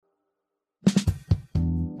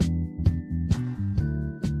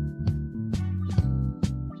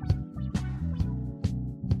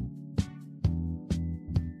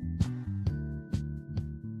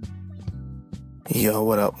Yo,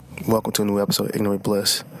 what up? Welcome to a new episode of Ignorant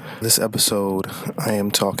Bliss. This episode, I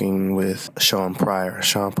am talking with Sean Pryor.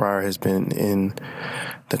 Sean Pryor has been in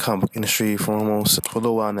the comic industry for a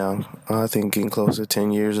little while now. I think getting close to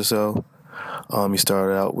 10 years or so. He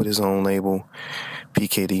started out with his own label,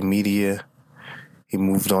 PKD Media. He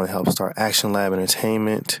moved on to help start Action Lab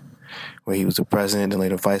Entertainment, where he was the president and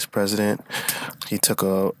later vice president. He took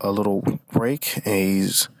a little break, and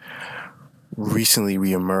he's recently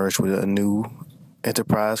reemerged with a new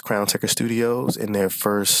enterprise, Crown Taker Studios, and their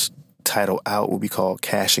first title out will be called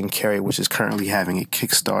Cash and Carry, which is currently having a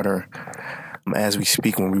Kickstarter. As we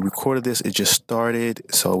speak, when we recorded this, it just started,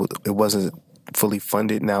 so it wasn't fully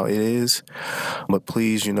funded. Now it is. But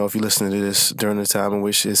please, if you listen to this during the time in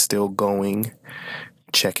which it's still going,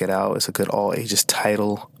 check it out. It's a good all ages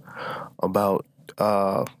title about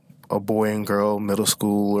a boy and girl, middle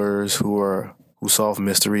schoolers who solve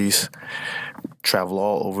mysteries, travel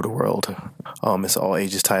all over the world. It's an all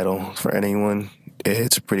ages title for anyone.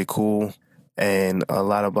 It's pretty cool. And a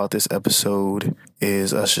lot about this episode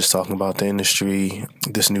is us just talking about the industry,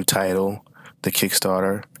 this new title, the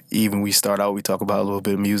Kickstarter. Even we talk about a little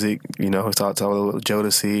bit of music, we talk a little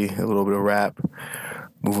Jodeci, a little bit of rap,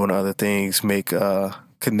 move on to other things, make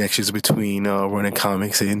connections between running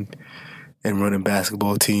comics and running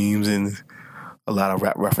basketball teams, and a lot of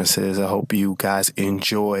rap references. I hope you guys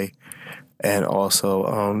enjoy, and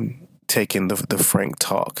also taking the frank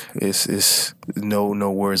talk. It's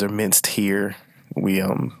no words are minced here.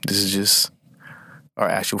 This is just our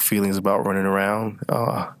actual feelings about running around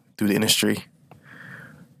through the industry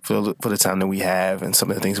for the time that we have, and some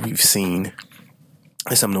of the things we've seen,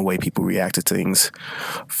 and some of the way people react to things,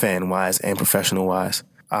 fan-wise and professional-wise.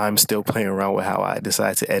 I'm still playing around with how I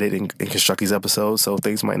decide to edit and construct these episodes, so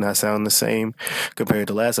things might not sound the same compared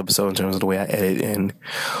to last episode in terms of the way I edit and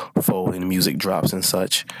fold and music drops and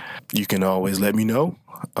such. You can always let me know.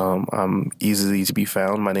 I'm easily to be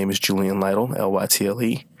found. My name is Julian Lytle, Lytle.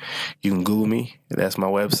 You can Google me. That's my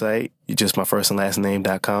website. Just my first and last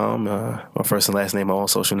name.com. My first and last name on all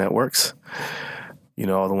social networks.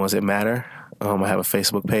 All the ones that matter. I have a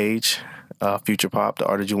Facebook page, Future Pop, The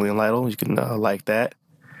Art of Julian Lytle. You can like that.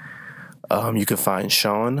 You can find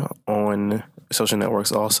Sean on social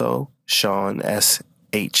networks also. Sean,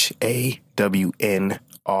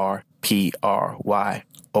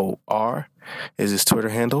 ShawnRPryor is his Twitter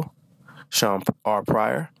handle. Sean R.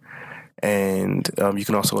 Pryor. And you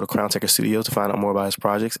can also go to Crown Taker Studios to find out more about his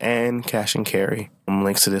projects, and Cash and Carry.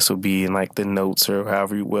 Links to this will be in the notes or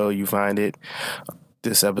however you find it.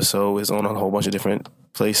 This episode is on a whole bunch of different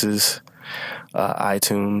places.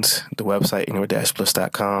 iTunes, the website,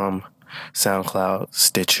 ignorant-bliss.com, SoundCloud,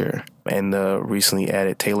 Stitcher, and the recently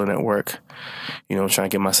added Taylor Network. Trying to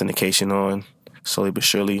get my syndication on slowly but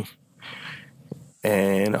surely.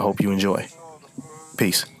 And I hope you enjoy.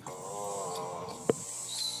 Peace.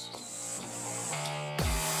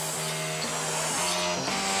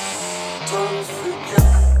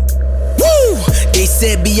 Woo! They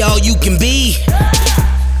said be all you can be.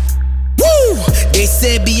 Woo! They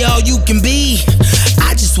said be all you can be.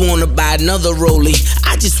 I just wanna buy another rollie.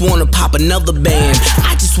 I just wanna pop another band.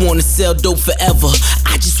 I just wanna sell dope forever.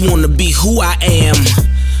 I just wanna be who I am.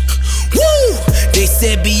 Woo! They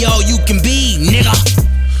said be all you can be, nigga.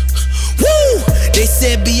 Woo! They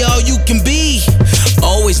said be all you can be.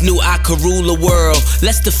 Always knew I could rule the world.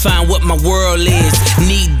 Let's define what my world is.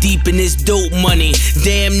 Knee deep in this dope money.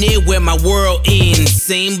 Damn near where my world ends.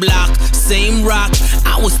 Same block, same rock.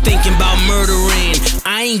 I was thinking about murdering.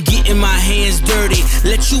 I ain't getting my hands dirty.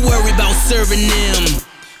 Let you worry about serving them.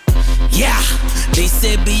 Yeah, they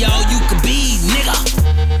said be all you could be, nigga.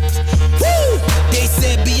 Woo! They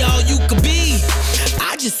said be all you could be.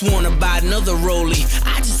 I just wanna buy another rollie.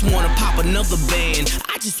 I just wanna pop another band.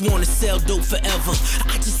 I just wanna sell dope forever.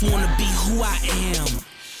 I just wanna be who I am.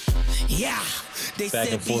 Yeah, they back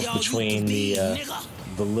said and forth be all between you could be,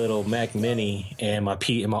 the little Mac Mini and my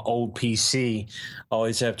old PC. I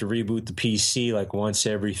always have to reboot the PC once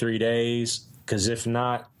every 3 days, because if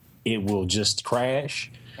not, it will just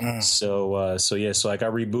crash. So I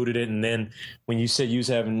rebooted it, and then when you said you was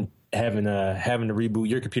having to reboot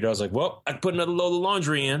your computer, I was like, well, I put another load of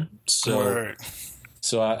laundry in.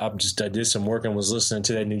 So I did some work and was listening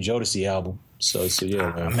to that new Jodeci album. So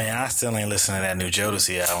yeah, man, I still ain't listening to that new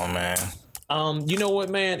Jodeci album, man. You know what,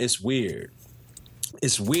 man? It's weird.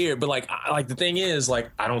 It's weird, but the thing is, I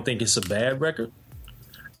don't think it's a bad record,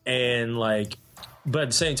 and but at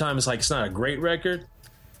the same time, it's not a great record.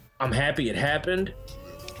 I'm happy it happened,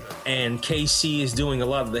 and KC is doing a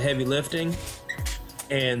lot of the heavy lifting,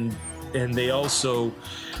 and they also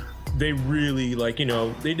they really like,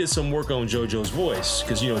 they did some work on JoJo's voice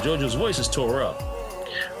because, JoJo's voice is tore up.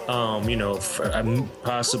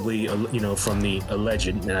 Possibly, from the alleged,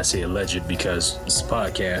 and I say alleged because it's a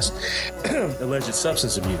podcast, alleged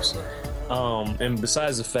substance abuse. And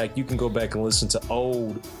besides the fact, you can go back and listen to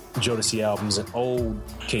old Jodeci albums and old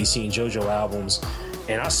KC and JoJo albums,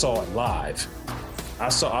 and I saw it live. I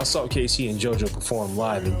saw KC and JoJo perform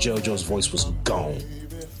live, and JoJo's voice was gone.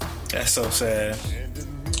 That's so sad.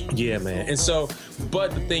 Yeah, man. And so,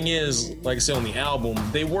 but the thing is, like I said, on the album,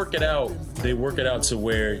 they work it out. They work it out to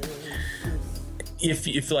where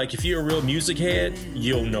if you're a real music head,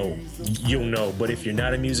 you'll know. But if you're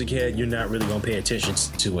not a music head, you're not really gonna pay attention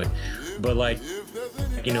to it. But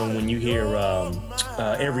when you hear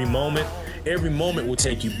every moment will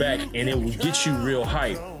take you back, and it will get you real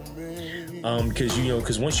hype.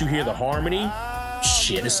 Because once you hear the harmony,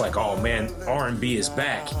 shit, it's like, oh man, R&B is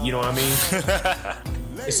back. You know what I mean?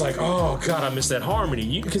 It's like, oh god, I miss that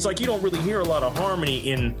harmony. Because you don't really hear a lot of harmony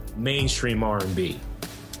in mainstream R&B.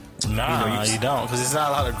 Nah, you don't, because there's not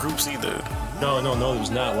a lot of groups either. No,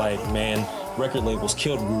 there's not. Record labels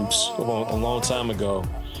killed groups a long time ago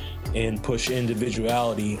and push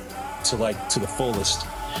individuality to the fullest.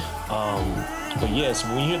 But yes,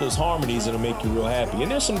 when you hear those harmonies, it'll make you real happy.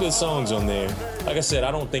 And there's some good songs on there. Like I said,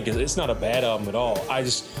 I don't think it's not a bad album at all.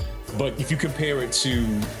 But if you compare it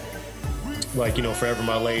to Forever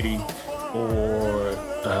My Lady, or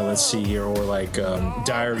let's see here, or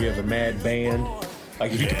Diary of a Mad Band,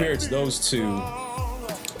 if you compare it to those two,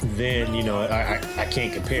 then I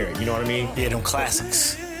can't compare it. You know what I mean? Yeah, them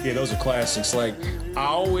classics. Yeah, those are classics. I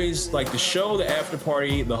always the show, the after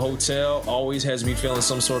party, the hotel always has me feeling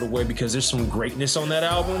some sort of way because there's some greatness on that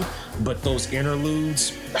album, but those interludes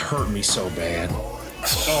hurt me so bad.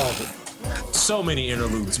 Oh, so many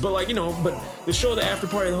interludes. But but the show, the after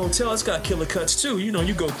party, the hotel, it's got killer cuts too. You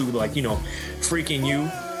go through Freaking You,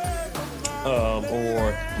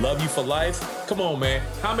 or Love You for Life. Come on, man.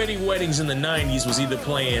 How many weddings in the 90s was either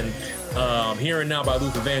playing Here and Now by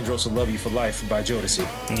Luther Vandross or Love You for Life by Jodeci?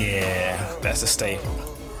 Yeah, that's a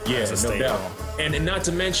staple. Yeah, no doubt. And not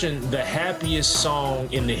to mention the happiest song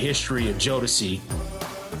in the history of Jodeci.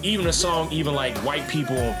 Even a song white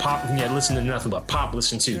people on pop listen to nothing but pop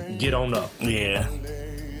listen to. Get On Up. Yeah.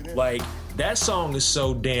 That song is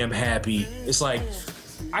so damn happy. It's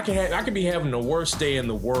I could be having the worst day in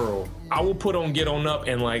the world. I will put on Get On Up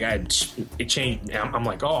and it changed. I'm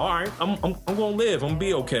like, oh, all right, I'm gonna live. I'm gonna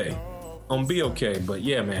be okay. But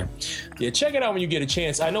yeah, man. Yeah, check it out when you get a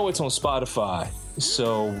chance. I know it's on Spotify.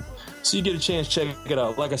 So you get a chance, check it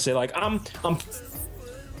out. Like I said, I'm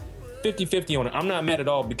 50-50 on it. I'm not mad at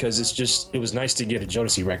all because it was nice to get a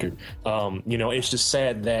Jodeci record. It's just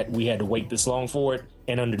sad that we had to wait this long for it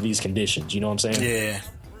and under these conditions. You know what I'm saying?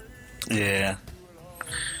 Yeah.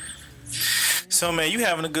 So, man, you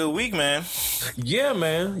having a good week, man. Yeah,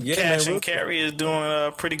 man. Yeah, Cash and Carry is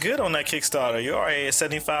doing pretty good on that Kickstarter. You're already at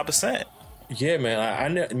 75%. Yeah,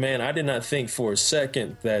 man. I did not think for a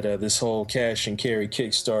second that this whole Cash and Carry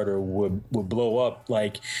Kickstarter would blow up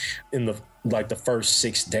in the first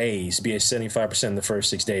 6 days, be at 75% in the first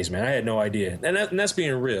 6 days, man. I had no idea. And that's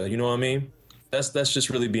being real, you know what I mean? That's just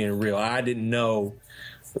really being real. I didn't know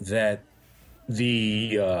that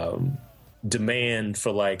the demand for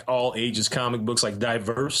all ages comic books,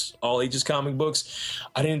 diverse all ages comic books,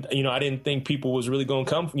 I didn't think people was really going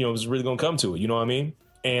to come, to it, you know what I mean?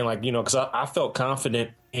 And because I felt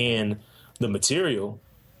confident in the material.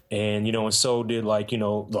 And, and so did,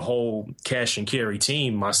 the whole Cash and Carry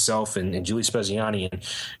team, myself and Julie Speziani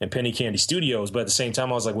and Penny Candy Studios. But at the same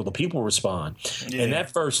time, I was like, well, the people respond. Yeah. And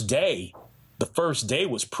that first day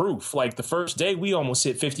was proof. The first day, we almost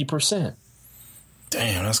hit 50%.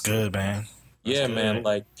 Damn, that's good, man. That's good. Man.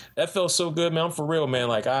 That felt so good, man. I'm for real,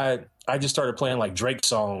 man. I just started playing Drake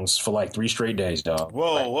songs for 3 straight days, dog.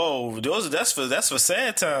 Whoa. That's for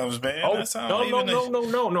sad times, man. Oh,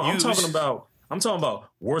 no. I'm talking about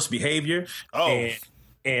Worst Behavior. Oh,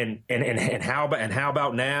 and how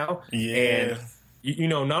about now? Yeah. And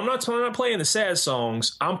now I'm not playing the sad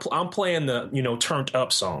songs. I'm playing the turned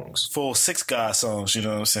up songs. Full Six God songs. You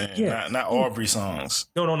know what I'm saying? Yeah. Not Aubrey songs.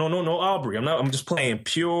 No Aubrey. I'm just playing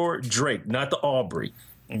pure Drake, not the Aubrey,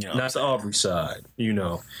 not the Aubrey side.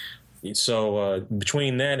 So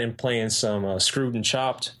between that and playing some Screwed and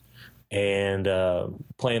Chopped. And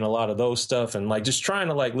playing a lot of those stuff and just trying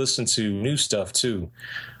to listen to new stuff too.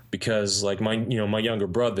 because like my younger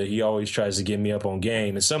brother, he always tries to get me up on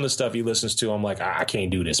game, and some of the stuff he listens to, I'm like, I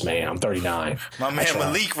can't do this, man. I'm 39. My man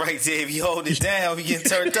Malik right there, if you hold it down, he getting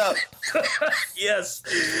turned up. Yes.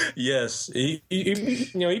 He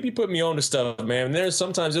be putting me on to stuff, man. And there's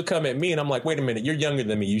sometimes he'll come at me and I'm like, wait a minute, you're younger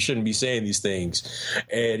than me. You shouldn't be saying these things.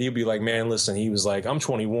 And he'll be like, man, listen, he was like, I'm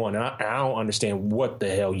 21 and I don't understand what the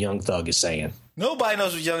hell Young Thug is saying. Nobody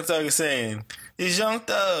knows what Young Thug is saying. It's Young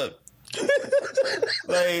Thug.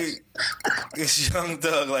 Like, it's Young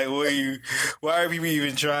Thug. Like, why are people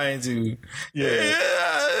even trying to? Yeah,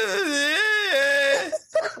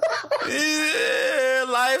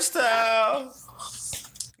 lifestyle.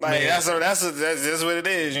 Like, that's what it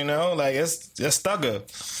is, you know. Like, it's thugger.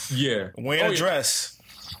 Yeah, wearing a dress.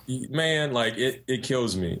 Man, like it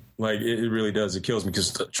kills me. Like it really does. It kills me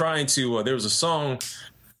because trying to. There was a song.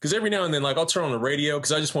 Because every now and then, like, I'll turn on the radio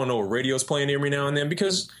because I just want to know what radio's playing every now and then.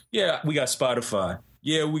 Because, yeah, we got Spotify.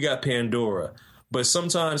 Yeah, we got Pandora. But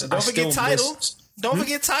sometimes Don't forget Tidal. Don't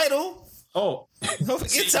forget Tidal. Oh. Don't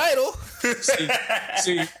forget Tidal.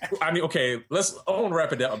 see, I mean, okay, I want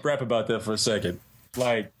to rap about that for a second.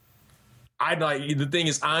 Like, the thing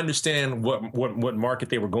is, I understand what market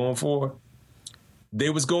they were going for. They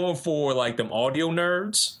was going for, like, them audio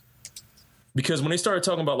nerds. Because when they started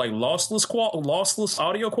talking about like lossless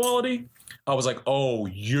audio quality, I was like, oh,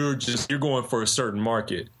 you're going for a certain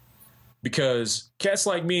market. Because cats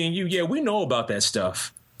like me and you, yeah, we know about that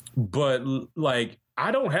stuff. But like,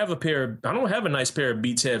 I don't have a nice pair of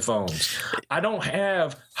Beats headphones. I don't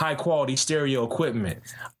have high quality stereo equipment.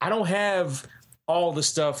 I don't have all the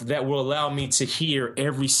stuff that will allow me to hear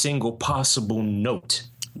every single possible note.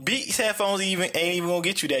 Beats headphones ain't even gonna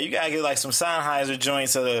get you that. You gotta get like some Sennheiser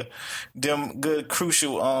joints or them good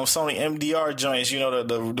crucial Sony MDR joints. You know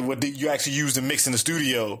the what you actually use to mix in the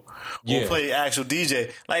studio or play the actual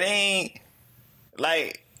DJ. Like they ain't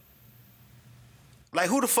like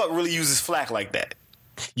who the fuck really uses FLAC like that?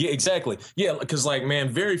 Yeah, exactly. Yeah, because like man,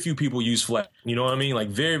 very few people use FLAC. You know what I mean? Like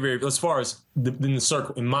very very as far as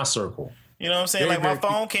in my circle. You know what I'm saying? Like my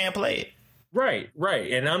phone can't play it. Right.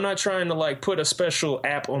 And I'm not trying to like put a special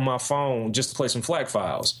app on my phone just to play some FLAC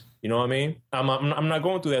files. You know what I mean? I'm not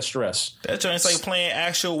going through that stress. That joint's like playing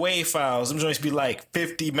actual WAV files. Them joints be like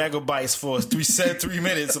 50 megabytes for 3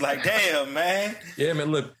 minutes. Like, damn, man. Yeah,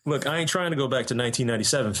 man. Look. I ain't trying to go back to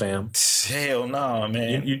 1997, fam. Hell no,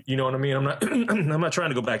 man. You know what I mean? I'm not. I'm not trying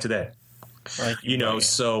to go back to that. Like,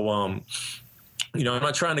 so I'm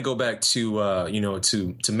not trying to go back to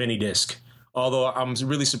to mini disc. Although I'm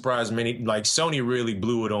really surprised Sony really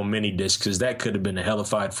blew it on mini disc because that could have been a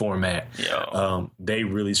hellified format. They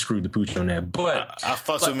really screwed the pooch on that. But I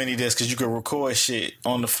fucked with mini disc because you could record shit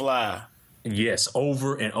on the fly. Yes,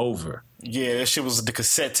 over and over. Yeah, that shit was the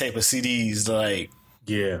cassette tape of CDs. Like,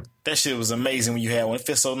 yeah, that shit was amazing when you had one. It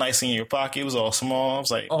fit so nice in your pocket. It was all small. I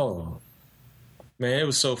was like, oh man, it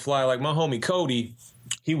was so fly. Like my homie Cody,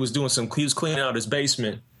 he was cleaning out his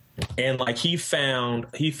basement. And like he found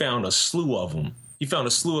a slew of them. He found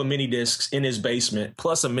a slew of mini discs in his basement,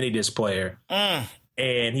 plus a mini disc player.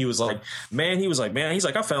 And he was like,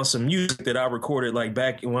 I found some music that I recorded like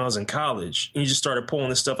back when I was in college. And he just started pulling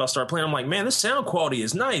this stuff. I started playing. I'm like, man, this sound quality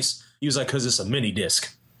is nice. He was like, because it's a mini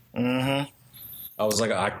disc. Mm-hmm. I was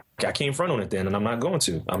like, I can't front on it then, and I'm not going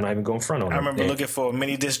to. I'm not even going to front on it. I remember looking for a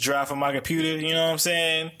mini disc drive for my computer, you know what I'm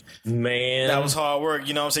saying? Man. That was hard work,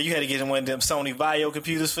 you know what I'm saying? You had to get in one of them Sony Vaio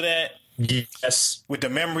computers for that. Yes. With the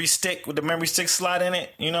memory stick slot in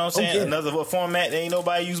it, you know what I'm saying? Yeah. Another format that ain't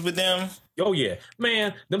nobody use with them. Oh, yeah.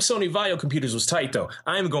 Man, them Sony Vaio computers was tight, though.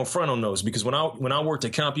 I ain't even going to front on those because when I worked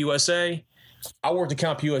at CompUSA,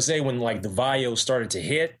 when, like, the Vaio started to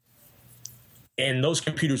hit. And those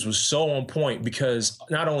computers were so on point because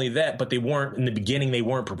not only that, but they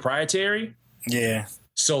weren't proprietary. Yeah.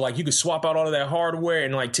 So like you could swap out all of that hardware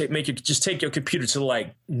and like take your computer to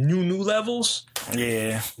like new levels.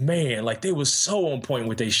 Yeah. Man, like they was so on point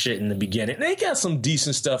with their shit in the beginning. They got some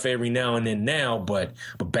decent stuff every now and then now, but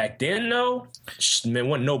back then, no, man,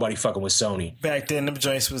 wasn't nobody fucking with Sony. Back then, them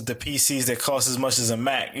joints was the PCs that cost as much as a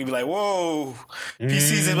Mac. You'd be like, whoa,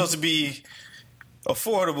 PCs are supposed to be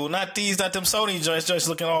affordable, not them Sony joints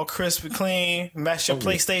looking all crisp and clean. Match your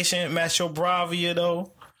PlayStation, match your Bravia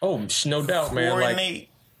though. Oh, no doubt, man. Like,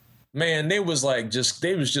 man, they was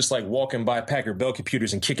just like walking by Packard Bell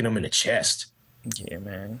computers and kicking them in the chest. Yeah,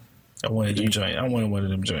 man. I wanted them joints. I wanted one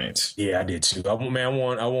of them joints. Yeah, I did too. I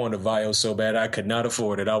wanted a Vaio so bad I could not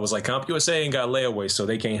afford it. I was like, CompUSA ain't got layaway, so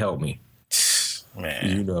they can't help me.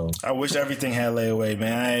 Man, you know, I wish everything had layaway,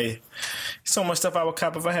 man. So much stuff I would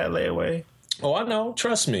cop if I had layaway. Oh, I know.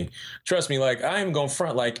 Trust me. Like, I am going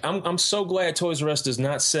front. Like, I'm so glad Toys R Us does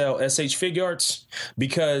not sell SH Figuarts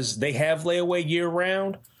because they have layaway year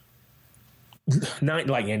round.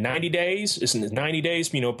 Like in 90 days, it's 90 days,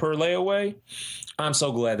 per layaway. I'm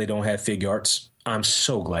so glad they don't have Figuarts. I'm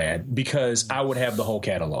so glad because I would have the whole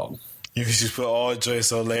catalog. You can just put all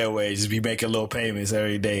joints on layaway. Just be making little payments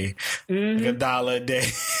every day. Mm-hmm. Like $1 a day.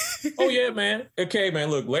 Oh yeah, man. Okay, man.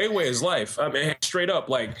 Look, layaway is life. I mean, straight up.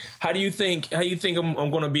 Like, how do you think I'm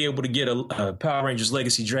going to be able to get a Power Rangers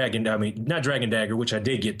Legacy Dragon? I mean, not Dragon Dagger, which I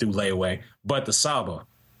did get through layaway, but the Saba.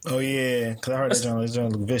 Oh yeah, because I heard that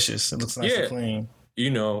joint look vicious. It looks nice and clean.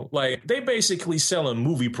 Like they basically selling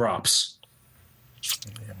movie props.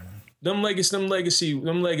 Yeah, man. Them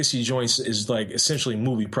legacy joints is like essentially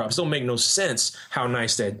movie props. Don't make no sense how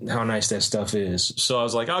nice that stuff is. So I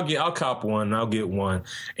was like, I'll cop one, I'll get one,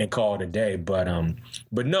 and call it a day. But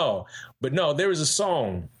no, there was a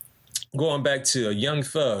song going back to a Young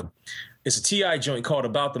Thug. It's a T.I. joint called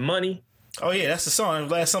 "About the Money." Oh yeah, that's the song.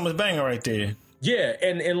 Last summer's banger right there. Yeah,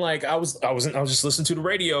 and like I was just listening to the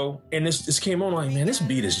radio, and this came on. Like, man, this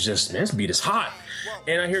beat is hot.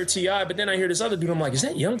 And I hear T.I., but then I hear this other dude. I'm like, is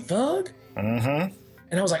that Young Thug? Mm-hmm.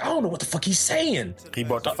 And I was like, I don't know what the fuck he's saying. He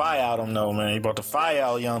brought the fire out him though, man. He brought the fire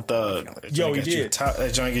out, Young Thug. Yo, he did.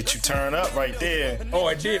 That joint get you turned up right there. Oh,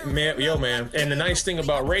 I did, man. Yo, man. And the nice thing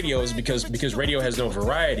about radio is because radio has no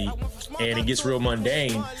variety, and it gets real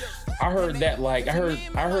mundane. I heard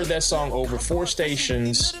that song over 4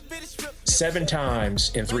 stations, 7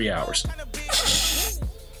 times in 3 hours.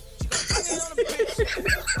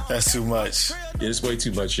 That's too much. It's way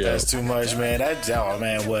too much, yeah. That's too much, man.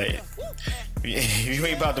 What? You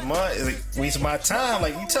ain't about the money. Like, waste my time.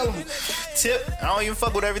 Like, you tell him, Tip, I don't even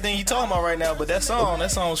fuck with everything you talking about right now, but that song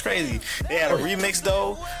was crazy. They had a remix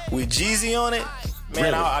though with Jeezy on it. Man,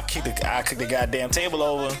 really? I kicked the goddamn table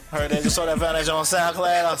over. Heard that, just saw that, found that on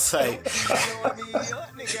SoundCloud. I was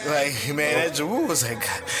like, man, that Woo was like,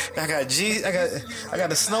 I got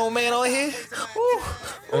the Snowman on here.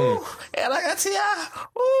 Woo, and I got T.I.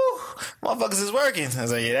 Woo, motherfuckers is working. I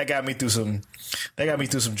was like, yeah, that got me through some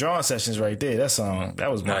drawing sessions right there. That song, that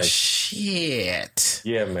was my shit.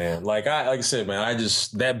 Yeah, man. Like I said, man,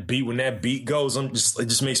 when that beat goes, it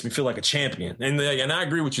just makes me feel like a champion. And I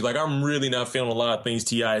agree with you. Like, I'm really not feeling a lot of things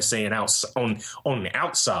T.I. is saying on the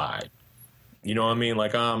outside. You know what I mean?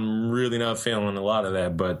 Like, I'm really not feeling a lot of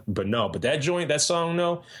that. But that song,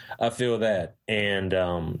 no, I feel that. And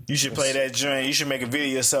you should play that joint. You should make a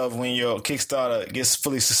video yourself when your Kickstarter gets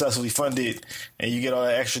fully successfully funded and you get all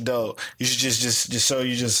that extra dough. You should just show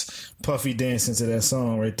you just puffy dancing to that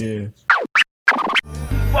song right there.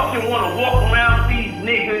 Fucking want to walk around these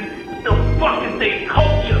niggas. The fuck is they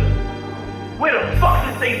culture? Where the fuck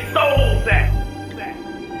is they souls at?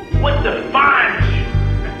 What defines you?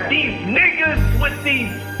 These niggas with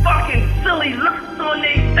these fucking silly looks on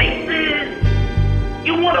their faces.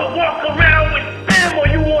 You want to walk around with them or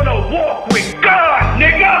you want to walk with God,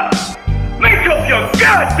 nigga? Make up your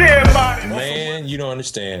goddamn mind. Man, you don't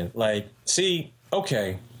understand. Like, see,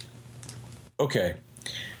 okay.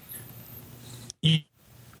 You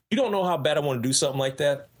don't know how bad I want to do something like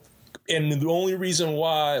that. And the only reason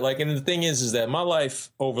why, like, and the thing is that my life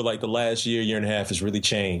over like the last year and a half has really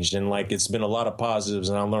changed. And like, it's been a lot of positives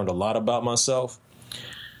and I learned a lot about myself.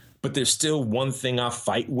 But there's still one thing I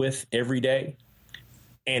fight with every day.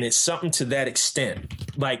 And it's something to that extent,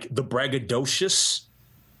 like the braggadocious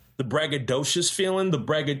feeling,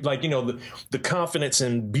 the confidence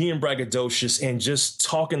in being braggadocious and just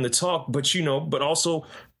talking the talk, but also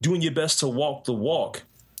doing your best to walk the walk.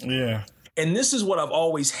 Yeah. And this is what I've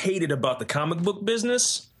always hated about the comic book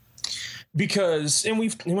business, because, and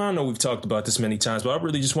I know we've talked about this many times, but I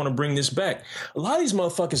really just want to bring this back. A lot of these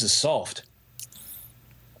motherfuckers are soft,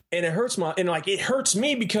 and it hurts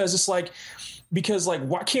me because it's like,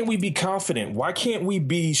 why can't we be confident? Why can't we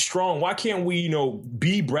be strong? Why can't we,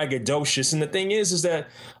 be braggadocious? And the thing is that,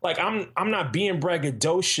 like, I'm not being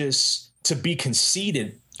braggadocious to be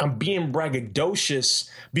conceited. I'm being braggadocious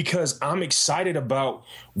because I'm excited about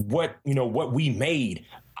what we made.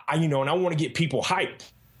 And I want to get people hyped.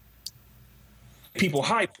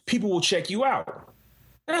 People will check you out.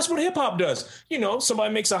 And that's what hip hop does.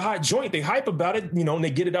 Somebody makes a hot joint, they hype about it, and they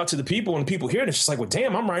get it out to the people, and people hear it. It's just like, well,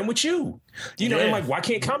 damn, I'm riding with you. And like, why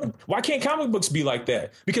can't comic books be like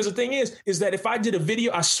that? Because the thing is that if I did a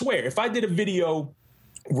video, I swear, if I did a video,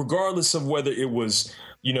 regardless of whether it was,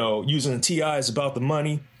 using T.I.'s About the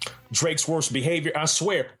Money, Drake's Worst Behavior, I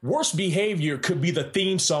swear, Worst Behavior could be the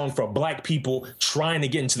theme song for black people trying to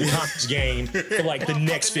get into the comics game for like the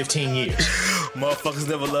next 15 years. Motherfuckers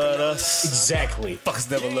never loved us. Exactly.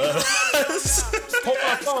 Fuckers never loved us. Hold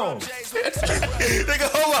my phone. Nigga,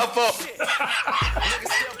 hold my phone.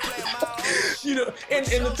 You know, and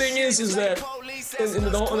the thing is that, and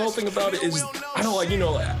the whole thing about it is, I don't like, you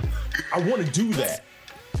know, I want to do that.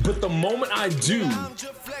 But the moment I do,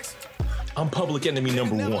 I'm public enemy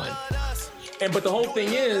number one. But the whole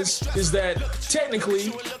thing is that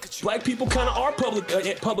technically, black people kind of are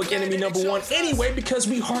public enemy number one anyway, because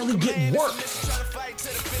we hardly get work.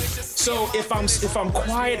 So if I'm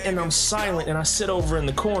quiet and I'm silent and I sit over in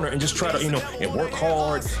the corner and just try to, you know, and work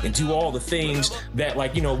hard and do all the things that,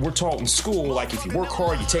 like, you know, we're taught in school, like if you work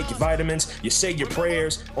hard, you take your vitamins, you say your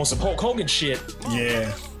prayers on some Hulk Hogan shit.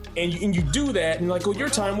 Yeah. And you do that, and like, oh, your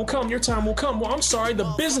time will come. Well, I'm sorry,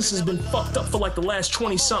 the business has been fucked up for like the last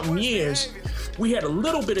 20-something years. We had a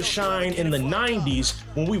little bit of shine in the 90s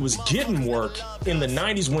when we was getting work in the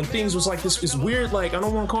 90s when things was like this weird, like, I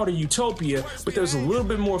don't want to call it a utopia, but there's a little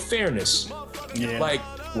bit more fairness. Yeah. Like,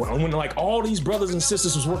 when like all these brothers and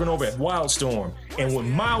sisters was working over at Wildstorm, and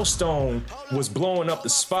when Milestone was blowing up the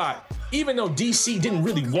spot, even though DC didn't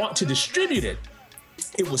really want to distribute it,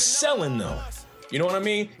 it was selling though. You know what I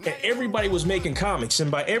mean? And everybody was making comics.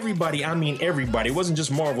 And by everybody, I mean everybody. It wasn't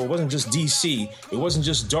just Marvel. It wasn't just DC. It wasn't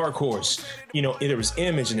just Dark Horse. You know, there was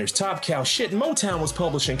Image and there's Top Cow. Shit, Motown was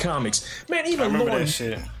publishing comics. Man,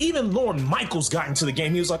 even Lorne Michaels got into the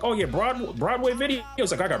game. He was like, oh yeah, Broadway video. He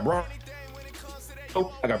was like, I got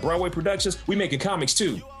Broadway Productions. We making comics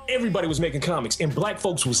too. Everybody was making comics. And black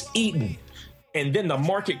folks was eating. And then the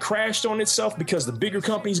market crashed on itself because the bigger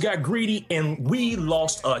companies got greedy and we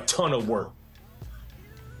lost a ton of work.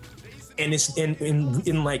 And it's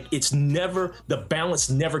in like, it's never, the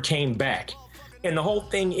balance never came back. And the whole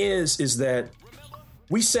thing is that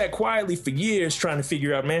we sat quietly for years trying to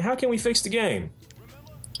figure out, man, how can we fix the game?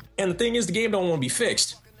 And the thing is, the game don't want to be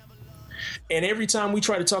fixed. And every time we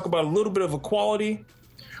try to talk about a little bit of equality,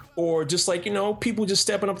 or just like, you know, people just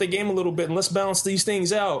stepping up their game a little bit and let's balance these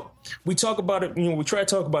things out, we talk about it, you know, we try to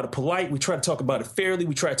talk about it polite, we try to talk about it fairly,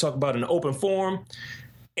 we try to talk about it in an open forum.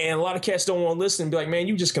 And a lot of cats don't want to listen and be like, man,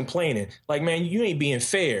 you just complaining. Like, man, you ain't being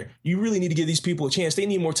fair. You really need to give these people a chance. They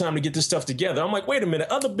need more time to get this stuff together. I'm like, wait a minute.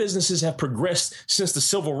 Other businesses have progressed since the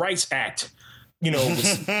Civil Rights Act, you know,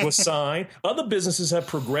 was signed. Other businesses have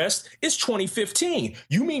progressed. It's 2015.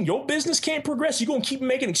 You mean your business can't progress? You gonna keep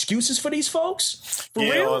making excuses for these folks? For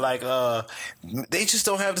real? Or like, they just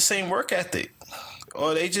don't have the same work ethic.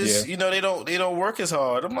 Or they just, you know, they don't work as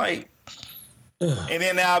hard. I'm like, and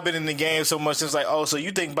then now I've been in the game so much, it's like, oh, so you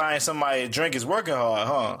think buying somebody a drink is working hard,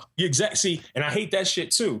 huh? Exactly. See, and I hate that shit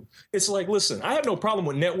too. It's like, listen, I have no problem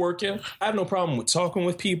with networking. I have no problem with talking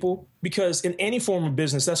with people, because in any form of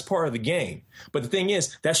business, that's part of the game. But the thing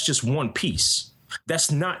is, that's just one piece. That's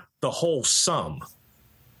not the whole sum.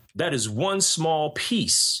 That is one small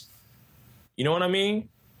piece. You know what I mean?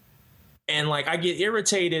 And like, I get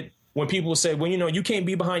irritated when people say, well, you know, you can't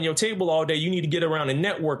be behind your table all day. You need to get around and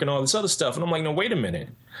network and all this other stuff. And I'm like, no, wait a minute.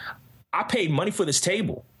 I paid money for this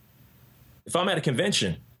table. If I'm at a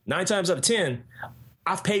convention, 9 times out of 10,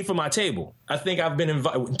 I've paid for my table. I think I've been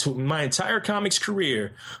invited to my entire comics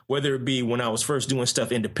career, whether it be when I was first doing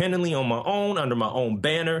stuff independently on my own, under my own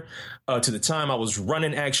banner, to the time I was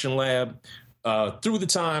running Action Lab, through the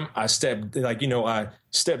time I stepped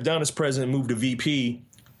down as president, moved to VP,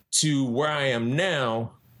 to where I am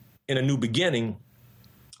now, in a new beginning.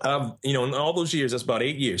 You know, in all those years, that's about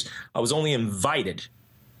 8 years, I was only invited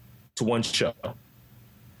to one show.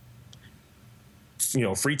 You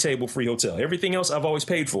know, free table, free hotel. Everything else I've always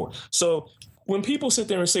paid for. So when people sit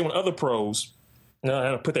there and say, when other pros,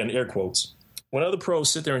 now I put that in air quotes, when other pros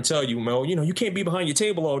sit there and tell you, Mo, you know, you can't be behind your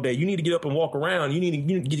table all day. You need to get up and walk around. You need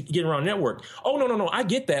to get around network. Oh, no, I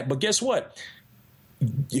get that. But guess what?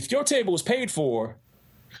 If your table was paid for,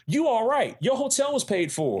 you all right. Your hotel was paid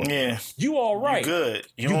for. Yeah. You all right. You good.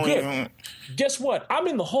 You good. Even... Guess what? I'm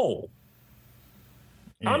in the hole.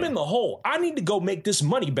 Yeah. I'm in the hole. I need to go make this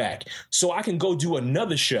money back so I can go do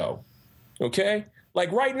another show. Okay?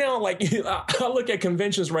 Like right now, like I look at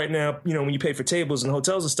conventions right now, you know, when you pay for tables and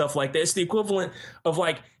hotels and stuff like that, it's the equivalent of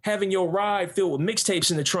like having your ride filled with mixtapes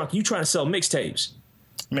in the trunk. You trying to sell mixtapes.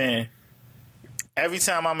 Man, every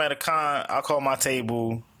time I'm at a con, I call my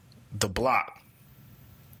table the block.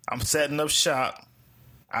 I'm setting up shop.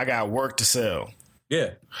 I got work to sell.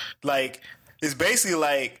 Yeah. Like, it's basically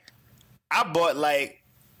like, I bought like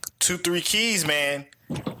 2-3 keys, man.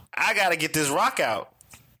 I got to get this rock out.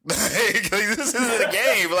 This is a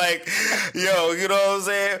game. Like, yo, you know what I'm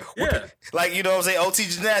saying? Yeah. Like, you know what I'm saying? OT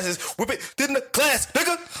Gymnastics, whip it, did in the class,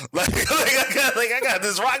 nigga. Like I got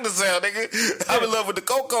this rock the sound, nigga. I'm in love with the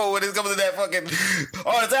cocoa when it comes to that fucking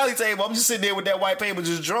artist alley table. I'm just sitting there with that white paper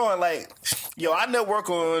just drawing. Like, yo, I never work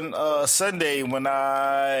on Sunday when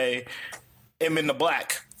I am in the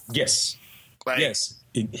black. Yes. Like, yes.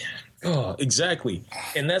 Oh, exactly.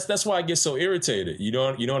 And that's why I get so irritated. You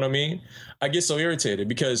know what I mean? I get so irritated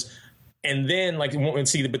because, and then like, and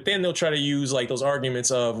see, but then they'll try to use like those arguments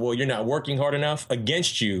of, well, you're not working hard enough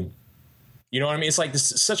against you. You know what I mean? It's like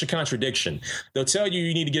this is such a contradiction. They'll tell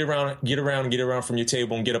you need to get around from your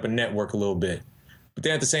table and get up and network a little bit. But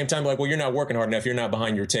then at the same time, like, well, you're not working hard enough. You're not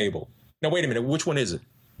behind your table. Now, wait a minute. Which one is it?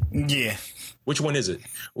 Yeah. Which one is it?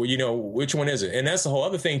 Well, you know, which one is it? And that's the whole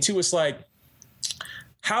other thing too. It's like,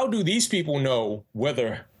 how do these people know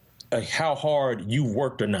whether how hard you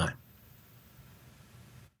worked or not?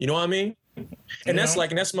 You know what I mean? And that's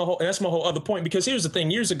my whole other point, because here's the thing.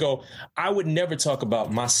 Years ago, I would never talk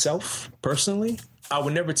about myself personally. I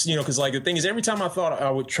would never, because like the thing is, every time I thought I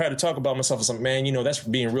would try to talk about myself, it's like, man, that's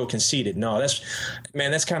being real conceited. No,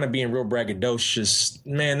 that's kind of being real braggadocious.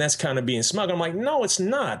 Man, that's kind of being smug. I'm like, no, it's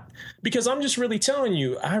not, because I'm just really telling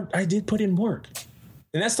you, I did put in work.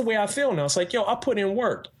 And that's the way I feel now. It's like, yo, I put in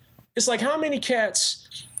work. It's like, how many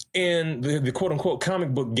cats in the quote unquote comic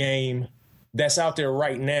book game that's out there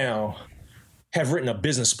right now have written a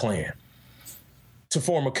business plan to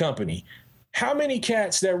form a company? How many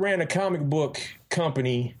cats that ran a comic book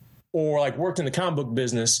company or like worked in the comic book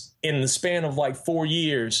business in the span of like 4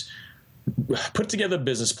 years, put together a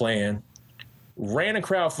business plan, ran a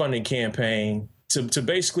crowdfunding campaign to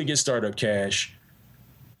basically get startup cash,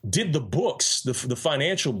 did the books, the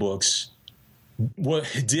financial books,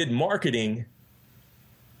 did marketing,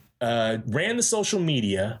 ran the social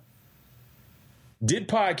media, did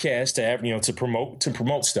podcasts to have, to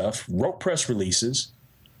promote stuff, wrote press releases,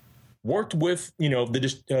 worked with,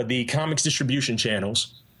 the comics distribution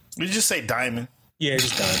channels. Did you just say Diamond? Yeah,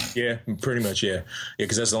 just Diamond. Yeah, pretty much. Yeah,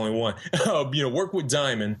 because that's the only one. Work with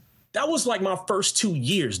Diamond. That was like my first 2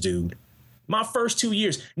 years, dude. My first 2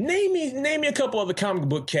 years. Name me a couple of the comic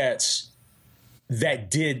book cats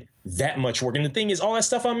that did that much work. And the thing is, all that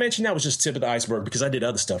stuff I mentioned, that was just tip of the iceberg, because I did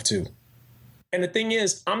other stuff too. And the thing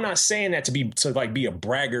is, I'm not saying that to be a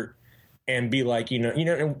braggart and be like,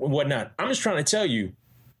 and whatnot. I'm just trying to tell you,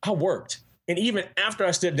 I worked. And even after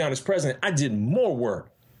I stepped down as president, I did more work.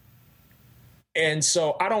 And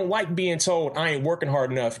so I don't like being told I ain't working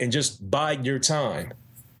hard enough and just bide your time.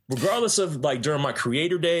 Regardless of like during my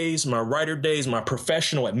creator days, my writer days, my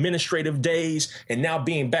professional administrative days, and now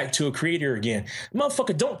being back to a creator again.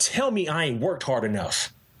 Motherfucker, don't tell me I ain't worked hard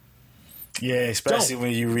enough. Yeah, especially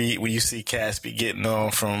when you see cats be getting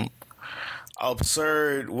on from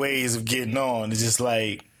absurd ways of getting on. It's just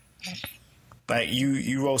like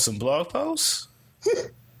you wrote some blog posts.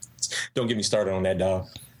 Don't get me started on that, dog.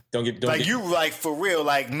 You like for real,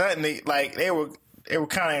 like nothing. Like they were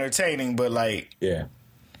kind of entertaining, but like yeah.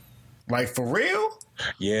 Like for real?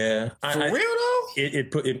 Yeah. For real though?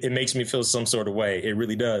 It makes me feel some sort of way. It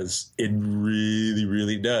really does. It really,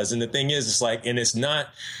 really does. And the thing is, it's like, and it's not,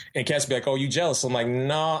 and cats be like, oh, you jealous? I'm like,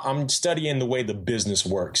 nah, I'm studying the way the business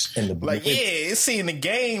works. And it's seeing the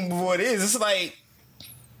game what it is. It's like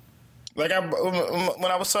when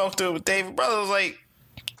I was talking to David Brother, it was like,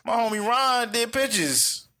 my homie Ron did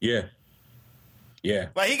pictures. Yeah. Yeah.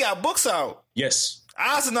 Like he got books out. Yes.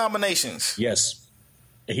 Oscar nominations. Yes.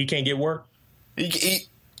 And he can't get work? He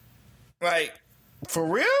like, for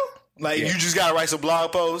real? Like, yeah. You just gotta write some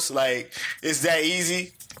blog posts? Like, it's that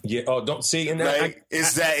easy? Yeah. Oh, don't see. And like,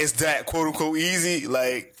 it's that quote unquote easy?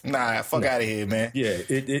 Like, nah, fuck out of here, man. Yeah.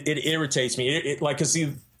 It irritates me.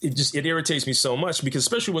 It irritates me so much, because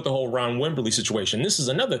especially with the whole Ron Wimberly situation. This is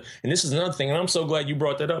another thing, and I'm so glad you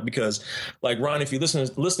brought that up, because like, Ron, if you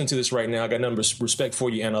listening to this right now, I got nothing but respect for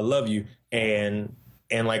you, and I love you, and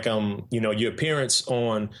like your appearance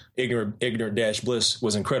on Ignorant Bliss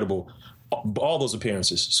was incredible, all those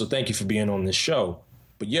appearances. So thank you for being on this show.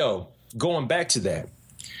 But going back to that,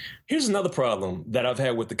 here's another problem that I've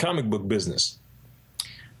had with the comic book business.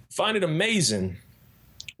 Find it amazing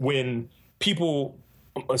when people,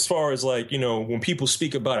 as far as like, when people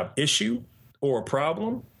speak about an issue or a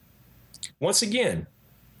problem, once again,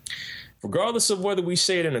 regardless of whether we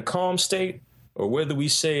say it in a calm state or whether we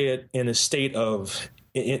say it in a state of,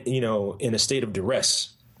 in a state of duress,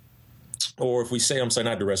 or if we say,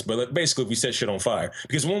 not duress, but basically if we set shit on fire,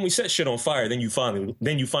 because when we set shit on fire, then you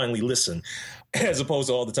finally listen, as opposed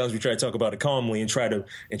to all the times we try to talk about it calmly and try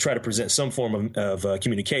to present some form of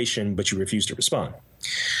communication, but you refuse to respond.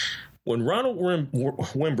 when Ronald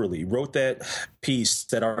Wimberly wrote that piece,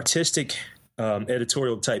 that artistic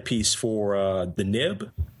editorial type piece for the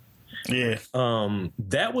Nib, Yeah.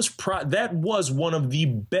 that was one of the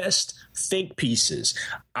best think pieces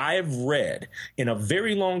I've read in a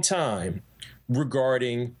very long time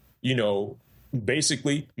regarding,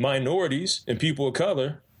 basically minorities and people of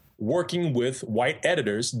color working with white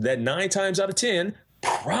editors that 9 times out of 10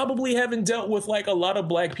 probably haven't dealt with like a lot of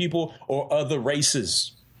black people or other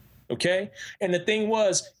races. Okay. And the thing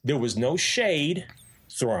was, there was no shade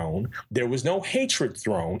thrown. There was no hatred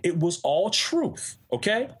thrown. It was all truth.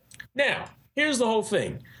 Okay. Now, here's the whole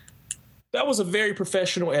thing. That was a very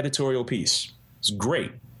professional editorial piece. It's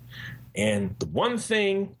great. And the one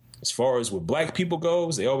thing, as far as with black people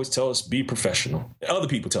goes, they always tell us be professional. Other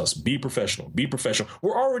people tell us be professional, be professional.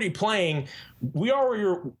 We're already playing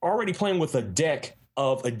with a deck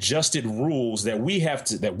of adjusted rules that we have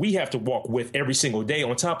to walk with every single day,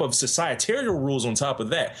 on top of societal rules on top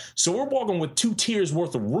of that. So we're walking with 2 tiers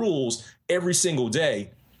worth of rules every single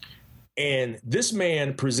day. And this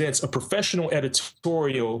man presents a professional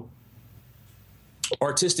editorial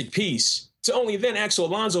artistic piece to only then Axel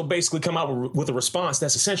Alonso basically come out with a response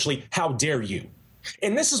that's essentially, how dare you?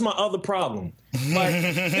 And this is my other problem.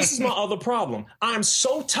 I'm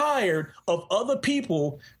so tired of other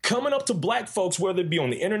people coming up to black folks, whether it be on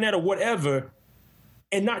the internet or whatever,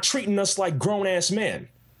 and not treating us like grown ass men.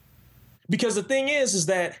 Because the thing is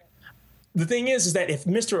that if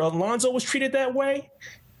Mr. Alonso was treated that way,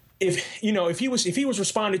 if he was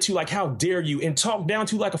responded to like, how dare you, and talked down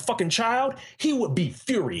to like a fucking child, he would be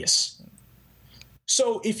furious.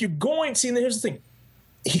 So if you're going, here's the thing.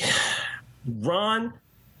 Ron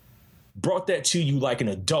brought that to you like an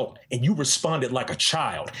adult, and you responded like a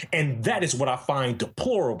child. And that is what I find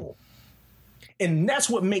deplorable. And that's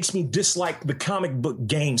what makes me dislike the comic book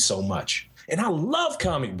game so much. And I love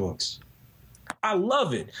comic books. I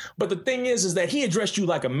love it. But the thing is that he addressed you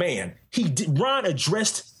like a man. Ron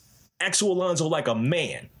addressed Axel Alonso like a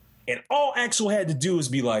man. And all Axel had to do is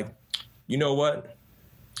be like, you know what?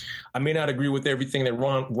 I may not agree with everything that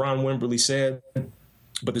Ron Wimberly said,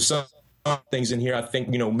 but there's some things in here I think,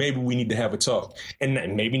 maybe we need to have a talk.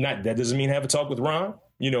 And maybe not, that doesn't mean have a talk with Ron.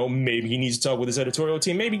 Maybe he needs to talk with his editorial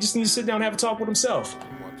team. Maybe he just needs to sit down and have a talk with himself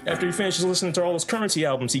after he finishes listening to all those Currency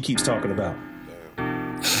albums he keeps talking about.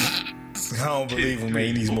 I don't believe him, man.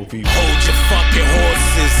 He needs more people. Hold your fucking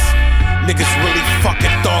horses. Niggas really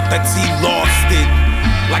fucking thought that he lost it.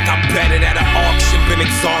 Like I bet it at an auction, been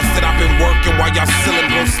exhausted. I've been working while y'all selling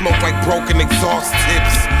blow smoke like broken exhaust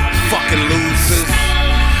tips. Fucking losers.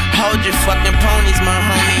 Hold your fucking ponies, my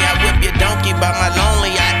homie. I whip your donkey by my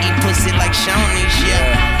lonely. I eat pussy like Shoney's,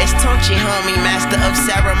 yeah. It's Tunchi, homie, master of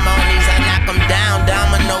ceremonies. I knock them down,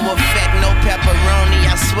 domino effect, no pepperoni,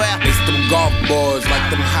 I swear. It's them golf boys, like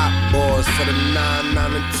them hot boys for the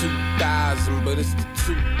 99 and 2000, but it's the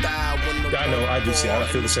 2000. I know, I do see. I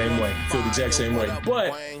feel the same way. I feel the exact same way.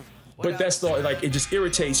 But that's the, like, it just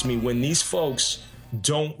irritates me when these folks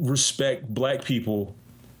don't respect black people,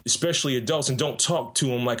 especially adults, and don't talk to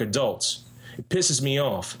them like adults. It pisses me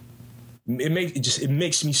off. It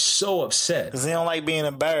makes me so upset. Because they don't like being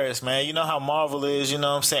embarrassed, man. You know how Marvel is, you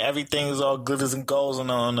know what I'm saying? Everything is all glitters and golds on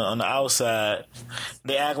the outside.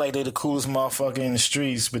 They act like they're the coolest motherfucker in the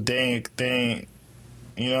streets, but they ain't,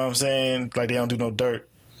 you know what I'm saying? Like they don't do no dirt.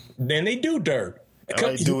 Then they do dirt. All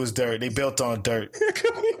they do is dirt. They built on dirt.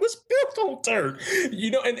 It was built on dirt.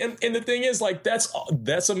 And the thing is, like,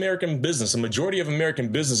 that's American business. The majority of American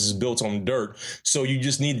business is built on dirt. So you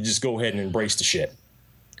just need to just go ahead and embrace the shit.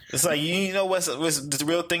 It's like, you know what's the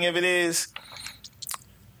real thing of it is?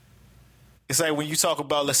 It's like when you talk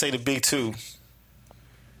about, let's say, the big two.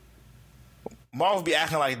 Marvel be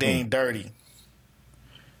acting like they ain't dirty.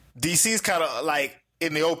 DC's kind of like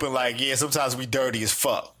in the open, like, yeah, sometimes we dirty as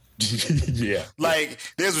fuck. Yeah. Like,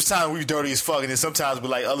 there's times we be dirty as fuck, and then sometimes we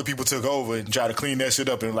like other people took over and try to clean that shit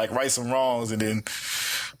up and like right some wrongs, and then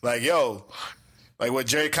like, yo, like what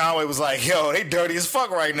Jerry Conway was like, yo, they dirty as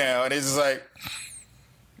fuck right now, and it's just like,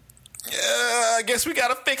 yeah, I guess we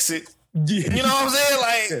gotta fix it. Yeah. You know what I'm saying?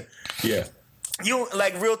 Like, yeah. You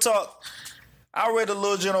like real talk. I read the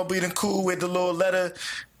Lil Jon being cool with the little letter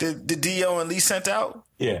the Dio and Lee sent out.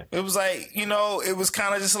 Yeah. It was like, it was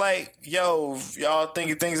kind of just like, yo, y'all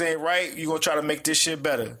thinking things ain't right, you're going to try to make this shit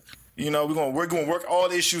better. We're going to work all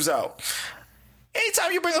the issues out.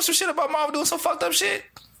 Anytime you bring up some shit about Marvel doing some fucked up shit,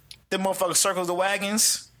 them motherfuckers circles the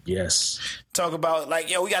wagons. Yes. Talk about, like,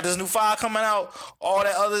 yo, we got this new file coming out. All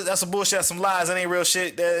that other, that's some bullshit, that's some lies. That ain't real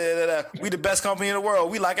shit. We the best company in the world.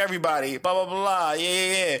 We like everybody. Blah, blah, blah, blah.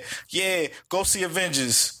 Yeah. Go see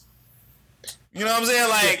Avengers. You know what I'm saying?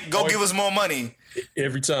 Like, go give us more money.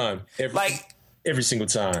 Every time. Every single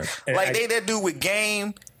time. And like they that dude with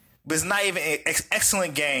game, but it's not even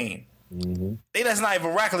excellent game. Mm-hmm. That's not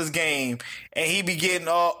even miraculous game, and he be getting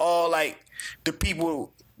all like the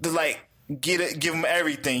people to like give him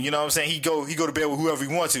everything. You know what I'm saying? He go to bed with whoever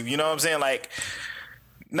he wants to. You know what I'm saying? Like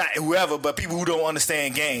not whoever, but people who don't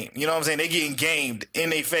understand game. You know what I'm saying? They getting gamed in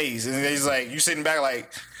their face, and he's like, you sitting back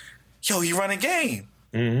like, yo, he running game.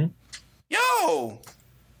 Mm-hmm. Yo,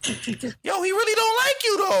 he really don't like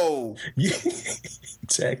you though. Yeah,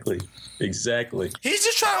 exactly. He's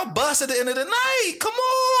just trying to bust at the end of the night. Come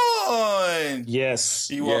on. Yes.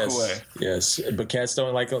 You walk away. Yes, but cats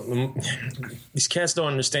don't like these cats don't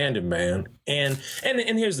understand it, man. And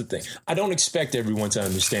here's the thing: I don't expect everyone to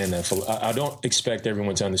understand that. I don't expect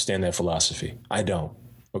everyone to understand that philosophy. I don't.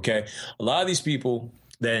 Okay, a lot of these people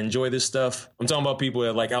that enjoy this stuff. I'm talking about people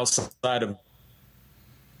that like outside of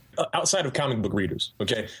comic book readers,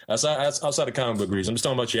 okay? Outside of comic book readers, I'm just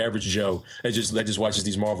talking about your average Joe that just watches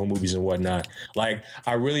these Marvel movies and whatnot. Like,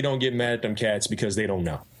 I really don't get mad at them cats because they don't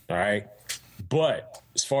know, all right? But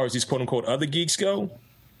as far as these quote unquote other geeks go,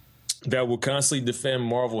 that will constantly defend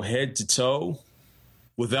Marvel head to toe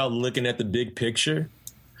without looking at the big picture,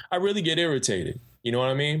 I really get irritated. You know what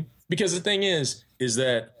I mean? Because the thing is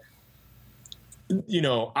that, you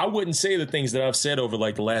know, I wouldn't say the things that I've said over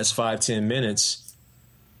like the last 5-10 minutes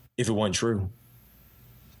if it wasn't true.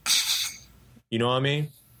 You know what I mean?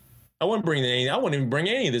 I wouldn't even bring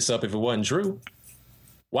any of this up if it wasn't true.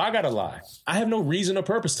 Why I gotta lie? I have no reason or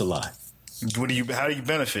purpose to lie. How do you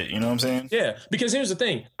benefit? You know what I'm saying? Yeah, because here's the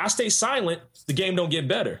thing. I stay silent, the game don't get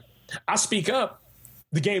better. I speak up,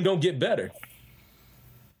 the game don't get better.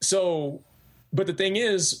 So, but the thing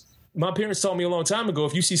is, my parents told me a long time ago,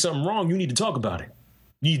 if you see something wrong, you need to talk about it.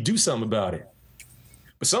 You need to do something about it.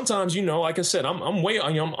 But sometimes, you know, like I said, I'm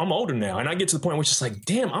older now, and I get to the point where it's just like,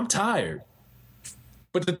 damn, I'm tired.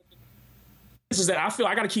 But this is that I feel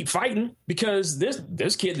I got to keep fighting because there's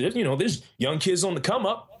young kids on the come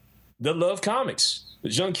up that love comics.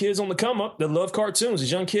 There's young kids on the come up that love cartoons.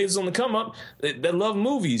 There's young kids on the come up that love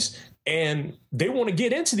movies, and they want to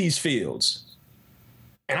get into these fields.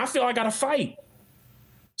 And I feel I got to fight.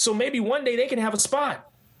 So maybe one day they can have a spot.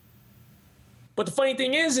 But the funny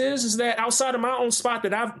thing is that outside of my own spot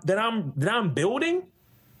that I'm building,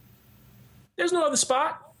 there's no other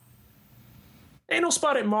spot. Ain't no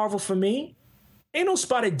spot at Marvel for me. Ain't no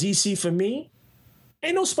spot at DC for me.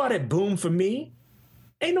 Ain't no spot at Boom for me.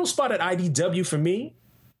 Ain't no spot at IDW for me.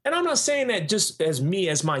 And I'm not saying that just as me,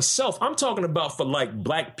 as myself. I'm talking about for like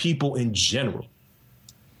black people in general.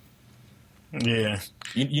 Yeah.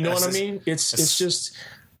 You know what I mean?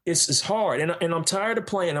 It's hard, and I'm tired of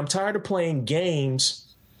playing. I'm tired of playing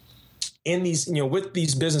games in these, you know, with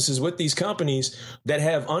these businesses, with these companies that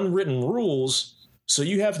have unwritten rules. So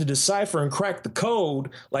you have to decipher and crack the code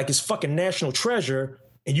like it's fucking National Treasure,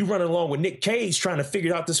 and you running along with Nick Cage trying to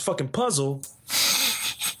figure out this fucking puzzle,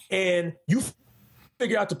 and you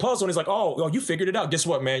figure out the puzzle, and it's like, oh, you figured it out. Guess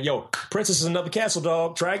what, man? Yo, Princess is another castle,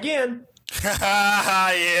 dog. Try again.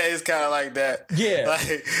 Yeah, it's kind of like that. Yeah,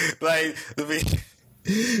 like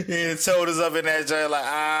he told us up in that joint like,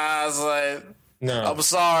 I was like, no, I'm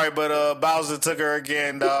sorry, but Bowser took her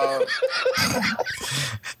again, dog.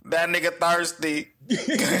 That nigga thirsty.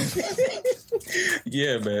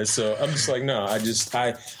 Yeah, man. So I'm just like, no,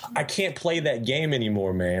 I can't play that game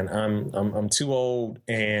anymore, man. I'm too old,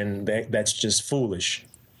 and that's just foolish.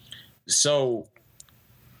 So,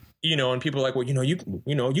 you know, and people are like, well, you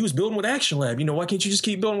was building with Action Lab. You know, why can't you just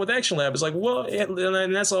keep building with Action Lab? It's like, well,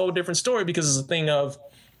 and that's a whole different story because it's a thing of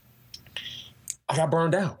I got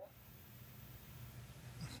burned out.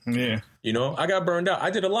 Yeah. You know, I got burned out. I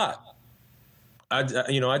did a lot. I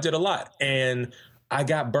did a lot, and I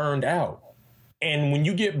got burned out. And when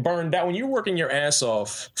you get burned out, when you're working your ass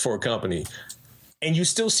off for a company and you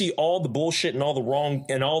still see all the bullshit and all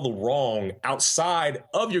the wrong outside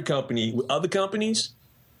of your company with other companies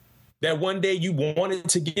that one day you wanted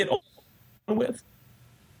to get on with,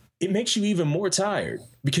 it makes you even more tired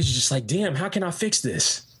because you're just like, damn, how can I fix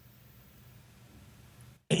this?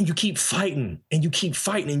 And you keep fighting and you keep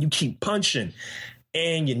fighting and you keep punching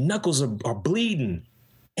and your knuckles are bleeding.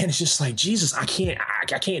 And it's just like, Jesus, I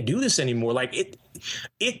can't do this anymore. Like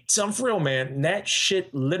I'm for real, man. That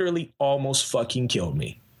shit literally almost fucking killed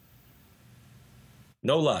me.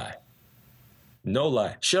 No lie. No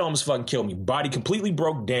lie. Shit almost fucking killed me. Body completely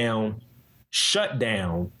broke down, shut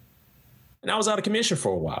down, and I was out of commission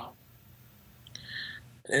for a while.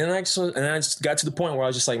 And I just got to the point where I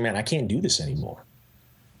was just like, man, I can't do this anymore.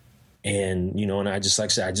 And, you know, and I just, like I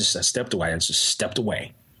said, I stepped away. I just stepped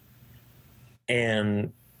away.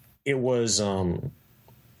 And it was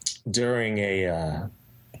during a,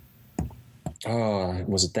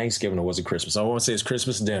 was it Thanksgiving or was it Christmas? I want to say it's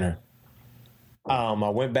Christmas dinner. I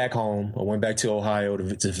went back home. I went back to Ohio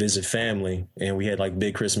to visit family, and we had like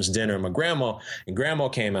big Christmas dinner. And my grandma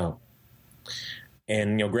came out,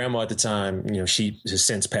 and grandma at the time, she has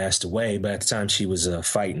since passed away, but at the time she was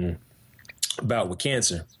fighting a bout with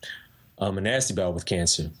cancer, a nasty bout with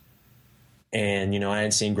cancer. And I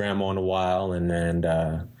hadn't seen grandma in a while, and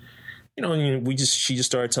she just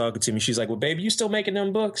started talking to me. She's like, "Well, baby, you still making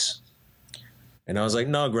them books?" And I was like,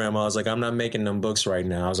 "No, Grandma." I was like, "I'm not making them books right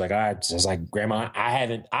now." I was like, "Grandma, I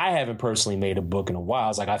haven't personally made a book in a while." I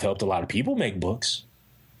was like, "I've helped a lot of people make books."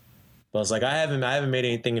 But I was like, I haven't made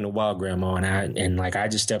anything in a while, Grandma. And I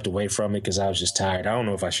just stepped away from it because I was just tired. I don't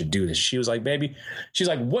know if I should do this. She was like, "Baby," she's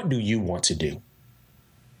like, "What do you want to do?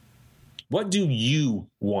 What do you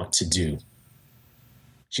want to do?"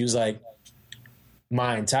 She was like,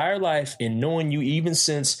 "My entire life, and knowing you even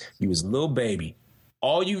since you was a little baby,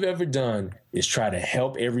 all you've ever done is try to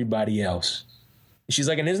help everybody else." She's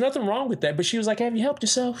like, "And there's nothing wrong with that." But she was like, "Have you helped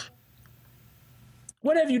yourself?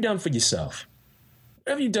 What have you done for yourself?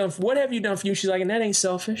 What have you done for you?" She's like, "And that ain't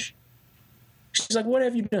selfish." She's like, "What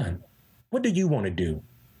have you done? What do you want to do?"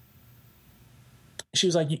 She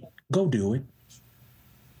was like, "Go do it.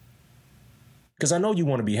 Because I know you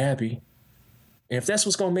want to be happy. And if that's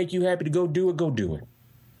what's going to make you happy to go do it, go do it."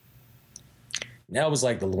 That was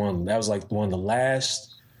like one of the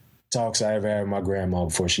last talks I ever had with my grandma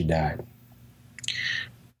before she died.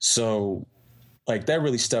 So that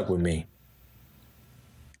really stuck with me.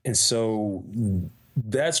 And so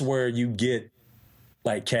that's where you get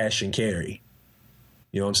cash and carry.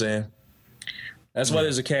 You know what I'm saying? That's why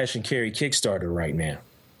there's a cash and carry Kickstarter right now.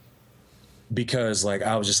 Because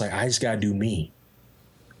I was just I just got to do me.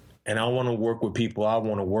 And I want to work with people I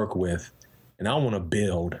want to work with. And I want to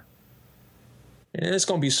build. And it's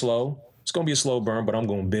going to be slow. It's going to be a slow burn, but I'm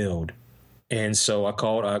going to build. And so I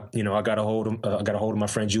called, I got a hold of my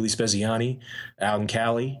friend Julie Speziani out in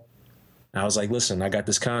Cali. I was like, "Listen, I got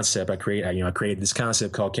this concept. I created this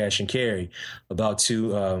concept called Cash and Carry about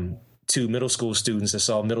two middle school students that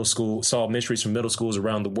solve mysteries from middle schools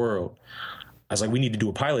around the world." I was like, "We need to do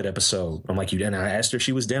a pilot episode." I'm like, "You?" And I asked her if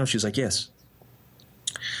she was down. She was like, "Yes."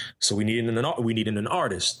 So we needed an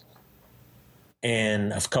artist.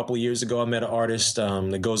 And a couple of years ago, I met an artist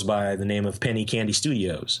that goes by the name of Penny Candy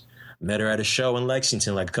Studios. Met her at a show in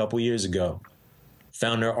Lexington a couple of years ago.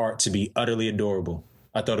 Found her art to be utterly adorable.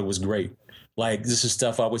 I thought it was great. This is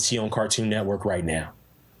stuff I would see on Cartoon Network right now.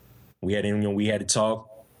 We had to talk,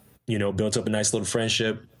 built up a nice little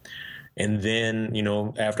friendship. And then,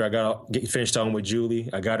 after I finished talking with Julie,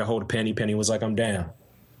 I got a hold of Penny. Penny was like, "I'm down."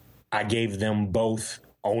 I gave them both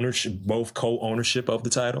co-ownership of the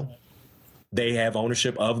title. They have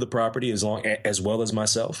ownership of the property as well as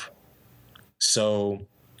myself. So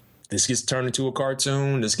this gets turned into a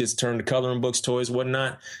cartoon. This gets turned to coloring books, toys,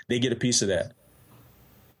 whatnot. They get a piece of that.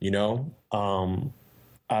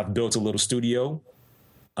 I've built a little studio.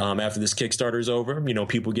 After this Kickstarter is over,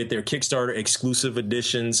 people get their Kickstarter exclusive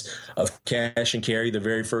editions of Cash and Carry, the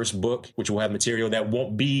very first book, which will have material that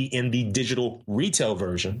won't be in the digital retail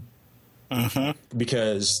version. Mm-hmm.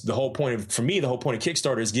 Because the whole point of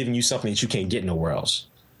Kickstarter is giving you something that you can't get nowhere else.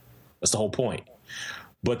 That's the whole point.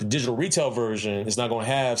 But the digital retail version is not going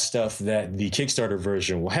to have stuff that the Kickstarter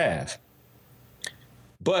version will have.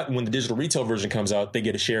 But when the digital retail version comes out, they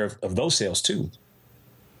get a share of those sales too.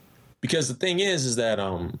 Because the thing is that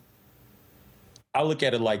I look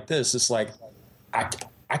at it like this. It's like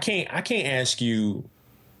I can't ask you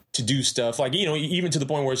to do stuff even to the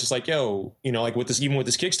point where it's just with this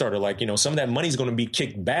Kickstarter, some of that money is going to be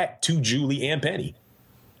kicked back to Julie and Penny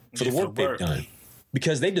for the work they've done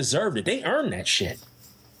because they deserved it. They earned that shit.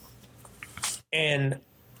 And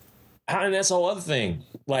that's the whole other thing.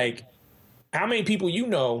 How many people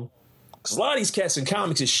because a lot of these cats in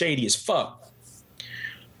comics is shady as fuck.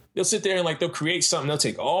 They'll sit there and they'll create something. They'll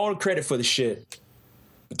take all the credit for the shit,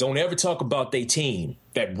 but don't ever talk about their team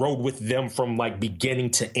that rode with them from beginning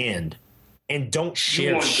to end, and don't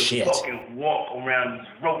share shit. You want to fucking walk around these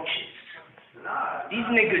roaches. These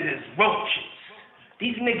niggas is roaches.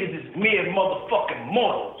 These niggas is mere motherfucking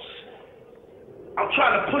mortals. I'm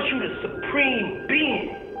trying to push you to supreme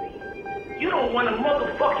being. You don't want to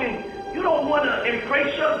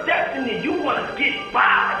embrace your destiny. You want to get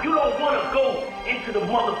by. You don't want to go into the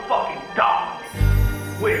motherfucking dark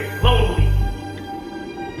where it's lonely.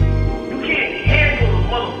 You can't handle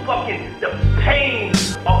the pain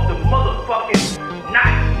of the motherfucking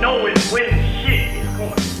not knowing when shit is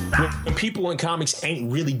going to stop. When people in comics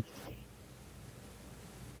ain't really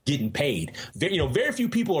getting paid. Very few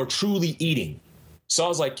people are truly eating. So I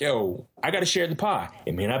was like, yo, I got to share the pie.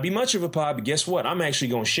 It may not be much of a pie, but guess what? I'm actually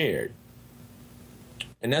going to share it.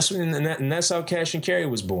 And that's how Cash and Carry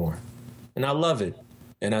was born. And I love it.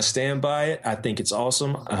 And I stand by it. I think it's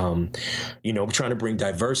awesome. We're trying to bring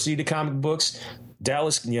diversity to comic books.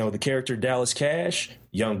 Dallas, the character Dallas Cash,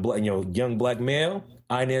 young black male,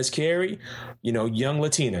 Inez Carey, young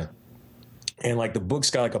Latina. And like the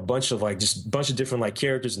book's got like a bunch of different like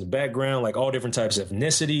characters in the background, like all different types of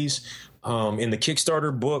ethnicities. In the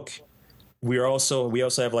Kickstarter book, we also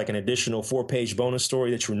have like an additional 4-page bonus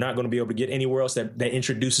story that you're not going to be able to get anywhere else that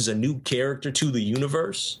introduces a new character to the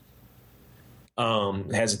universe.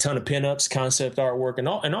 Has a ton of pinups, concept artwork, and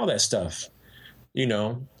all that stuff.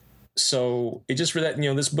 So it just for that,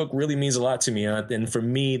 this book really means a lot to me. And for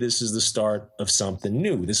me, this is the start of something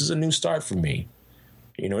new. This is a new start for me.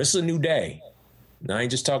 This is a new day. Now, I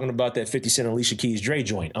ain't just talking about that 50 Cent Alicia Keys Dre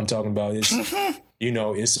joint. I'm talking about it's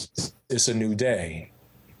a new day.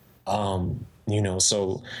 So,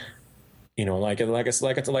 like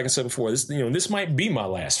I said before, this might be my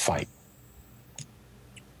last fight.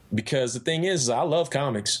 Because the thing is I love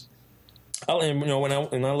comics. I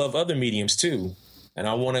love other mediums too. And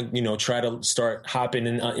I want to, try to start hopping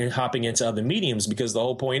into other mediums, because the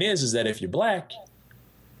whole point is that if you're black,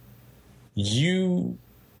 you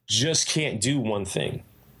just can't do one thing.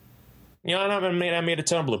 I made a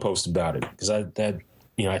Tumblr post about it because I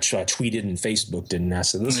tweeted and Facebooked it, and I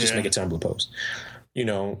said, let's just make a Tumblr post,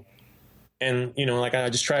 and, I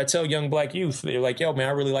just try to tell young black youth, they're like, yo, man,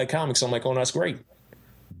 I really like comics. I'm like, oh, no, that's great.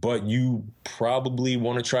 But you probably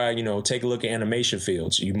want to try, take a look at animation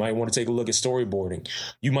fields. You might want to take a look at storyboarding.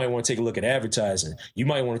 You might want to take a look at advertising. You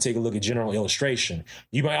might want to take a look at general illustration.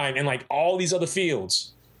 And like all these other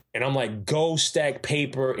fields. And I'm like, go stack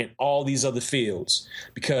paper in all these other fields,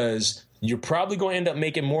 because you're probably going to end up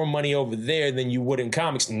making more money over there than you would in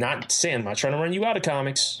comics. I'm not trying to run you out of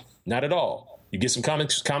comics. Not at all. You get some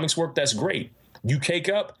comics work, that's great. You cake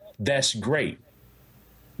up, that's great.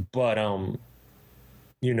 But,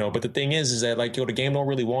 but the thing is that like, the game don't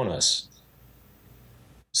really want us.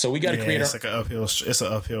 So we got to create. It's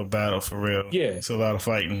an uphill battle for real. Yeah. It's a lot of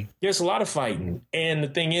fighting. Yeah, it's a lot of fighting. And the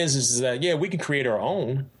thing is that, we can create our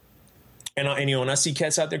own. And I see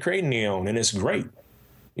cats out there creating their own, and it's great.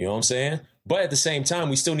 You know what I'm saying? But at the same time,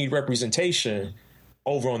 we still need representation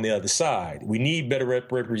over on the other side. We need better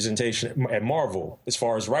representation at Marvel as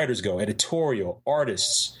far as writers go, editorial,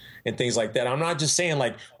 artists, and things like that. I'm not just saying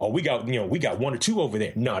like, oh, we got 1 or 2 over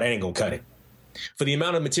there. No, that ain't gonna cut it. For the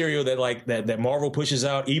amount of material that Marvel pushes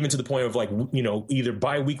out, even to the point of like, either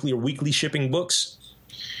bi-weekly or weekly shipping books,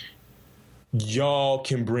 y'all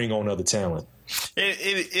can bring on other talent.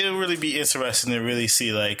 It'll really be interesting to really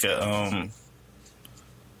see like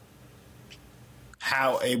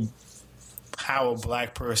how a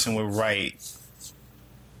black person would write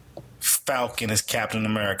Falcon as Captain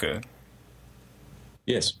America.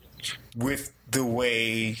 Yes. With the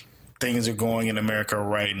way things are going in America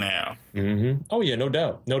right now. Mm-hmm. Oh yeah, no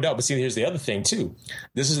doubt. But see, here's the other thing too.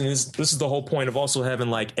 This is the whole point of also having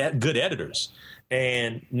like good editors,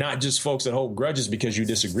 and not just folks that hold grudges because you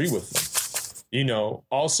disagree with them.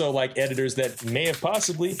 Also like editors that may have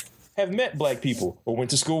possibly have met black people or went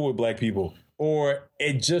to school with black people, or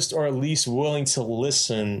are at least willing to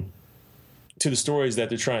listen to the stories that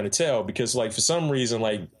they're trying to tell. Because like for some reason,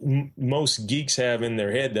 like most geeks have in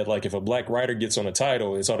their head that like if a black writer gets on a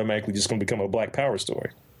title, it's automatically just going to become a black power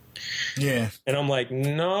story. Yeah. And I'm like,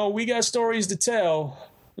 no, we got stories to tell.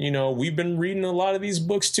 We've been reading a lot of these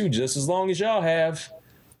books too, just as long as y'all have.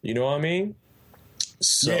 You know what I mean?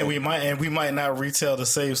 So, yeah, we might not retell the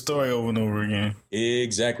same story over and over again.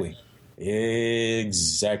 Exactly.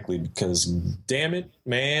 Because damn it,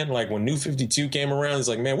 man, like when New 52 came around, it's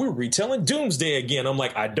like, man, we're retelling Doomsday again. I'm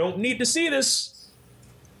like, I don't need to see this.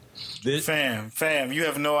 Fam, you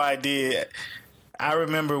have no idea. I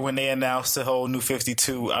remember when they announced the whole New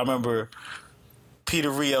 52. I remember Peter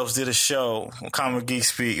Rios did a show on Comic Geek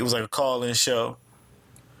Speak. It was like a call-in show.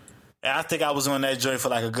 And I think I was on that joint for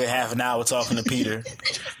like a good half an hour talking to Peter.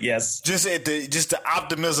 Yes. Just the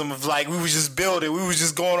optimism of like, we was just building. We was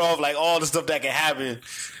just going off like all the stuff that could happen.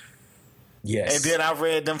 Yes. And then I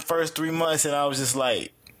read them first 3 months and I was just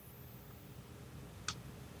like,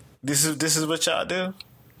 this is what y'all do?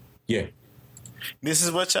 Yeah. This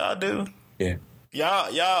is what y'all do? Yeah.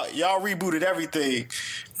 Y'all rebooted everything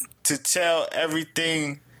to tell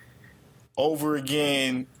everything over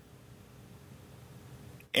again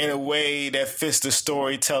in a way that fits the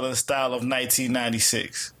storytelling style of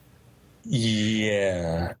 1996.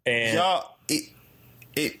 Yeah. And y'all,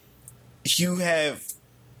 you have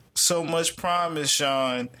so much promise,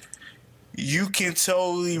 Sean, You can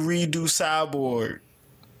totally redo Cyborg,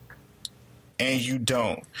 and you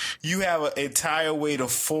don't. You have an entire way to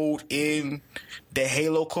fold in the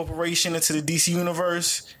Halo Corporation into the DC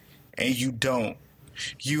universe, and you don't.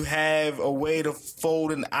 You have a way to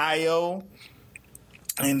fold an IO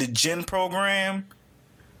in the Gen program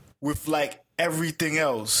with like everything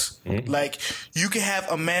else. Like you can have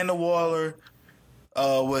Amanda Waller,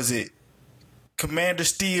 Commander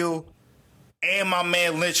Steel, and my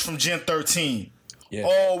man Lynch from Gen 13. Yeah.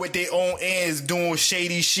 All with their own ends doing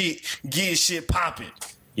shady shit, getting shit popping.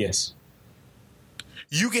 Yes.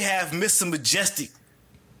 You can have Mr. Majestic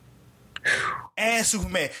and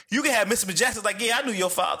Superman. You can have Mr. Majestic like, yeah, I knew your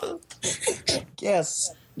father.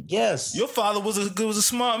 Yes. Your father was a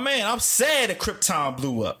smart man. I'm sad that Krypton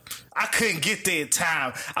blew up. I couldn't get there in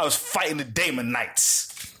time. I was fighting the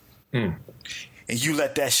Damonites. And you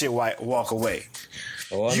let that shit walk away.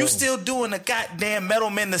 Oh, you still doing the goddamn Metal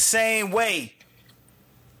Men the same way.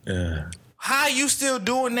 How you still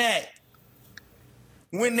doing that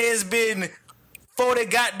when there's been 40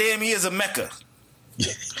 goddamn years of Mecha?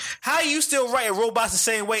 How you still writing robots the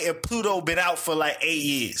same way and Pluto been out for like 8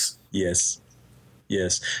 years? Yes.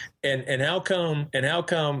 And how come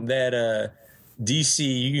that DC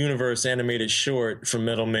Universe animated short from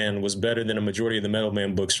Metal Man was better than a majority of the Metal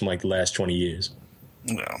Man books from like the last 20 years?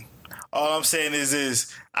 Well, all I'm saying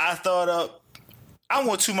is I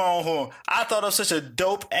want to my own horn. I thought of such a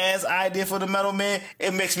dope ass idea for the Metal Man.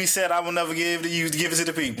 It makes me sad I will never give it to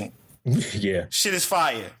the people. Yeah. Shit is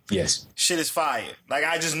fire. Yes. Shit is fire. Like,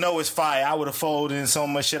 I just know it's fire. I would have folded in so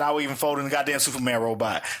much shit. I would even fold in the goddamn Superman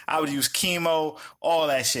robot. I would use Chemo, all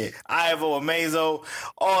that shit. Ivo, Amazo,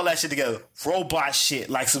 all that shit together. Robot shit.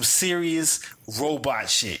 Like some serious robot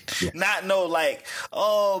shit. Yeah. Not no like,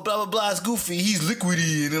 oh, blah, blah, blah, it's goofy. He's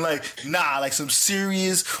liquidy. And then like, nah, like some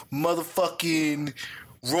serious motherfucking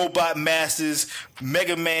Robot Masters,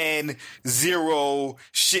 Mega Man Zero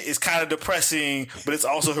shit is kind of depressing, but it's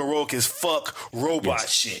also heroic as fuck robot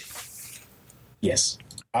shit. Yes.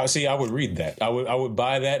 I would read that. I would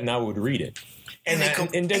buy that and I would read it. And they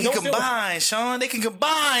can combine, Sean. They can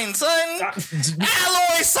combine, son.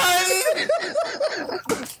 Alloy, son.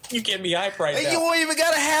 You get me hype right now. You won't even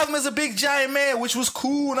gotta have him as a big giant man, which was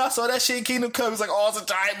cool. And I saw that shit in Kingdom Come. It's like, oh, it's a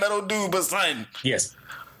giant metal dude, but son. Yes.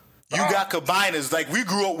 You got combiners. Like, we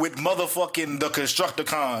grew up with motherfucking the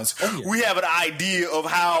Constructicons. Oh, yeah. We have an idea of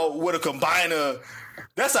what a combiner.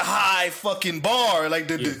 That's a high fucking bar. Like,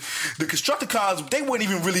 the Constructicons, they weren't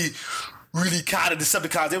even really kind of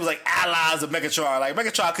Decepticons. They was like allies of Megatron. Like,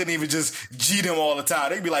 Megatron couldn't even just G them all the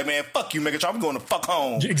time. They'd be like, man, fuck you, Megatron. I'm going to fuck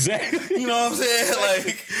home. Exactly. You know what I'm saying?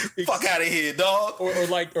 Like, fuck out of here, dog. Or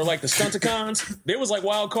like the Stunticons. They was like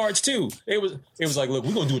wild cards, too. It was like, look,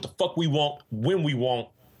 we're going to do what the fuck we want, when we want.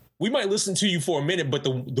 We might listen to you for a minute, but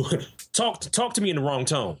the talk to me in the wrong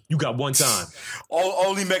tone. You got one time.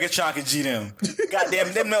 Only Megatron can G them.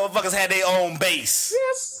 Goddamn, them motherfuckers had their own base.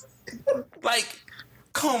 Yes. Like,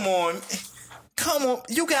 come on.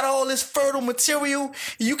 You got all this fertile material.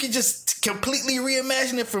 You can just completely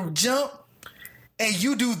reimagine it from jump, and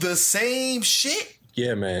you do the same shit.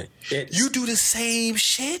 Yeah, man. You do the same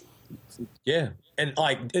shit. Yeah. And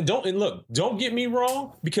don't get me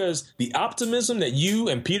wrong, because the optimism that you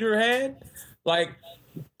and Peter had, like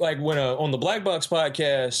when on the Black Box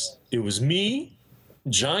podcast, it was me,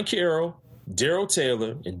 John Carroll, Daryl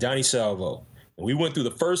Taylor, and Donnie Salvo. And we went through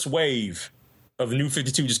the first wave of the New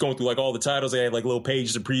 52, just going through like all the titles. They had like little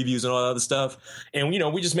pages of previews and all that other stuff. And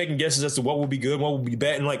we just making guesses as to what would be good, what would be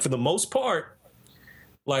bad. And like for the most part,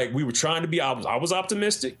 like we were trying to be. I was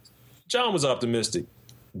optimistic. John was optimistic.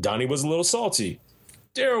 Donnie was a little salty.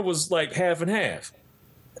 Daryl was like half and half.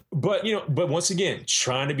 But once again,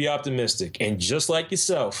 trying to be optimistic. And just like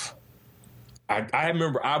yourself, I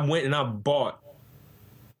remember I went and I bought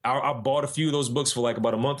a few of those books for like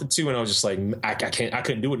about a month or two, and I was just like, I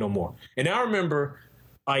couldn't do it no more. And I remember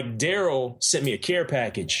like Daryl sent me a care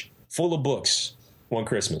package full of books one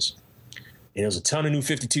Christmas. And it was a ton of New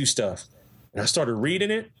 52 stuff. And I started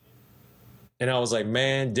reading it, and I was like,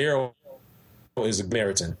 man, Daryl is a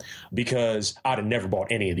Samaritan, because I'd have never bought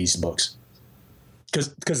any of these books.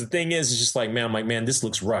 Because the thing is, it's just like, man, I'm like, man, this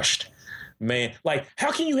looks rushed. Man, like,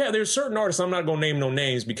 how can you have, there's certain artists, I'm not going to name no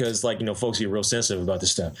names because, like, folks get real sensitive about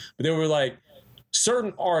this stuff. But there were, like,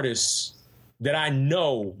 certain artists that I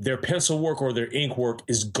know their pencil work or their ink work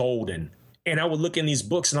is golden. And I would look in these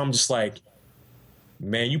books and I'm just like,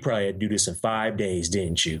 man, you probably had to do this in 5 days,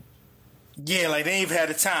 didn't you? Yeah, like, they ain't even had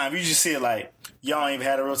the time. You just see it like, y'all ain't even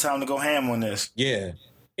had a real time to go ham on this. Yeah.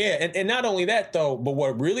 Yeah, and not only that, though, but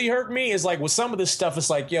what really hurt me is, like, with some of this stuff, it's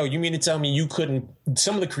like, yo, you mean to tell me you couldn't,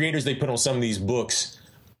 some of the creators they put on some of these books,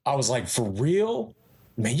 I was like, for real?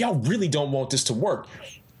 Man, y'all really don't want this to work.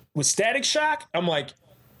 With Static Shock, I'm like,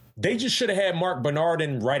 they just should have had Mark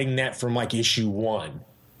Bernardin writing that from like issue 1.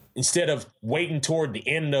 Instead of waiting toward the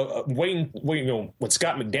end of waiting, when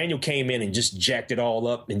Scott McDaniel came in and just jacked it all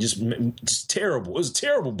up and just terrible. It was a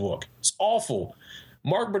terrible book. It's awful.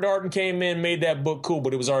 Mark Bernardin came in, made that book cool,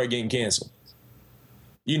 but it was already getting canceled.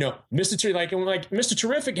 Mr. Mr.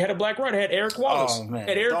 Terrific had a black writer, had Eric Wallace. Oh man,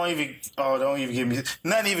 had Eric- don't even give me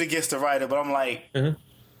nothing even against the writer, but I'm like,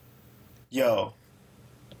 yo,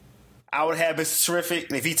 I would have Mr. Terrific,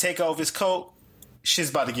 and if he take off his coat,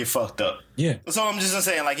 shit's about to get fucked up. Yeah. That's all I'm just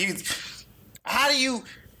saying. Like, how do you,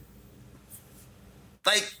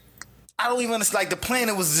 like, I don't even understand. Like, the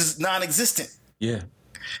planet was just non-existent. Yeah.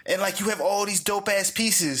 And, like, you have all these dope-ass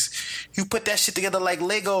pieces. You put that shit together like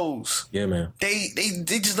Legos. Yeah, man. They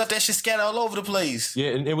just left that shit scattered all over the place. Yeah,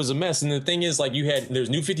 and it was a mess. And the thing is, like,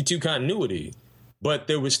 there's New 52 continuity, but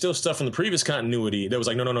there was still stuff from the previous continuity that was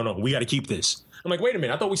like, no, we got to keep this. I'm like, wait a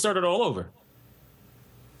minute, I thought we started all over.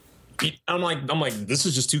 I'm like, this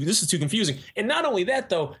is too confusing. And not only that,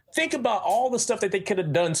 though, think about all the stuff that they could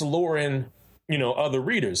have done to lure in, other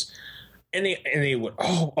readers. And they would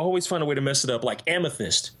always find a way to mess it up, like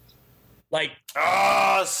Amethyst. Like,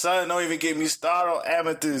 son, don't even get me started on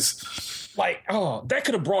Amethyst. Like, that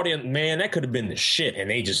could have brought in, man, that could have been the shit. And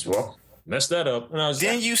they just messed that up. And I was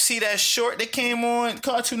Then you see that short that came on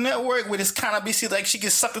Cartoon Network where this kind of BC, like she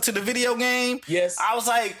gets sucked into the video game. Yes. I was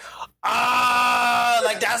like,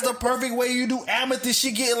 like that's the perfect way you do Amethyst.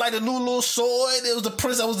 She getting like the new little sword. It was the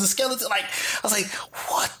prince. That was the skeleton. Like, I was like,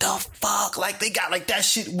 what the fuck? Like, they got like that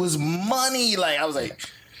shit was money. Like, I was like,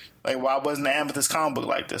 why wasn't the Amethyst comic book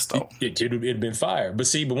like this though? It'd been fire. But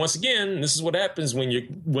once again, this is what happens when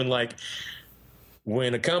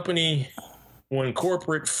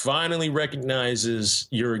corporate finally recognizes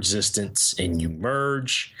your existence and you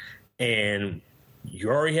merge, and you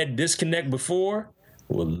already had disconnect before.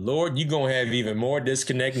 Well, Lord, you're going to have even more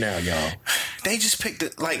disconnect now, y'all. They just picked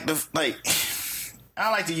it, I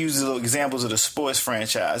like to use the little examples of the sports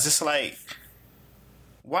franchise. It's like,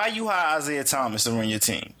 why you hire Isaiah Thomas to run your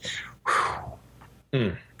team?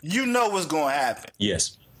 You know what's going to happen.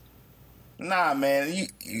 Yes. Nah, man,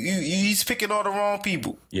 he's picking all the wrong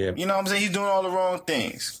people. Yeah. You know what I'm saying? He's doing all the wrong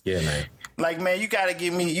things. Yeah, man. Like, man, you got to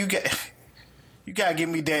give me Danny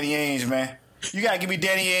Ainge, man. You gotta give me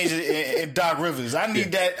Danny Ainge and Doc Rivers. I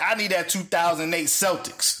need that 2008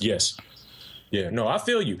 Celtics. Yes. Yeah. No, I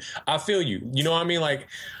feel you. You know what I mean? Like,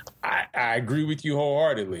 I agree with you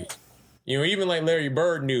wholeheartedly. Even like Larry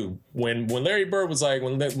Bird knew when Larry Bird was like,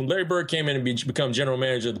 when Larry Bird came in and become general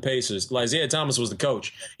manager of the Pacers, like Isaiah Thomas was the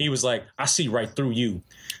coach. He was like, I see right through you.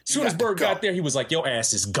 As soon as Bird got there, he was like, your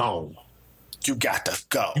ass is gone. You got to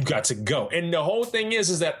go. You got to go. And the whole thing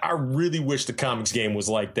is that I really wish the comics game was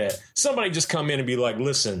like that. Somebody just come in and be like,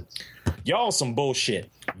 listen, y'all some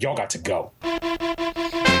bullshit. Y'all got to go. Fuck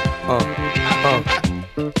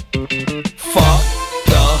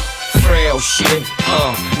the frail shit.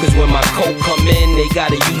 Cause when my coat come in, they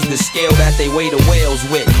gotta use the scale that they weigh the whales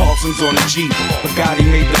with. Carson's on the Jeep. Bugatti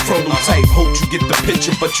made the prototype. Hope you get the picture,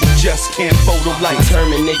 but you just can't photo like.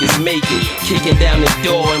 Determined niggas make it. Kicking down the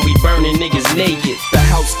door and we burning niggas naked. The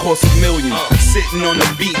house costs $1 million. Sitting on the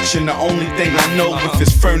beach, and the only thing I know if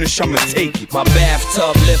it's furnished, I'ma take it. My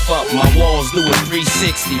bathtub lift up, my walls do a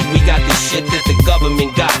 360. We got the shit that the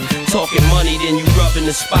government got. Talking money, then you rubbing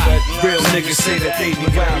the spot. Real niggas say that they be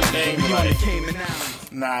wild. We on the Cayman Islands.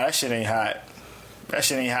 Nah, that shit ain't hot.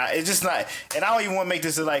 It's just not. And I don't even want to make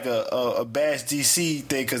this like a bash DC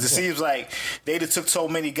thing, because it seems like they just took so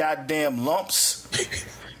many goddamn lumps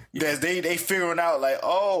that they figuring out like,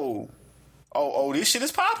 oh, this shit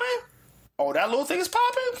is popping. Oh, that little thing is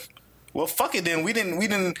popping. Well, fuck it then. We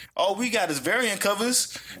didn't. All we got is variant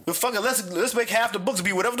covers. But fuck it. Let's make half the books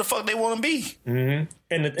be whatever the fuck they want to be. Mm-hmm.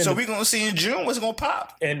 And so we're gonna see in June what's gonna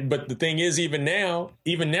pop. But the thing is, even now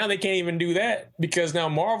they can't even do that, because now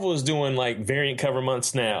Marvel is doing like variant cover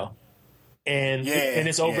months now, and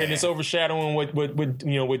it's overshadowing what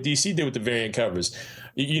DC did with the variant covers.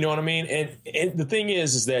 You know what I mean? And the thing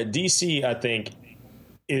is that DC, I think,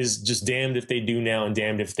 is just damned if they do now and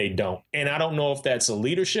damned if they don't. And I don't know if that's a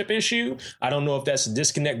leadership issue. I don't know if that's a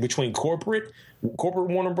disconnect between corporate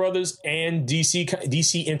Warner Brothers and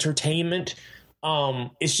DC Entertainment.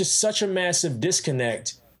 It's just such a massive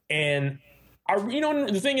disconnect. And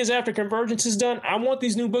the thing is, after Convergence is done, I want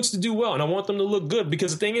these new books to do well, and I want them to look good,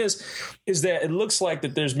 because the thing is that it looks like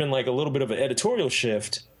that there's been like a little bit of an editorial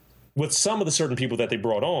shift with some of the certain people that they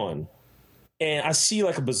brought on. And I see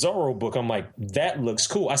like a Bizarro book, I'm like, that looks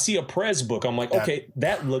cool. I see a Prez book, I'm like, okay,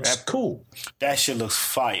 that looks cool. That shit looks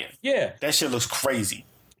fire. Yeah. That shit looks crazy.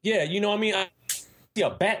 Yeah, you know what I mean? I see a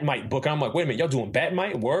Batmite book. I'm like, wait a minute, y'all doing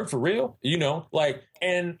Batmite? Word for real? You know, like,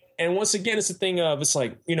 and once again, it's a thing of, it's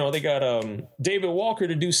like, you know, they got David Walker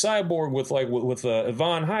to do Cyborg with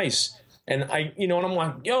Yvonne Heiss. And and I'm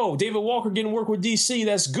like, yo, David Walker getting work with DC,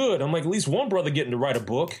 that's good. I'm like, at least one brother getting to write a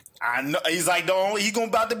book. I know he's like he's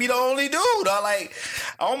about to be the only dude. I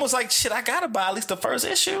almost like, shit, I gotta buy at least the first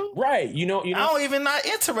issue. Right. You know, I don't even not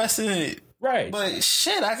interested in it. Right. But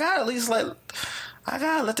shit, I gotta at least let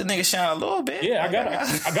the nigga shine a little bit. Yeah,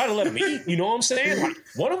 I gotta let him eat. You know what I'm saying? Like,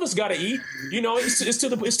 one of us gotta eat. You know, it's to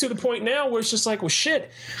the point now where it's just like, well,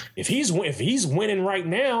 shit. If he's winning right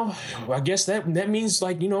now, I guess that means,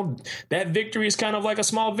 like, you know, that victory is kind of like a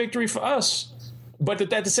small victory for us. But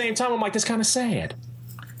at the same time, I'm like, that's kind of sad.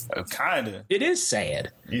 Kinda. It is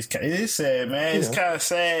sad. It is sad, man. It's kind of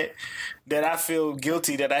sad that I feel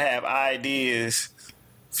guilty that I have ideas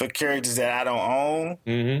for characters that I don't own.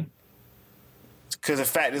 Mm-hmm. Because the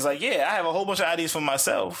fact is, like, yeah, I have a whole bunch of ideas for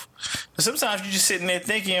myself. But sometimes you just sitting there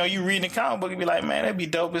thinking, or you reading a comic book and be like, man, that'd be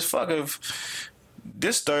dope as fuck if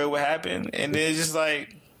this story would happen. And then it's just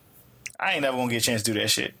like, I ain't never gonna get a chance to do that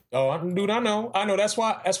shit. Oh, dude, I know. That's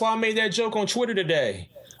why I made that joke on Twitter today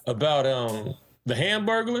about the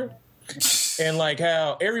Hamburglar. And like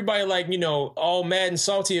how everybody, like, you know, all mad and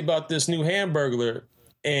salty about this new Hamburglar.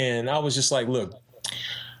 And I was just like, look,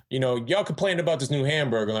 you know, y'all complained about this new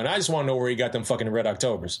Hamburglar, and I just want to know where he got them fucking Red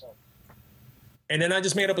Octobers. And then I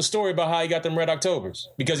just made up a story about how he got them Red Octobers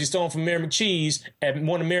because he stole them from Mayor McCheese at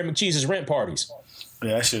one of Mayor McCheese's rent parties.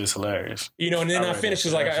 Yeah, that shit is hilarious. You know, and then I finished,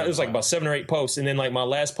 it was like about 7 or 8 posts, and then like my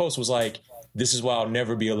last post was like, this is why I'll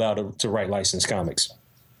never be allowed to write licensed comics.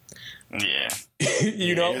 Yeah.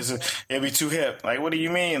 You know? It'd be too hip. Like, what do you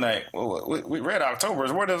mean? Like, Red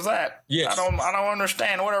Octobers, what is that? Yes. I don't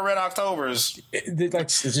understand. What are Red Octobers?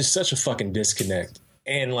 It's just such a fucking disconnect.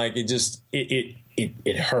 And like,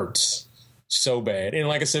 it hurts so bad. And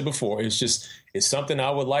like I said before, it's something I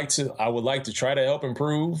would like to try to help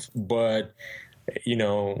improve, but you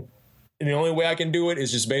know, the only way I can do it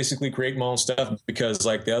is just basically create my own stuff, because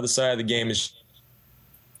like the other side of the game is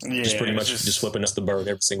just pretty much just flipping us the bird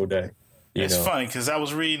every single day. It's funny because I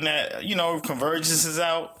was reading that, you know, Convergence is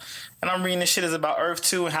out, and I'm reading this shit is about Earth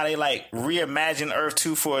 2 and how they like reimagine Earth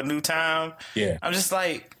 2 for a new time. Yeah. I'm just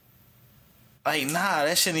like, nah,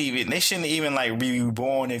 they shouldn't even like be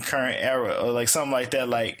reborn in current era or like something like that.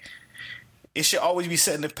 Like, it should always be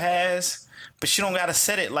set in the past, but you don't gotta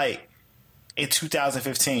set it like in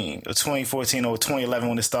 2015 or 2014 or 2011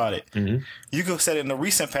 when it started. Mm-hmm. You could set it in the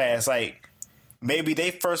recent past, like maybe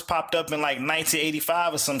they first popped up in like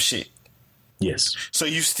 1985 or some shit. Yes. So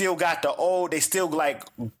you still got the old, they still like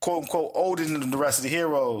quote unquote older than the rest of the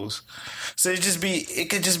heroes. So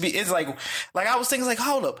it's like I was thinking, like,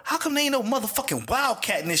 hold up, how come they ain't no motherfucking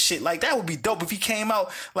Wildcat in this shit? Like, that would be dope if he came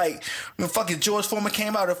out like when fucking George Foreman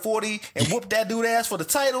came out at 40 and whooped that dude ass for the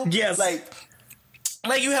title. Yes.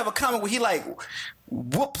 Like you have a comic where he like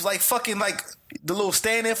whoops like fucking like the little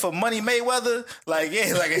stand in for Money Mayweather, like,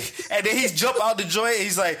 yeah, like, and then he's jump out the joint.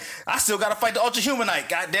 He's like, I still gotta fight the Ultra Humanite.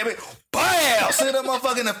 God damn it! Bam! Send that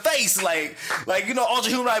motherfucker in the face, like you know,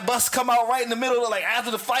 Ultra Humanite busts come out right in the middle, like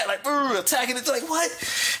after the fight, like attacking it. Like,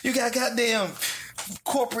 what? You got goddamn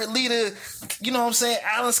corporate leader, you know what I'm saying?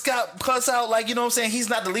 Alan Scott cuts out, like, you know what I'm saying? He's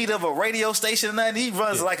not the leader of a radio station or nothing. He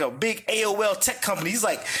runs like a big AOL tech company. He's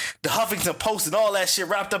like the Huffington Post and all that shit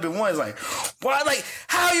wrapped up in one. It's like, why? Like,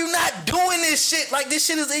 how are you not doing this shit? Like, this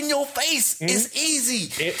shit is in your face. Mm-hmm. It's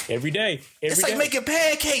easy. Every day. It's like making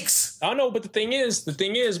pancakes. I know, but the thing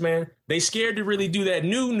is, man, they scared to really do that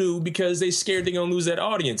new because they scared they're gonna lose that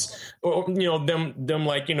audience, or you know, them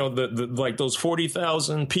like, you know, the like those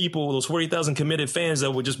 40,000 people, those 40,000 committed fans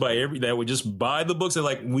that would just buy the books. They're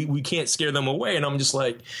like, we can't scare them away, and I'm just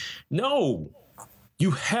like, no,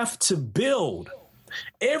 you have to build.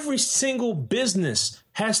 Every single business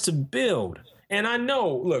has to build. And I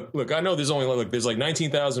know, look, I know there's like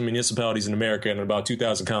 19,000 municipalities in America and about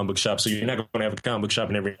 2,000 comic book shops, so you're not going to have a comic book shop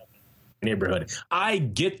in every neighborhood. I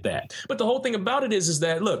get that. But the whole thing about it is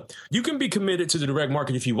that, look, you can be committed to the direct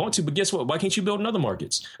market if you want to, but guess what? Why can't you build in other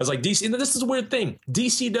markets? It's like DC, and this is a weird thing.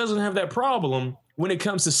 DC doesn't have that problem when it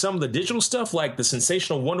comes to some of the digital stuff, like the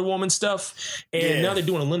sensational Wonder Woman stuff. And now they're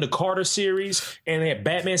doing a Linda Carter series, and they have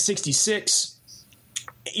Batman 66.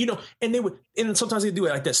 You know, and sometimes they do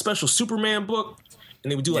like that special Superman book,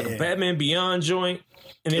 and they would do like a Batman Beyond joint,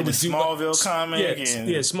 and they would do Smallville comic,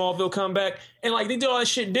 Smallville comeback, and like they do all that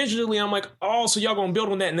shit digitally. I'm like, oh, so y'all gonna build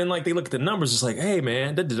on that? And then like they look at the numbers, it's like, hey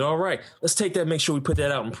man, that did all right. Let's take that, make sure we put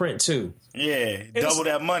that out in print too. Yeah, double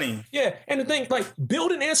that money. Yeah, and the thing, like,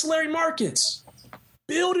 building ancillary markets.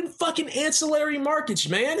 Building fucking ancillary markets,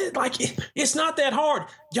 man. It's not that hard.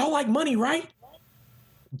 Y'all like money, right?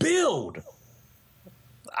 Build.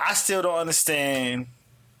 I still don't understand.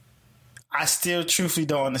 I still truthfully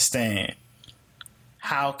don't understand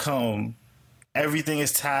how come everything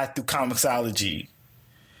is tied through Comixology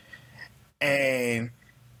and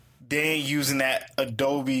they ain't using that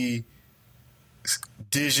Adobe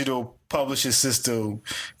digital publishing system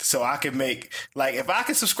so I can make, like, if I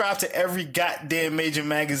can subscribe to every goddamn major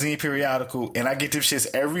magazine periodical and I get them shits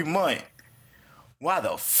every month, why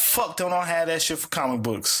the fuck don't I have that shit for comic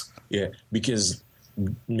books? Yeah, because,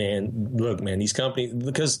 man, look, man, these companies,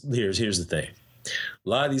 because here's the thing. A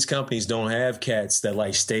lot of these companies don't have cats that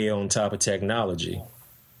like stay on top of technology.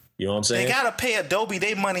 You know what I'm saying? They gotta pay Adobe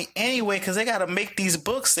their money anyway because they gotta make these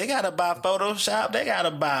books. They gotta buy Photoshop. They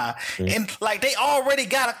gotta buy, and like they already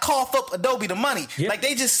gotta cough up Adobe the money. Yep. Like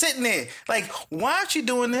they just sitting there. Like, why aren't you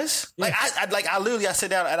doing this? Like I literally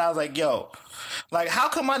sit down and I was like, yo, like how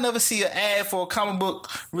come I never see an ad for a comic book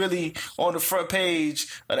really on the front page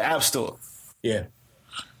of the App Store? Yeah.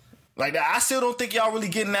 Like I still don't think y'all really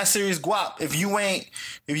getting that serious guap if you ain't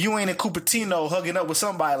in Cupertino hugging up with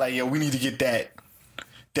somebody like, yo, we need to get that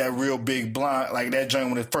real big blind, like that joint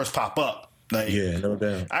when it first pop up. Like, yeah, no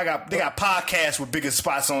doubt. They got podcasts with bigger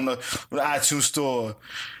spots on the iTunes store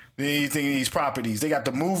than anything in these properties. They got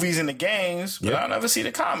the movies and the games, but I never see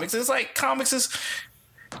the comics. It's like comics is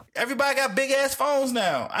everybody got big ass phones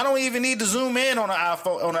now. I don't even need to zoom in on an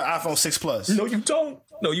iPhone 6 Plus. No, you don't.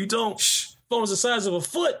 Phone's the size of a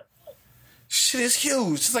foot. Shit is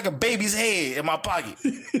huge. It's like a baby's head in my pocket.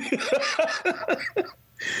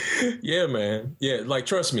 Yeah, man. Yeah, like,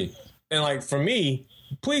 trust me. And, like, for me,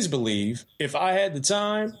 please believe, if I had the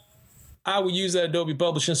time, I would use that Adobe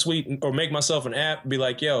Publishing Suite or make myself an app, be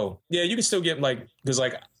like, yo, yeah, you can still get, like, because,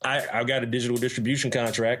 like, I got a digital distribution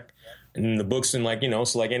contract, and the books and, like, you know,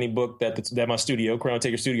 so, like, any book that my studio, Crown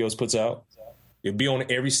Taker Studios, puts out, it'll be on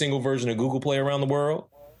every single version of Google Play around the world,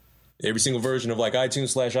 every single version of, like,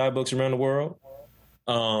 iTunes/iBooks around the world,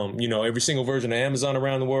 you know, every single version of Amazon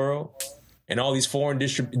around the world, and all these foreign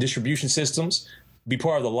distribution systems, be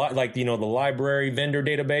part of the the library vendor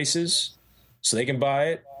databases, so they can buy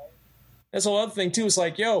it. That's the other thing too. It's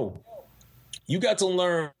like, yo, you got to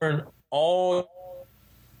learn all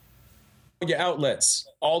your outlets,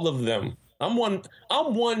 all of them. I'm one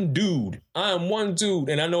dude. I am one dude,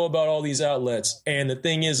 and I know about all these outlets. And the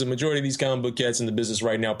thing is, the majority of these comic book cats in the business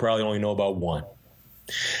right now probably only know about one.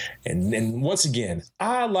 And once again,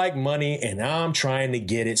 I like money and I'm trying to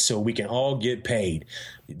get it so we can all get paid.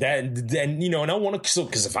 Then, you know, and I want to,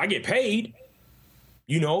 because if I get paid,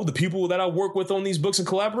 you know, the people that I work with on these books and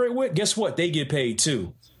collaborate with, guess what? They get paid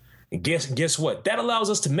too. And guess what? That allows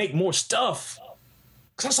us to make more stuff.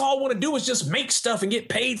 Because that's all I want to do is just make stuff and get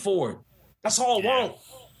paid for it. That's all I want.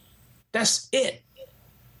 That's it.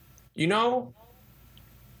 You know?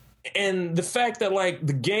 And the fact that, like,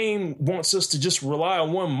 the game wants us to just rely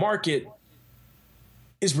on one market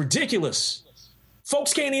is ridiculous.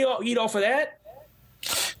 Folks can't eat off of that.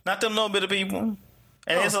 Not them little bit of people. And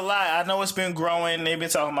there's a lot. I know it's been growing. They've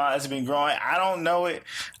been talking about it's been growing. I don't know it.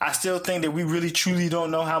 I still think that we really, truly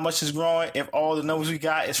don't know how much it's growing if all the numbers we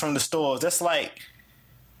got is from the stores. It's like,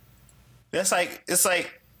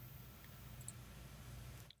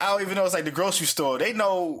 I don't even know. It's like the grocery store. They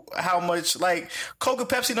know how much, like, Coke and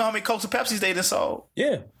Pepsi know how many Cokes and Pepsis they done sold.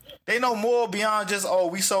 Yeah. They know more beyond just,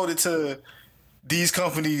 we sold it to these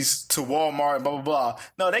companies, to Walmart and blah, blah, blah.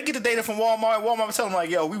 No, they get the data from Walmart. Walmart will tell them, like,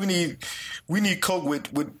 yo, we need Coke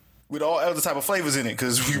with all other type of flavors in it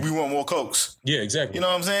because we want more Cokes. Yeah, exactly. You know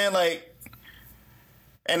what I'm saying? Like,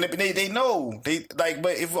 and they know.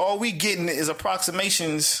 But if all we getting is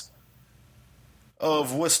approximations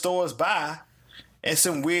of what stores buy, and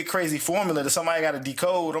some weird, crazy formula that somebody got to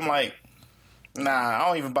decode, I'm like, nah, I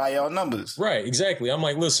don't even buy y'all numbers. Right, exactly. I'm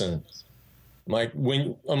like, listen, look,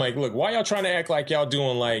 why y'all trying to act like y'all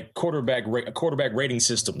doing like quarterback rating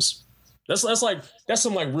systems? That's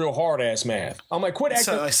some like real hard ass math. I'm like, quit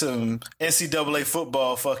acting like some NCAA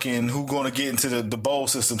football fucking who going to get into the bowl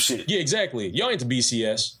system shit. Yeah, exactly. Y'all ain't the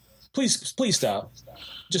BCS. Please stop.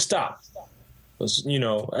 Just stop. You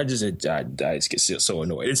know, I just get so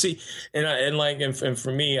annoyed. And see, and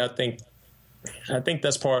for me, I think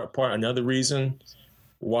that's part another reason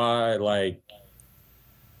why, like,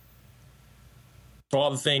 for all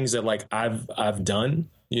the things that, like, I've done,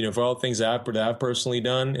 you know, for all the things that I've personally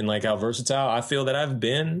done, and like how versatile I feel that I've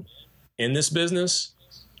been in this business.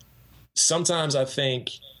 Sometimes I think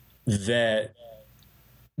that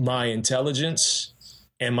my intelligence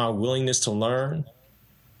and my willingness to learn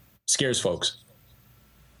scares folks.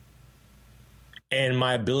 And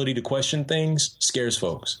my ability to question things scares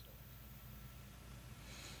folks.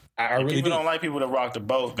 I really people do. don't like people that rock the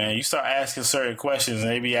boat, man. You start asking certain questions,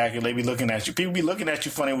 and they be looking at you. People be looking at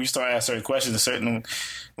you funny when you start asking certain questions.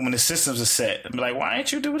 When the systems are set, be like, "Why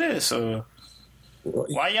ain't you do this?" Or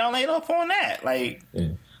 "Why y'all ain't up on that?" Like,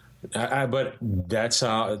 but that's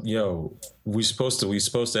how we supposed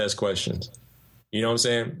to ask questions. You know what I'm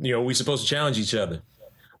saying? We're supposed to challenge each other.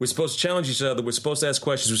 We're supposed to challenge each other. We're supposed to ask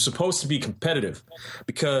questions. We're supposed to be competitive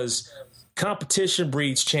because competition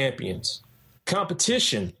breeds champions.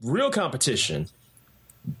 Competition, real competition,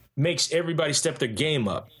 makes everybody step their game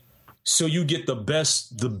up, so you get the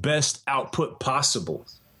best output possible.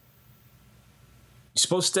 You're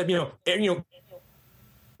supposed to step,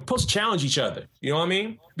 supposed to challenge each other. You know what I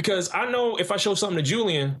mean? Because I know if I show something to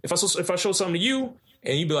Julian, if I show something to you,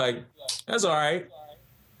 and you be like, "That's all right,"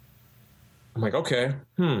 I'm like, "Okay,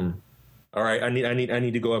 all right, I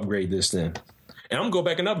need to go upgrade this then," and I'm gonna go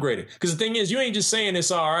back and upgrade it. Because the thing is, you ain't just saying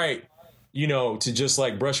it's all right, to just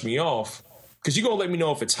like brush me off. Because you're gonna let me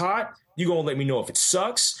know if it's hot. You're gonna let me know if it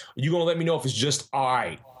sucks. You're gonna let me know if it's just all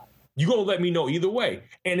right. You're gonna let me know either way,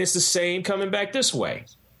 and it's the same coming back this way.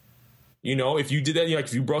 If you did that,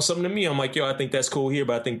 if you brought something to me, I'm like, I think that's cool here,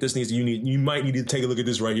 but I think this you might need to take a look at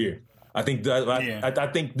this right here. I think I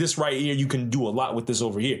think this right here, you can do a lot with this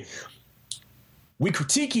over here. We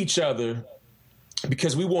critique each other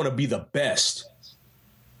because we want to be the best,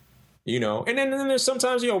 and then there's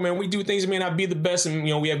sometimes, man, we do things that may not be the best, and,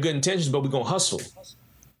 we have good intentions, but we're going to hustle.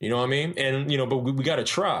 You know what I mean? And, but we got to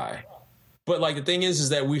try. But like, the thing is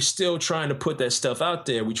that we're still trying to put that stuff out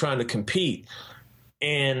there. We're trying to compete.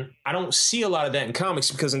 And I don't see a lot of that in comics,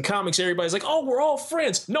 because in comics, everybody's like, "Oh, we're all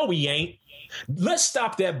friends." No, we ain't. Let's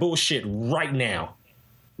stop that bullshit right now.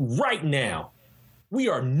 Right now. We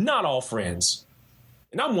are not all friends.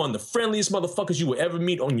 And I'm one of the friendliest motherfuckers you will ever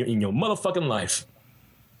meet in your motherfucking life.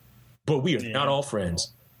 But we are not all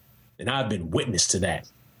friends. And I've been witness to that.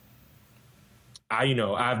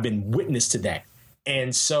 I've been witness to that.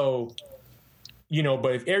 And so,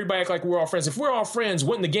 but if everybody act like we're all friends, if we're all friends,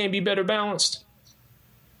 wouldn't the game be better balanced?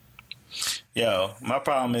 Yo, my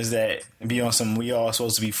problem is that be on some we all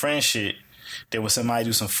supposed to be friend shit. There was somebody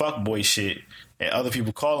do some fuckboy shit, and other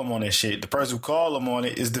people call them on that shit. The person who called them on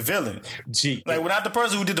it is the villain. Like, not the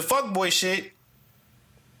person who did the fuckboy shit.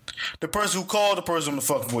 The person who called the person on the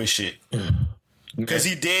fuckboy shit. Because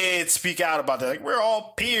he did speak out about that. Like, we're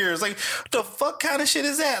all peers. Like, what the fuck kind of shit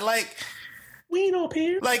is that? Like, we ain't all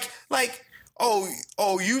peers. Like,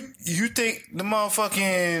 you think the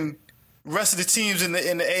motherfucking rest of the teams in the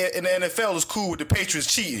NFL is cool with the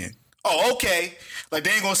Patriots cheating? Oh, okay. Like,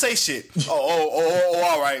 they ain't gonna say shit. Oh,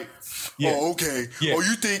 all right. Yeah. Oh, okay. Yeah. Oh,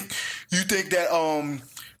 you think that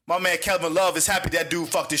my man Kevin Love is happy that dude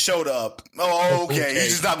fucked his shoulder up? Oh, okay. He's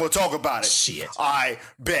just not gonna talk about it. Shit. All right,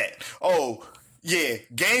 bet. Oh, yeah.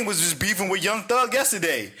 Game was just beefing with Young Thug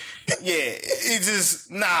yesterday. Yeah, it's just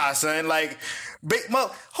son. Like,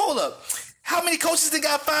 hold up. How many coaches they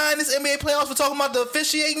got fined this NBA playoffs for talking about the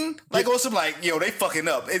officiating? Like, or some like, they fucking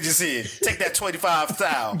up. It just is. Take that 25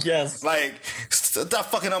 style. Yes. Like, stop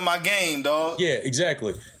fucking up my game, dog. Yeah,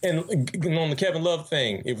 exactly. And on the Kevin Love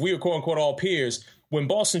thing, if we were quote unquote all peers, when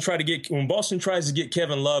Boston tries to get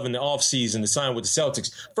Kevin Love in the offseason to sign with the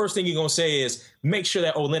Celtics, first thing you're gonna say is make sure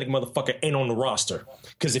that Olynyk motherfucker ain't on the roster.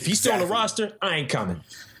 Because if he's still on the roster, I ain't coming.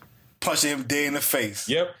 Punching him dead in the face.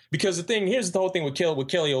 Yep. Because here's the whole thing with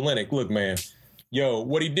Kelly Olynyk. Look, man,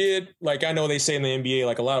 what he did, like, I know they say in the NBA,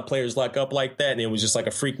 like, a lot of players lock up like that, and it was just like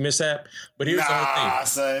a freak mishap. But here's the whole thing.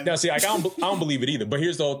 Son. Now, see, like, I don't believe it either. But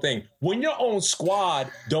here's the whole thing: when your own squad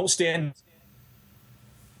don't stand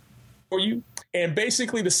for you, and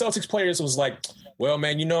basically the Celtics players was like, well,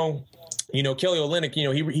 man, Kelly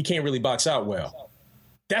Olynyk, he can't really box out well.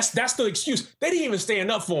 That's the excuse. They didn't even stand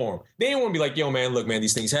up for him. They didn't want to be like, yo, man, look, man,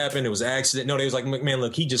 these things happen. It was an accident. No, they was like, man,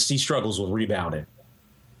 look, he struggles with rebounding.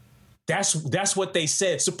 That's what they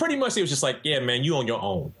said. So pretty much they was just like, yeah, man, you on your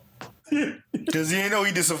own. Because he didn't know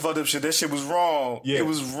he did some fucked up shit. That shit was wrong. Yeah. It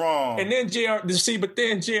was wrong. And then J.R.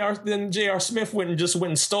 Smith went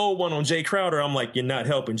and stole one on Jay Crowder. I'm like, you're not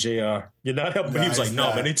helping, J.R. You're not helping. But he was like,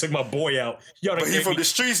 no, man, they took my boy out. But he from the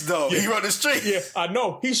streets, though. Yeah. He from the streets. Yeah, I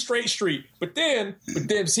know. He's straight street. But then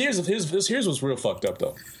here's what's real fucked up,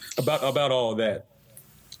 though, about all of that.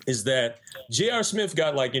 Is that J.R. Smith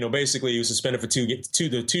got, like, basically he was suspended for two games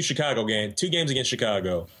against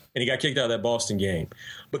Chicago, and he got kicked out of that Boston game.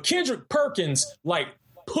 But Kendrick Perkins, like,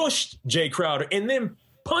 pushed Jay Crowder and then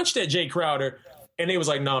punched at Jay Crowder, and they was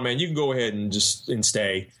like, nah, man, you can go ahead and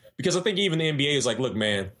stay. Because I think even the NBA is like, look,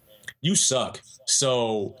 man, you suck.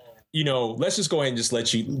 So, let's just go ahead and just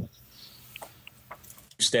let you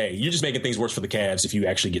stay. You're just making things worse for the Cavs if you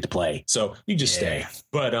actually get to play. So you just stay.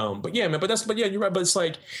 But yeah, man. But yeah, you're right. But it's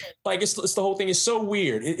like it's the whole thing is so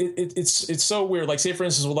weird. It's so weird. Like, say for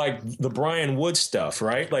instance, with like the Brian Wood stuff,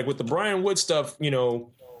 right? Like with the Brian Wood stuff, you know,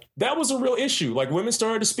 that was a real issue. Like, women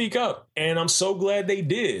started to speak up, and I'm so glad they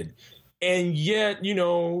did. And yet, you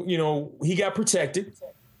know, he got protected.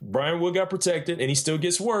 Brian Wood got protected, and he still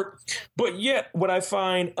gets work. But yet, what I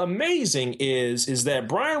find amazing is that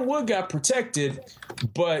Brian Wood got protected,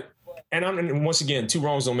 and once again, two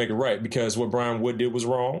wrongs don't make it right, because what Brian Wood did was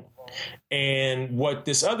wrong, and what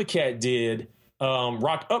this other cat did,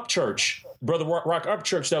 Rock Upchurch, brother Rock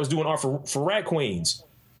Upchurch, that was doing art for Rat Queens.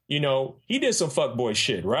 You know, he did some fuckboy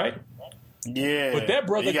shit, right? Yeah, but that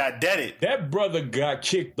brother, he got deaded. That brother got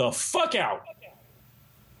kicked the fuck out.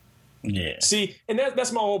 Yeah. See, and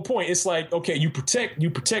that's my whole point. It's like, okay, you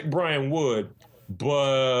protect Brian Wood,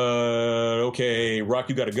 but okay, Rock,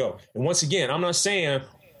 you got to go. And once again, I'm not saying,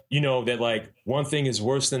 you know, that like one thing is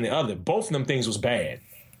worse than the other. Both of them things was bad.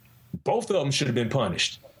 Both of them should have been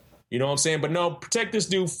punished. You know what I'm saying? But no, protect this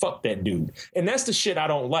dude. Fuck that dude. And that's the shit I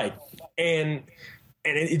don't like. And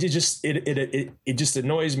it just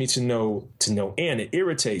annoys me to no end. It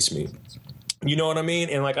irritates me. You know what I mean?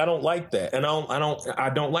 And like, I don't like that. And I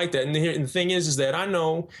don't like that. And the thing is that I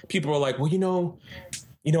know people are like, well, you know,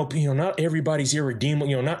 not everybody's irredeemable.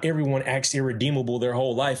 You know, not everyone acts irredeemable their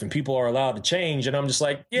whole life, and people are allowed to change. And I'm just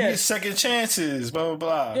like, yeah, second chances, blah, blah,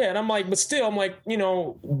 blah. Yeah. And I'm like, but still, I'm like, you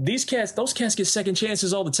know, those cats get second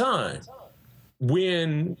chances all the time,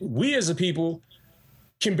 when we as a people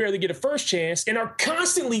can barely get a first chance and are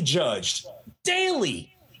constantly judged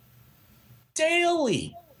daily.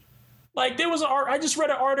 Like, there was I just read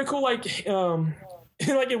an article like in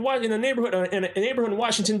a neighborhood in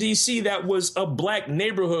Washington D.C. that was a black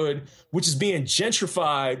neighborhood which is being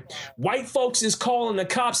gentrified. White folks is calling the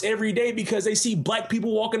cops every day because they see black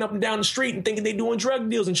people walking up and down the street and thinking they doing drug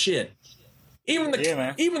deals and shit. Even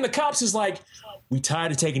the cops is like, we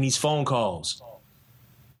tired of taking these phone calls.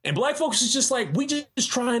 And black folks is just like, we just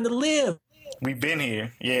trying to live. We've been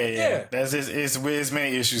here. Yeah. There's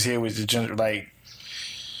many issues here with the gender, like.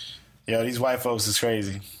 Yo, these white folks is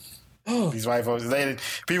crazy. These white folks,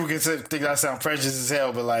 people can think I sound prejudiced as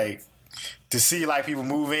hell, but like, to see like people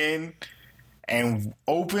move in and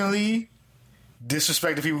openly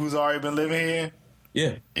disrespect the people who's already been living here.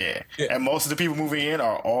 Yeah. And most of the people moving in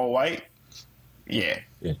are all white. Yeah.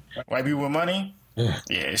 White people with money. Yeah.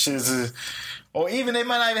 It's just, or even they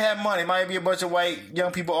might not even have money. It might be a bunch of white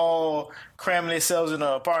young people all cramming themselves in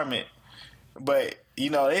an apartment, but you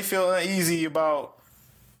know they feel uneasy about.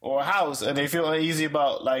 Or a house, and they feel uneasy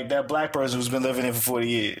about like that black person who's been living there for 40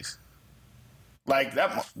 years. Like that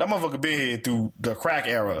motherfucker been here through the crack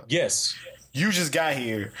era. Yes. You just got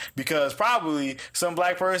here because probably some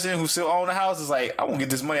black person who still own the house is like, I want to get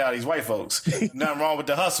this money out of these white folks. Nothing wrong with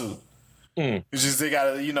the hustle. It's just they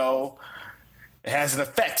gotta, you know, it has an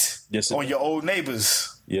effect on your old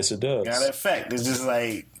neighbors. Yes, it does. Got an effect. It's just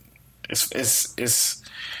like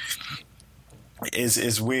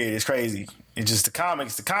it's weird. It's crazy. It's just the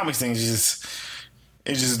comics thing is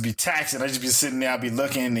just be taxing. I just be sitting there, I be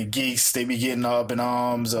looking, the geeks, they be getting up in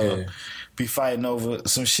arms or be fighting over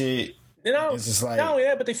some shit. You know, it's just like, not only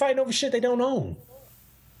that, but they fighting over shit they don't own.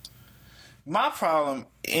 My problem,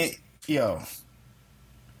 it's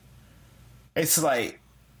like,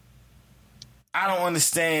 I don't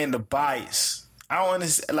understand the bias. I don't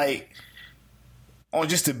understand, like, on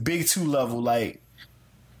just a big two level, like,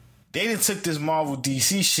 they done took this Marvel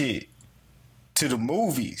DC shit to the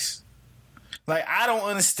movies. Like, I don't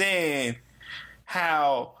understand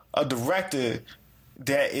how a director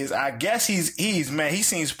that is, I guess he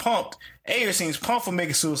seems pumped. Ayer seems pumped for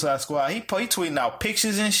making Suicide Squad. He tweeting out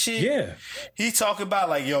pictures and shit. Yeah. He talking about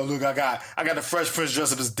like, yo, look, I got the Fresh Prince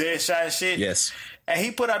dressed up as Deadshot and shit. Yes. And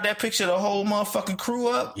he put out that picture of the whole motherfucking crew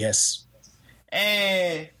up. Yes.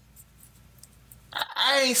 And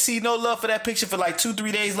I ain't see no love for that picture for like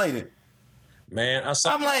 2-3 days later. Man, I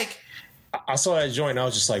saw that joint and I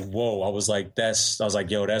was just like, whoa. I was like,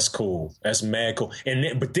 yo, that's cool. That's mad cool.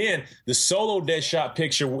 But then the solo Deadshot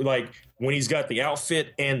picture, like when he's got the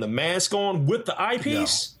outfit and the mask on with the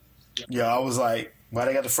eyepiece. Yeah, I was like, why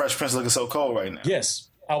they got the Fresh Prince looking so cold right now? Yes.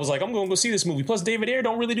 I was like, I'm going to go see this movie. Plus, David Ayer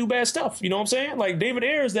don't really do bad stuff. You know what I'm saying? Like, David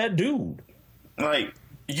Ayer is that dude. Like,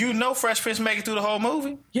 you know Fresh Prince make it through the whole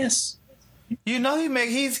movie? Yes. You know he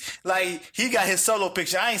got his solo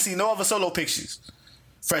picture. I ain't seen no other solo pictures.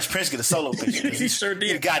 Fresh Prince get a solo picture. He sure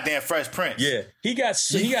did. He goddamn Fresh Prince. Yeah. He got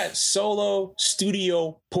solo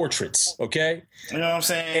studio portraits, okay? You know what I'm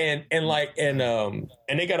saying?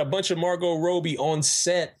 And they got a bunch of Margot Robbie on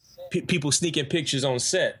set, people sneaking pictures on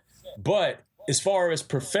set. But as far as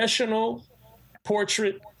professional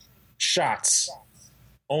portrait shots,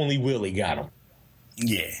 only Willie got them.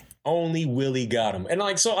 Yeah. Only Willie got him. And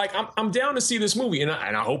like, so like, I'm down to see this movie, and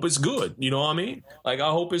I hope it's good. You know what I mean? Like, I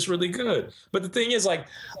hope it's really good. But the thing is, like,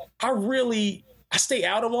 I stay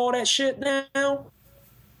out of all that shit now.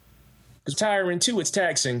 It's tiring too. It's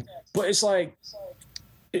taxing. But it's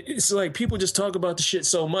like people just talk about the shit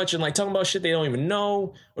so much, and like talking about shit they don't even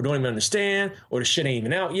know or don't even understand, or the shit ain't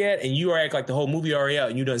even out yet, and you act like the whole movie already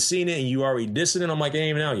out and you done seen it and you already dissing it. I'm like, it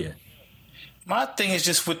ain't even out yet. My thing is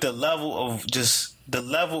just with the level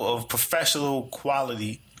of professional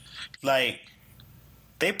quality. Like,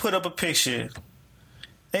 they put up a picture.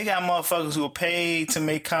 They got motherfuckers who are paid to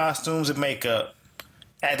make costumes and makeup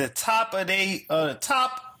at the top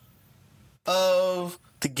of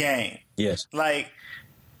the game. Yes. Like,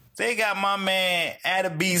 they got my man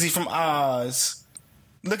Adebisi from Oz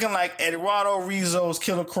looking like Eduardo Rizzo's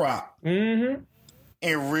Killer Croc in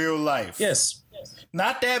real life. Yes.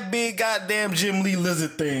 Not that big goddamn Jim Lee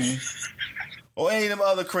lizard thing or any of them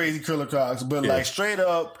other crazy Killer Crocs, but like straight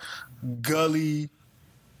up Gully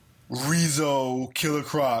Rizzo Killer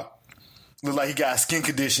Croc. Look like he got a skin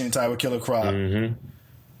condition type of Killer Croc. And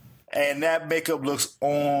that makeup looks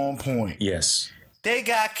on point. Yes. They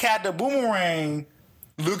got Captain Boomerang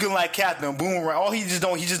looking like Captain Boomerang. Oh, he just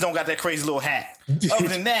don't got that crazy little hat. Other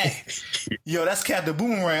than that, yo, that's Captain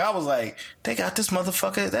Boomerang. I was like, they got this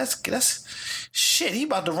motherfucker. That's shit. He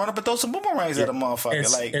about to run up and throw some boomerangs at a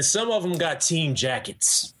motherfucker. And some of them got team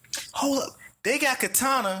jackets. Hold up, they got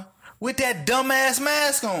Katana with that dumbass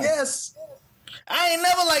mask on. Yes. I ain't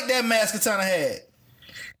never liked that mask Katana had.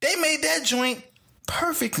 They made that joint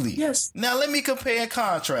perfectly. Yes. Now let me compare and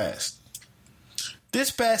contrast.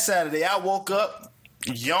 This past Saturday, I woke up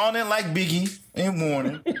yawning like Biggie in the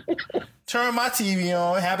morning. Turned my TV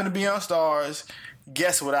on, happened to be on Stars.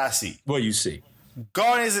 Guess what I see? What you see?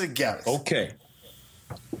 Guardians of the Galaxy. Okay.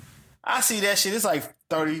 I see that shit. It's like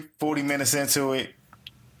 30, 40 minutes into it.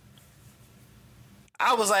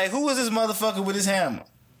 I was like, who is this motherfucker with his hammer?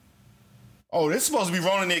 Oh, this is supposed to be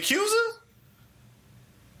Ronan the Accuser?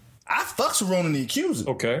 I fucks with Ronan the Accuser.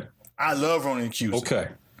 Okay. I love Ronan the Accuser. Okay.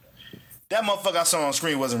 That motherfucker I saw on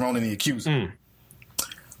screen wasn't Ronan the Accuser.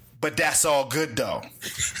 But that's all good, though.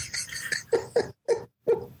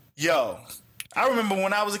 Yo, I remember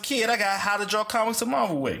when I was a kid, I got How to Draw Comics the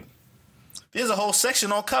Marvel Way. There's a whole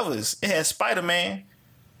section on covers. It has Spider-Man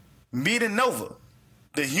meeting Nova,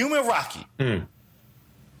 the human Rocky.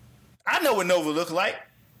 I know what Nova looked like.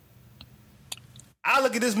 I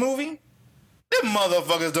look at this movie, them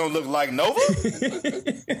motherfuckers don't look like Nova.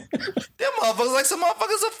 Them motherfuckers like some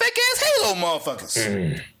motherfuckers are fake-ass Halo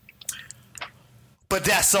motherfuckers. But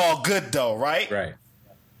that's all good, though, right? Right.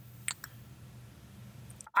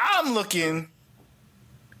 I'm looking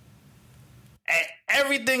at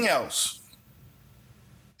everything else.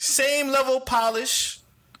 Same level of polish.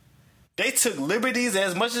 They took liberties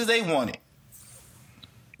as much as they wanted.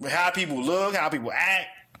 With how people look, how people act.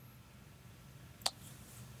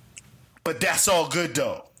 But that's all good,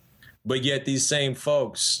 though. But yet these same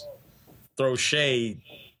folks throw shade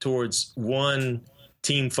towards one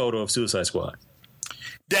team photo of Suicide Squad.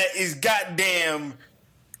 That is goddamn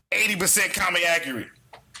 80% comic accurate.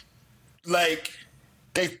 Like,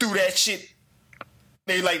 they threw that shit.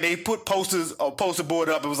 They put posters or poster board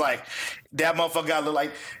up. It was like, that motherfucker got to look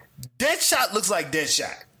like Deadshot looks like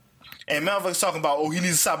Deadshot. And motherfuckers talking about, oh, he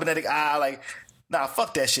needs a cybernetic eye. Like, nah,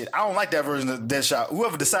 fuck that shit. I don't like that version of Deadshot.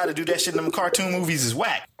 Whoever decided to do that shit in them cartoon movies is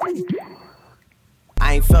whack.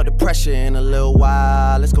 I ain't felt the pressure in a little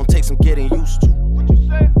while. It's gonna take some getting used to.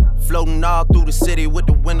 Floating all through the city with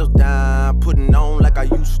the windows down, putting on like I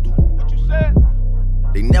used to.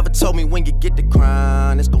 They never told me when you get the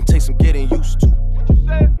crown, it's gonna take some getting used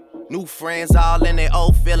to. New friends all in their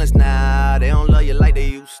old feelings now. They don't love you like they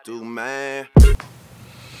used to, man.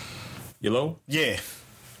 Yellow? Yeah.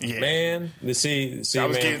 Man, see, I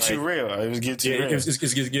was getting too real. It was getting too real.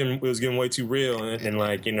 It was getting way too real, and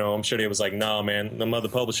like, you know, I'm sure they was like, nah, man. The mother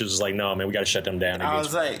publishers was like, nah, man, we got to shut them down. I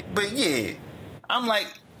was like, but yeah, I'm like,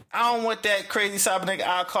 I don't want that crazy cybernetic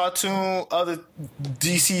eye cartoon, other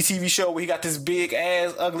DC TV show where he got this big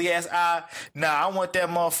ass, ugly ass eye. Nah, I want that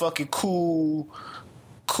motherfucking cool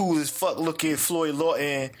as fuck looking Floyd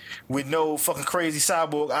Lawton with no fucking crazy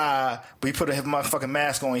cyborg eye, but he put a motherfucking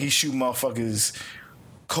mask on and he shoot motherfuckers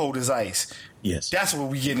cold as ice. Yes. That's what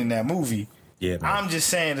we get in that movie. Yeah, man. I'm just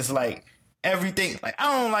saying it's like everything. Like,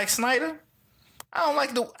 I don't like Snyder.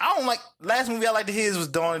 Last movie I liked of his was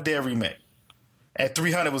Dawn of the Dead remake. At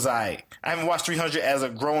 300 was alright. I haven't watched 300 as a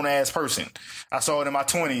grown ass person. I saw it in my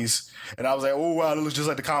 20s and I was like, oh wow, it looks just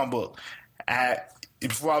like the comic book.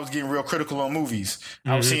 before I was getting real critical on movies.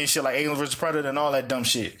 I was seeing shit like Alien vs. Predator and all that dumb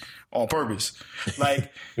shit on purpose.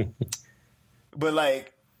 Like, but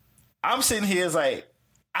like, I'm sitting here as like,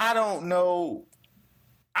 I don't know.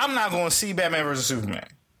 I'm not going to see Batman vs. Superman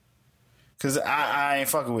because I ain't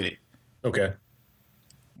fucking with it. Okay.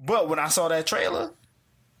 But when I saw that trailer,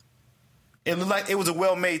 it looked like it was a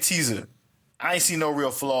well-made teaser. I ain't see no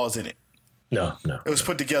real flaws in it. No. It was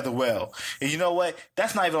put together well. And you know what?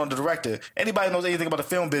 That's not even on the director. Anybody knows anything about the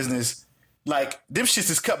film business, like, them shits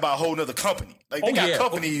is cut by a whole nother company. Like, they got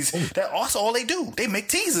companies that also all they do. They make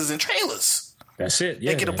teasers and trailers. That's it.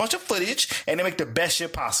 Yeah, they get a bunch of footage and they make the best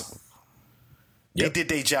shit possible. Yep. They did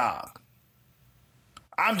their job.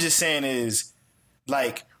 I'm just saying is,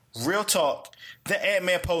 like, real talk, the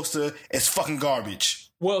Ant-Man poster is fucking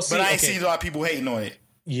garbage. Well, see, but I ain't seen a lot of people hating on it.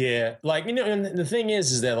 Yeah, like, you know, and the thing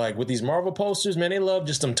is that, like, with these Marvel posters, man, they love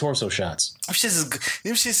just them torso shots. Them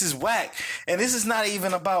shits is whack. And this is not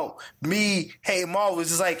even about me hating Marvel. It's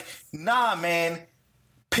just like, nah, man,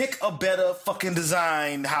 pick a better fucking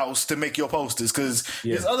design house to make your posters. Because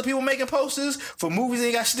there's other people making posters for movies that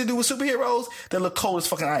ain't got shit to do with superheroes that look cold as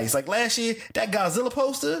fucking ice. Like last year, that Godzilla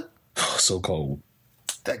poster. Oh, so cold.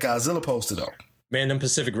 That Godzilla poster, though. Man, them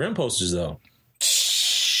Pacific Rim posters, though.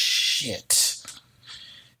 Shit.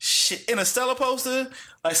 Interstellar poster,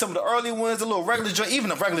 like some of the early ones, the little regular joint, even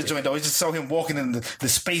the regular joint though, it just saw him walking in the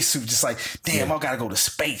spacesuit, just like, damn, I gotta go to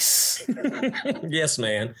space. Yes,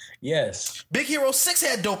 man. Yes. Big Hero 6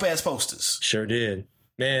 had dope ass posters. Sure did.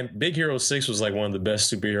 Man, Big Hero 6 was like one of the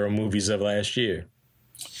best superhero movies of last year.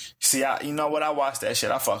 See, you know what? I watched that shit.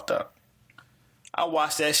 I fucked up. I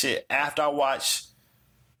watched that shit after I watched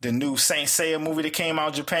the new Saint Seiya movie that came out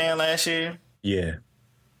in Japan last year. Yeah.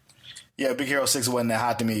 Yeah, Big Hero 6 wasn't that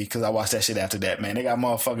hot to me because I watched that shit after that, man. They got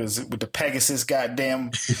motherfuckers with the Pegasus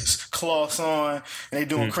goddamn cloths on, and they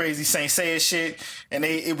doing crazy Saint Seiya shit, and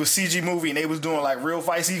it was CG movie, and they was doing like real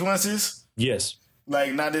fight sequences. Yes.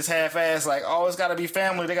 Like, not this half-ass, like, oh, it's gotta be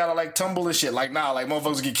family, they gotta like tumble and shit. Like, nah, like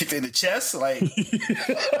motherfuckers get kicked in the chest. Like, you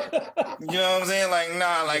know what I'm saying? Like,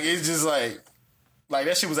 nah, like it's just like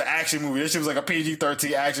that shit was an action movie. That shit was like a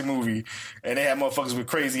PG-13 action movie, and they had motherfuckers with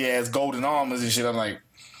crazy ass golden armors and shit. I'm like,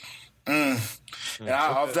 And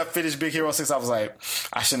I finished Big Hero 6. I was like,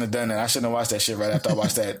 I shouldn't have done that. I shouldn't have watched that shit right after I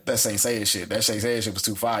watched that Saint Seiya shit. That Saint Seiya shit was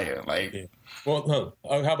too fire. Like, well,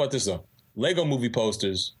 how about this though? Lego movie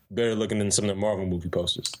posters better looking than some of the Marvel movie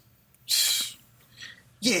posters.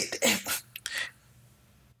 Yeah.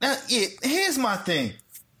 Now, here's my thing.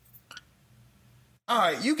 All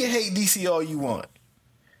right, you can hate DC all you want.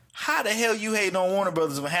 How the hell you hating on Warner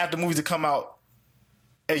Brothers when half the movies that come out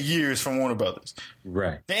a year is from Warner Brothers?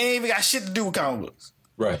 Right. They ain't even got shit to do with comic books.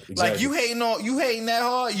 Right. Exactly. Like, you hating that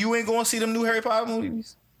hard, you ain't going to see them new Harry Potter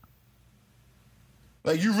movies?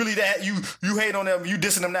 Like, you really you hate on them, you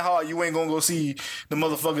dissing them that hard, you ain't going to go see the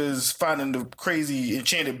motherfuckers finding the crazy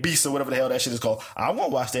enchanted beast or whatever the hell that shit is called. I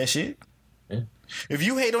won't watch that shit. Yeah. If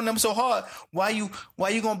you hate on them so hard, why you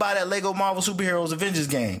gonna buy that Lego Marvel Superheroes Avengers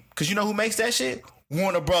game? Because you know who makes that shit?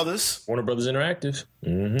 Warner Brothers. Warner Brothers Interactive.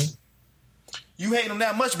 Mm-hmm. You hate them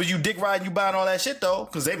that much, but you dick riding, you buying all that shit though,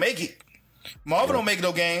 because they make it. Marvel don't make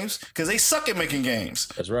no games because they suck at making games.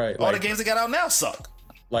 That's right. All the games they got out now suck.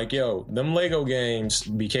 Like, yo, them Lego games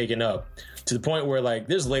be caking up to the point where, like,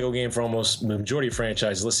 there's a Lego game for almost the majority of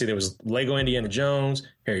franchises. Let's see, there was Lego Indiana Jones,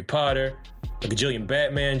 Harry Potter, a gajillion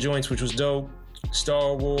Batman joints, which was dope,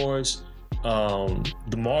 Star Wars,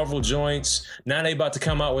 the Marvel joints. Now they about to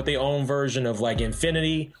come out with their own version of like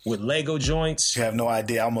Infinity with Lego joints. You have no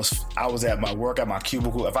idea. I was at my work at my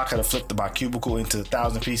cubicle. If I could have flipped my cubicle into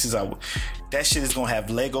 1,000 pieces, I would. That shit is gonna have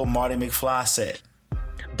Lego Marty McFly set.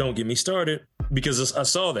 Don't get me started, because I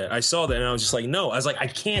saw that and I was just like, no. I was like, I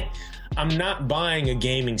can't. I'm not buying a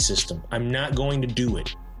gaming system. I'm not going to do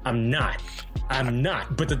it. I'm not.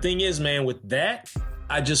 But the thing is, man, with that,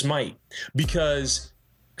 I just might, because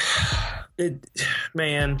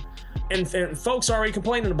man, and folks are already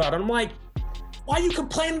complaining about it. I'm like, why are you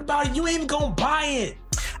complaining about it? You ain't even gonna buy it.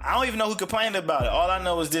 I don't even know who complained about it. All I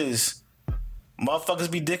know is this: motherfuckers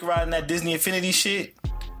be dick riding that Disney Infinity shit.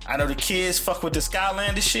 I know the kids fuck with the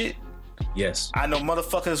Skylanders shit. Yes. I know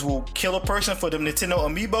motherfuckers will kill a person for them Nintendo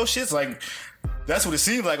Amiibo shits. Like, that's what it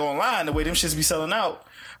seems like online, the way them shits be selling out.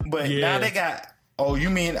 But now they got, oh, you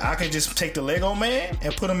mean I can just take the Lego Man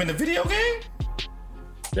and put him in the video game?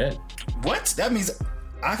 Yeah. What? That means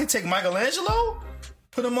I can take Michelangelo,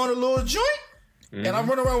 put him on a little joint, and I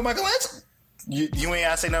run around with Michelangelo? You ain't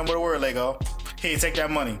gotta say nothing but a word, Lego. Here, take that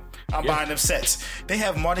money. I'm buying them sets. They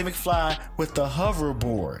have Marty McFly with the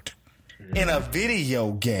hoverboard in a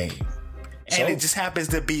video game. And it just happens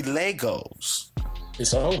to be Legos.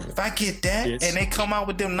 It's over. If I get that and they come out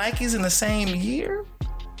with them Nikes in the same year,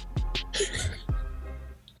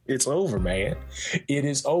 it's over, man. It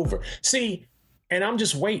is over. See, and I'm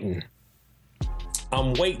just waiting.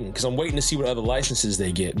 I'm waiting because I'm waiting to see what other licenses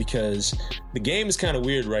they get, because the game is kind of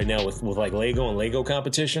weird right now with like Lego and Lego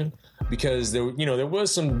competition, because there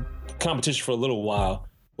was some competition for a little while.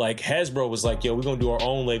 Like Hasbro was like, yo, we're going to do our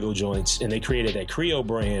own Lego joints. And they created that Creo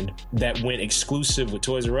brand that went exclusive with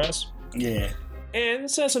Toys R Us. Yeah. And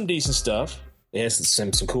it has some decent stuff. It has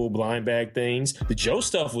some cool blind bag things. The Joe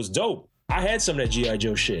stuff was dope. I had some of that G.I.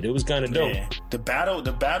 Joe shit. It was kind of dope. Yeah. The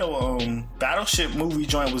Battleship movie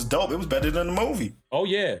joint was dope. It was better than the movie. Oh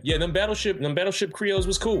yeah. Yeah, them Battleship Creos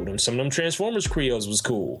was cool. Some of them Transformers Creos was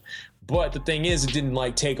cool. But the thing is, it didn't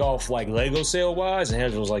like take off like Lego sale wise, and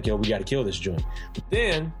Hasbro was like, yo, we gotta kill this joint. But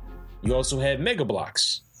then you also had Mega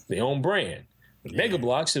Bloks, their own brand. Mega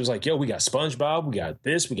Bloks, it was like, yo, we got SpongeBob, we got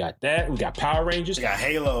this, we got that, we got Power Rangers. They got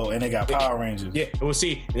Halo and they got Power Rangers. Yeah, well,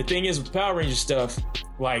 see, the thing is with Power Rangers stuff,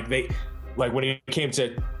 like when it came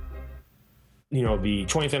to, the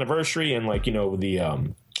 20th anniversary and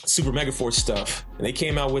the Super Megaforce stuff, and they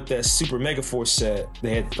came out with that Super Megaforce set.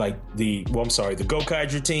 They had the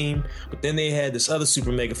Gokaiger team, but then they had this other Super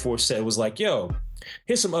Megaforce set. It was like, yo,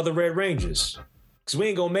 here's some other Red Rangers. Cause we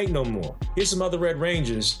ain't gonna make no more. Here's some other Red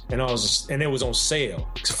Rangers, and it was on sale.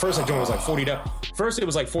 Cause first that joint was like $40. First it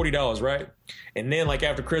was like $40, right? And then like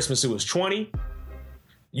after Christmas it was $20.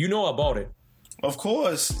 I bought it. Of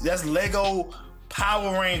course, that's Lego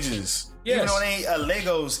Power Rangers. Yes. Even though they ain't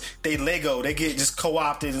Legos, they Lego. They get just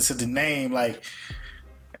co-opted into the name. Like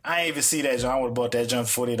I ain't even see that junk. I would have bought that junk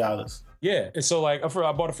for $40. Yeah, and so like I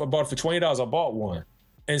bought it for $20. I bought one,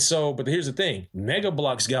 and so but here's the thing: Mega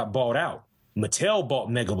Bloks got bought out. Mattel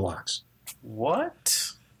bought Mega Bloks.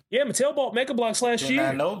 What? Yeah, Mattel bought Mega Bloks last year.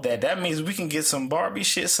 I know that. That means we can get some Barbie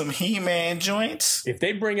shit, some He-Man joints. If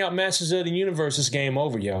they bring out Masters of the Universe, it's game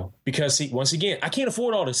over, yo. Because, see, once again, I can't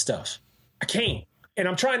afford all this stuff. I can't. And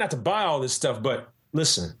I'm trying not to buy all this stuff, but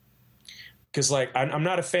listen. Because, like, I'm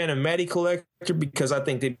not a fan of Matty Collector because I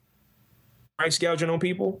think they price gouging on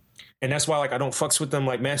people. And that's why, like, I don't fucks with them,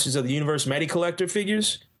 like, Masters of the Universe Matty Collector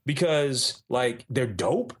figures. Because, like, they're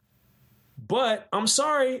dope. But I'm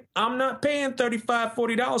sorry, I'm not paying $35,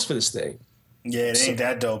 $40 for this thing. Yeah, it ain't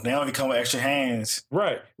that dope. They only come with extra hands.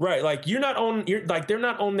 Right. Like they're not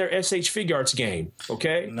on their SH Fig Arts game,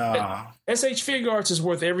 okay? Nah. SH Fig Arts is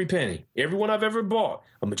worth every penny. Every one I've ever bought.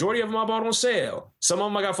 A majority of them I bought on sale. Some of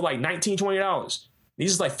them I got for like $19, $20.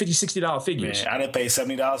 These are like $50, $60 figures. Man, I didn't pay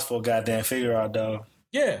 $70 for a goddamn figure art, though.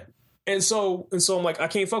 Yeah. And so I'm like, I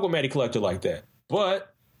can't fuck with Matty Collector like that.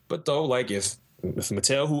 But though, like if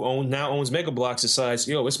Mattel, who now owns Mega Bloks, decides,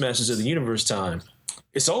 yo, it's Masters of the Universe time,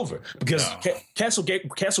 it's over. Because Castle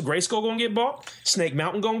Grayskull gonna get bought, Snake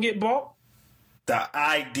Mountain gonna get bought. The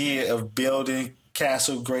idea of building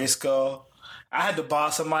Castle Grayskull, I had to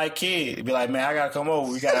boss my kid. Be like, man, I gotta come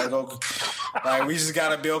over. We gotta go. Like, we just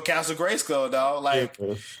gotta build Castle Grayskull, dog. Like,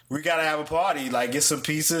 we gotta have a party. Like, get some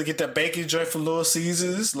pizza, get that bacon joint from Little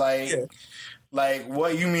Caesars. Like. Yeah. Like,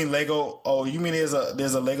 what you mean Lego? Oh, you mean there's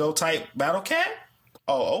a Lego type Battle Cat?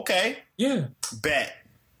 Oh, okay. Yeah. Bet.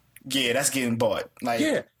 Yeah, that's getting bought. Like,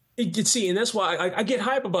 yeah. See, and that's why I get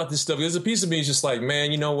hype about this stuff. There's a piece of me is just like,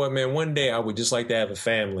 man, you know what, man? One day I would just like to have a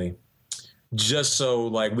family, just so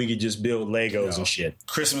like we could just build Legos and shit.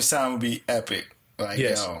 Christmas time would be epic. Like,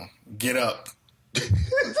 yo, get up. You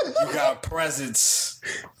got presents.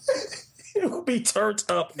 It would be turned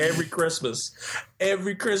up every Christmas.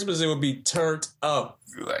 Every Christmas, it would be turned up.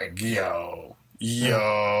 Like, yo.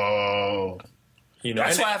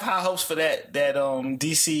 That's why I have high hopes for that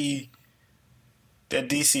DC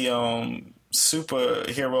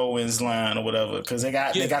superheroines line or whatever, because they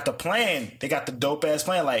got the plan. They got the dope ass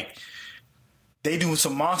plan. Like, they doing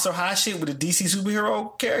some Monster High shit with the DC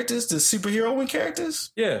superhero characters, the superheroine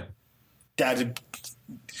characters. Yeah,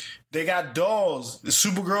 they got dolls. The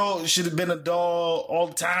Supergirl should have been a doll all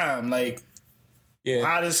the time. Like,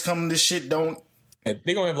 how this shit don't?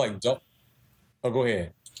 They gonna have like doll. Oh, go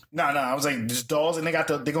ahead. No. I was like, just dolls, and they're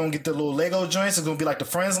gonna get the little Lego joints. It's gonna be like the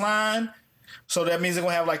Friends line. So that means they're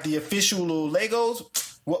gonna have like the official little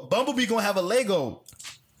Legos. What, Bumblebee gonna have a Lego?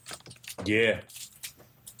 Yeah.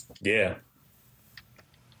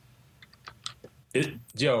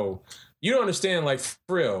 Yo. You don't understand, like, for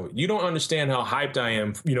real, you don't understand how hyped I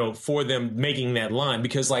am, for them making that line,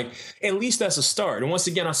 because, like, at least that's a start. And once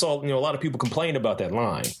again, I saw, a lot of people complain about that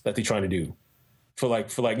line that they're trying to do for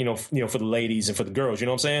the ladies and for the girls. You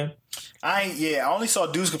know what I'm saying? I only saw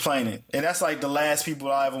dudes complaining, and that's like the last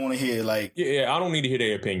people I ever want to hear. Like, I don't need to hear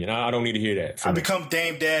their opinion. I don't need to hear that. I become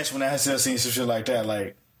Dame Dash when I have seen some shit like that.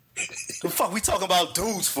 Like, The fuck we talking about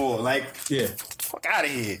dudes for? Like, Yeah. fuck out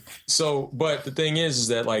of here. So, but the thing is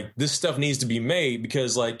that like this stuff needs to be made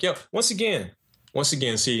because like, yo, once again,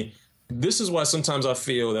 see, this is why sometimes I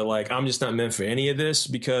feel that like I'm just not meant for any of this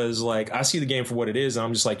because like I see the game for what it is. And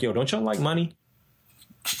I'm just like, yo, don't y'all like money?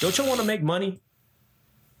 Don't y'all want to make money?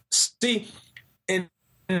 See, and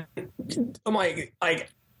I'm like,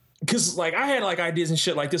 because like I had like ideas and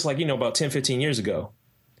shit like this, like, you know, about 10, 15 years ago.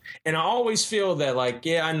 And I always feel that like,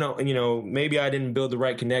 yeah, I know, you know, maybe I didn't build the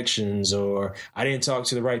right connections or I didn't talk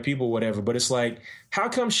to the right people, whatever. But it's like, how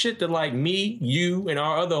come shit that like me, you, and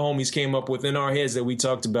our other homies came up with in our heads that we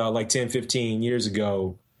talked about like 10, 15 years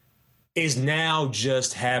ago is now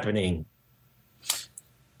just happening?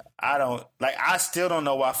 I still don't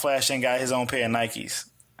know why Flash ain't got his own pair of Nikes.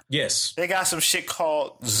 Yes. They got some shit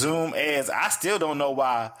called Zoom Airs. I still don't know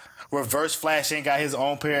why Reverse Flash ain't got his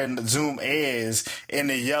own pair of Zoom Airs in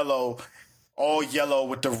the yellow, all yellow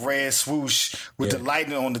with the red swoosh with the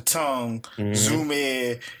lightning on the tongue. Mm-hmm. Zoom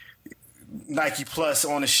Air, Nike Plus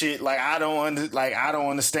on the shit. Like I don't understand.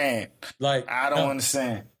 Like I don't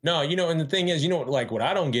understand. No, you know, and the thing is, you know, like what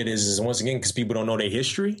I don't get is once again because people don't know their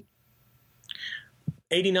history.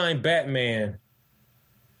 89 Batman.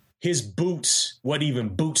 His boots, what even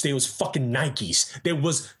boots? They was fucking Nikes.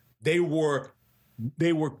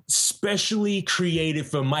 They were specially created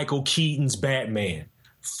for Michael Keaton's Batman.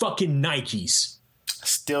 Fucking Nikes.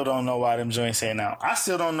 Still don't know why them joints ain't out. I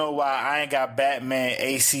still don't know why I ain't got Batman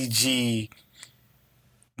ACG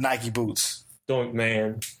Nike boots. Don't.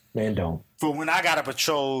 For when I gotta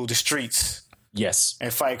patrol the streets. Yes.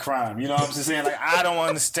 And fight crime. You know what I'm saying? Like I don't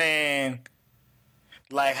understand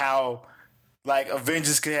like how like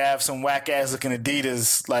Avengers could have some whack ass looking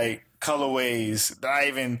Adidas like colorways not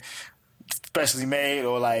even specially made,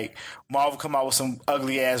 or like Marvel come out with some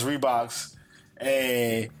ugly ass Reeboks,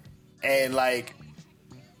 and like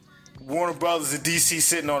Warner Brothers and DC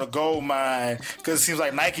sitting on a gold mine because it seems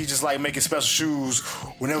like Nike just like making special shoes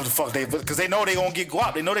whenever the fuck because they know they gonna get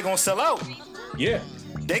guap, they know they gonna sell out. Yeah.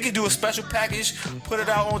 They could do a special package, put it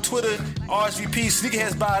out on Twitter, RSVP,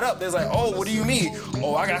 sneakerheads buy it up. They're like, oh, what do you mean?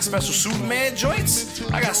 Oh, I got special Superman joints?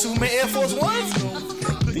 I got Superman Air Force Ones?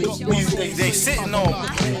 They sitting on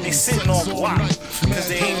guap because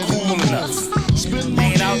they ain't cool enough. They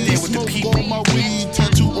ain't out there with the people.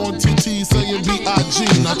 Tattoo on TT saying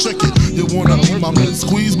B.I.G. Now check it. You wanna be my man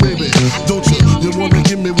squeeze, baby? Don't you? You wanna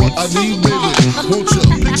give me what I need, baby? Won't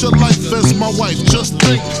you? Picture life as my wife. Just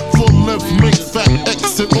think. Full length, make fat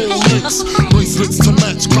X and old links. Bracelets to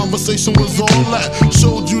match. Conversation was all that.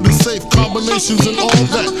 Showed you the safe combinations and all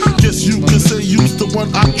that. Guess you can say you's the one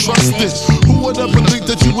I trusted. Who would ever think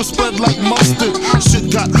that you would spread like mustard? Shit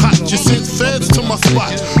got hot. You sent feds to my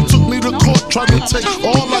spot. Took me to court, tried to take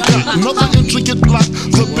all I got. Another intricate plot.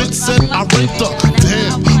 The bitch said I raped her.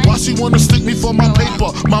 Damn, why she wanna stick me for my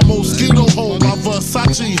paper? My Moschino hole, my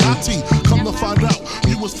Versace hottie. Come to find out,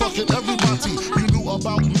 you was fucking everybody. You knew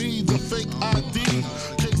about me, the fake ID.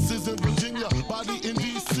 Cases in Virginia, body in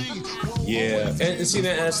DC. Yeah, and see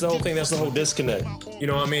that's the whole thing. That's the whole disconnect. You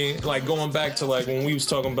know what I mean? Like going back to like when we was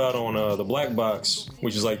talking about on the Black Box,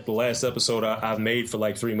 which is like the last episode I've made for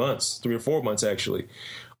like 3 or 4 months actually,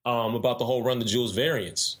 about the whole Run the Jewels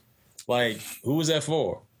variants. Like, who was that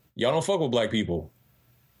for? Y'all don't fuck with black people.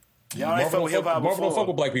 Y'all ain't fuck with hip hop. Marvel don't fuck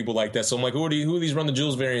with black people like that. So I'm like, who are these Run the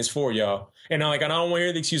Jewels variants for, y'all? And I don't want to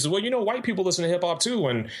hear the excuses. Well, you know, white people listen to hip hop too,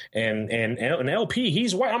 and LP,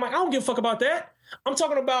 he's white. I'm like, I don't give a fuck about that. I'm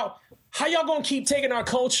talking about how y'all gonna keep taking our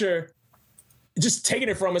culture, just taking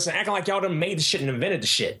it from us and acting like y'all done made the shit and invented the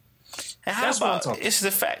shit. And how about it's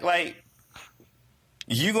the fact, like,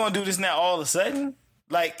 you gonna do this now all of a sudden?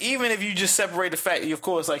 Like, even if you just separate the fact, of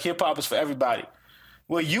course, like, hip-hop is for everybody.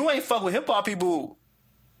 Well, you ain't fuck with hip-hop people,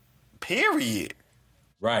 period.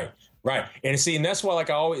 Right. And see, and that's why, like,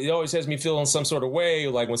 it always has me feel in some sort of way,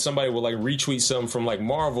 like, when somebody will, like, retweet something from, like,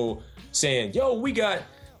 Marvel saying, yo, we got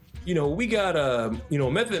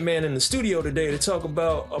Method Man in the studio today to talk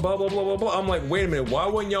about blah, blah, blah, blah, blah. I'm like, wait a minute, why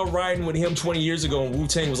wasn't y'all riding with him 20 years ago when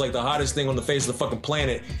Wu-Tang was like the hottest thing on the face of the fucking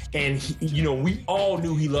planet? And, we all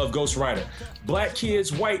knew he loved Ghost Rider. Black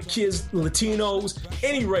kids, white kids, Latinos,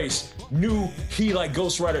 any race knew he liked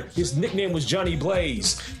Ghost Rider. His nickname was Johnny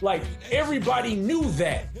Blaze. Like, everybody knew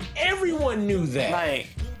that. Everyone knew that.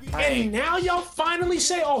 And now y'all finally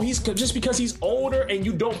say, oh, he's just because he's older and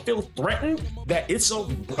you don't feel threatened that it's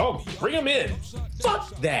bring him in.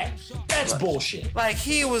 Fuck that. That's bullshit. Like,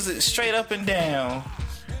 he was straight up and down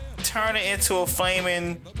turning into a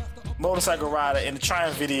flaming motorcycle rider in the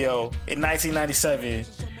Triumph video in 1997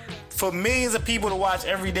 for millions of people to watch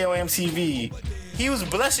every day on MTV. He was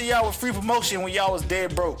blessing y'all with free promotion when y'all was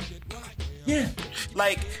dead broke. Yeah.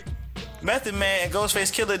 Like Method Man and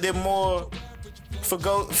Ghostface Killer did more for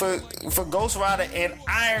Ghost Rider and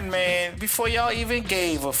Iron Man before y'all even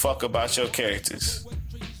gave a fuck about your characters.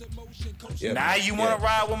 Yeah. Now you want to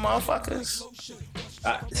ride with motherfuckers?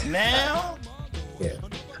 Now? Yeah.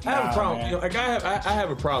 I have a problem. You know, like I have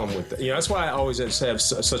a problem with that. You know, that's why I always have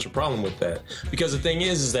such a problem with that. Because the thing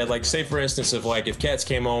is that, like, say for instance, if Cats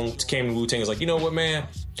came to Wu-Tang, is like, you know what, man,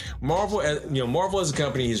 Marvel as a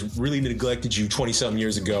company has really neglected you 20-something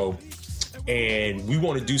years ago, and we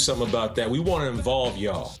want to do something about that. We want to involve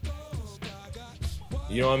y'all.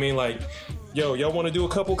 You know what I mean? Like, yo, y'all want to do a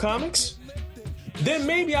couple comics? Then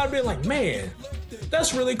maybe I'd be like, man,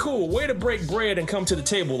 that's really cool. Way to break bread and come to the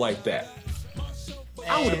table like that.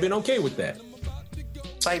 I would have been okay with that.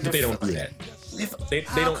 Like but they don't do that. They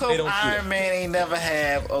How don't come Iron Man ain't never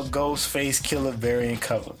have a Ghostface Killer variant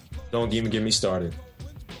cover? Don't even get me started.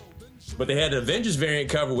 But they had an Avengers variant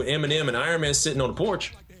cover with Eminem and Iron Man sitting on the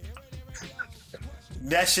porch.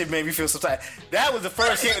 That shit made me feel so tight. That was the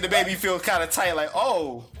first hit that made me feel kind of tight. Like,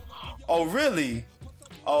 oh, really?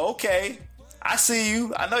 Oh, okay. I see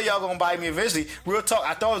you. I know y'all gonna buy me eventually. Real talk,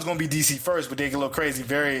 I thought it was gonna be DC first, but they get a little crazy.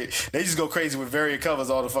 They just go crazy with variant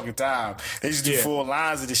covers all the fucking time. They just do full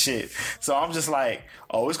lines of the shit. So I'm just like,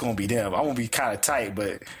 oh, it's gonna be them. I'm gonna be kind of tight,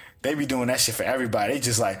 but they be doing that shit for everybody. They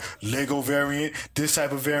just like Lego variant, this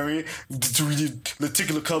type of variant,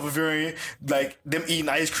 lenticular cover variant, like them eating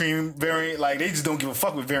ice cream variant. Like they just don't give a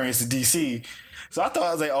fuck with variants to DC. So I thought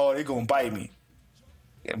I was like, oh, they gonna bite me.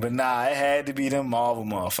 Yeah, but nah, it had to be them Marvel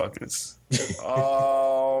motherfuckers.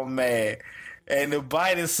 Oh man, and they're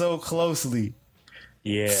biting so closely.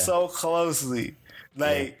 Yeah, so closely.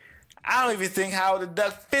 Like I don't even think Howard the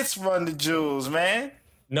Duck fits Run the Jewels, man.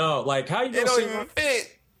 No, like how you gonna don't even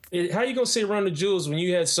fit. How you gonna say Run the Jewels when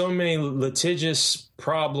you had so many litigious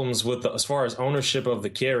problems with as far as ownership of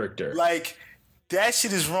the character? Like that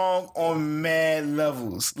shit is wrong on mad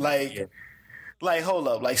levels. Like hold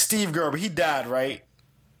up, like Steve Gerber, he died, right?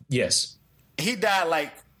 Yes. He died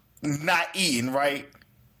like not eating, right?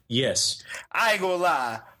 Yes. I ain't gonna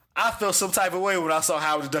lie. I felt some type of way when I saw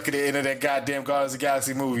Howard the Duck at the end of that goddamn Guardians of the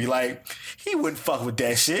Galaxy movie. Like, he wouldn't fuck with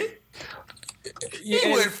that shit. Yeah.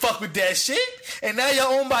 He wouldn't fuck with that shit. And now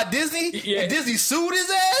y'all owned by Disney? Yeah. And Disney sued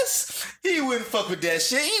his ass? He wouldn't fuck with that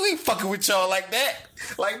shit. He ain't fucking with y'all like that.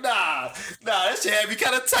 Like, nah, that shit had me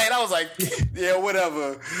kind of tight. I was like, yeah,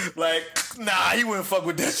 whatever. Like, nah, he wouldn't fuck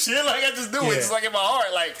with that shit. Like, I just knew it. It's like in my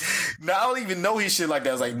heart. Like, nah, I don't even know his shit like that.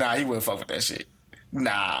 I was like, nah, he wouldn't fuck with that shit.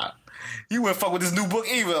 Nah. He wouldn't fuck with this new book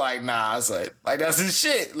either. Like, nah, it's like that's his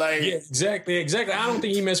shit. Like, yeah, exactly. I don't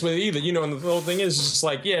think he messed with it either. You know, and the whole thing is just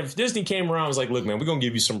like, yeah, if Disney came around and was like, look, man, we're gonna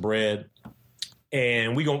give you some bread,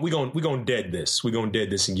 and we gonna dead this. We're gonna dead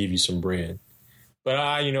this and give you some bread. But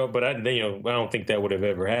I don't think that would have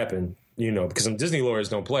ever happened. You know, because some Disney lawyers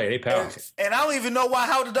don't play; they powerful. And I don't even know why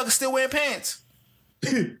Howard the Duck is still wearing pants.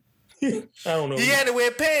 I don't know. He had to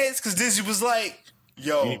wear pants because Disney was like,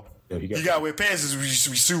 yo. You gotta wear pants. We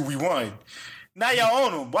sued. We won. Now y'all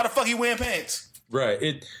own him. Why the fuck he wearing pants?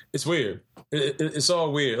 Right. It's weird. It's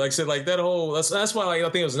all weird. Like I said, like that whole. That's why. Like, I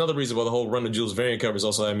think it was another reason why the whole Run the Jewels variant covers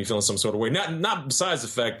also had me feeling some sort of way. Not besides the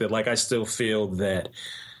fact that like I still feel that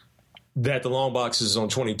the long boxes on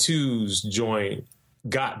 22's joint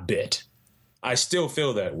got bit. I still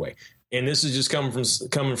feel that way, and this is just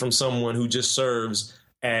coming from someone who just serves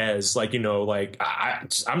as like, you know, like I'm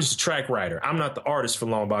just a track writer. I'm not the artist for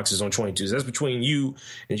long boxes on 22s. That's between you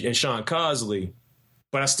and Sean Cosley,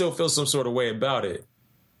 but I still feel some sort of way about it.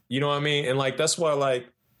 You know what I mean? And like, that's why, like,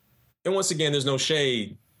 and once again, there's no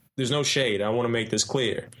shade. I want to make this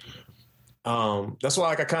clear. That's why,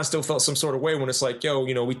 like, I kind of still felt some sort of way when it's like, yo,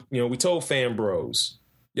 we told Fan Bros,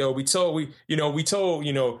 we told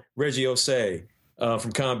Reggie Osei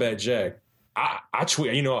from Combat Jack. I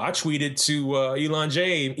tweeted to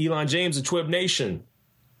Elon James of Twib Nation.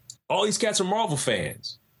 All these cats are Marvel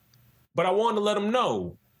fans, but I wanted to let them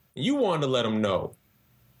know. You wanted to let them know,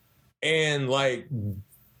 and like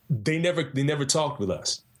they never talked with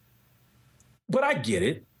us. But I get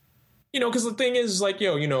it, because the thing is like,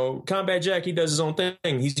 Combat Jack, he does his own thing.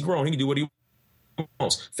 He's grown. He can do what he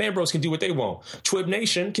wants. Fan Bros can do what they want. Twib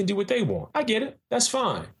Nation can do what they want. I get it. That's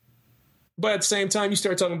fine. But at the same time, you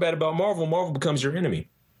start talking bad about Marvel, Marvel becomes your enemy.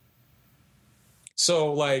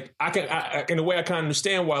 So, like, in a way, I kind of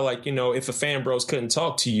understand why, like, if a Fan Bros couldn't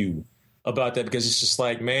talk to you about that, because it's just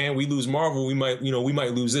like, man, we lose Marvel, we might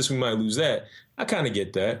lose this, we might lose that. I kind of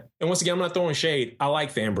get that. And once again, I'm not throwing shade. I like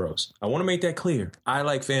Fan Bros. I want to make that clear. I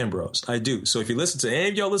like Fan Bros. I do. So if you listen to any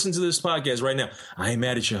of y'all listen to this podcast right now, I ain't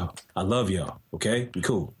mad at y'all. I love y'all. Okay? Be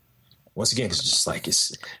cool. Once again, it's just like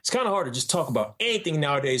it's kind of hard to just talk about anything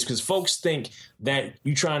nowadays because folks think that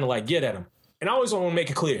you trying to like get at them. And I always want to make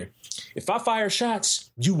it clear: if I fire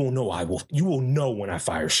shots, you will know You will know when I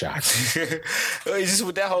fire shots. Just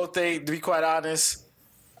with that whole thing, to be quite honest,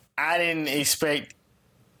 I didn't expect.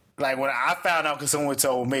 Like when I found out because someone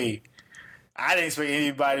told me, I didn't expect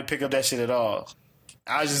anybody to pick up that shit at all.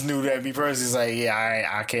 I just knew that me personally is like,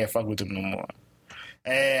 yeah, I can't fuck with them no more.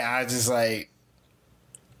 And I just like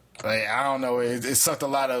I don't know, it sucked a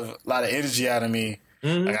lot of energy out of me.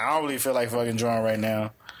 Mm-hmm. Like I don't really feel like fucking drawing right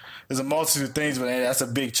now. There's a multitude of things, but that's a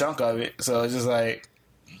big chunk of it. So it's just like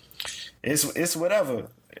it's whatever.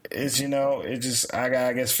 It's it just I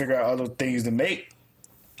gotta figure out other things to make.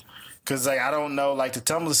 Cause like I don't know, like the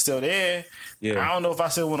Tumblr's still there. Yeah. I don't know if I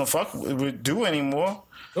still want to fuck with do anymore.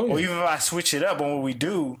 Oh, yeah. Or even if I switch it up on what we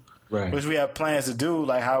do, right? Which we have plans to do,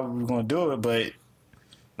 like how we're gonna do it, but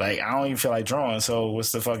like I don't even feel like drawing. So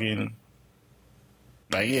what's the fucking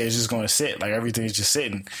it's just gonna sit. Like everything's just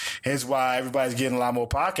sitting. Hence why everybody's getting a lot more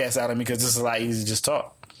podcasts out of me because it's a lot easier to just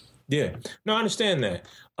talk. Yeah, no, I understand that.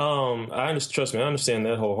 Trust me, I understand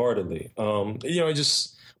that wholeheartedly.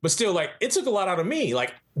 But still, like it took a lot out of me.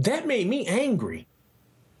 Like that made me angry.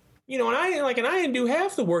 And I didn't do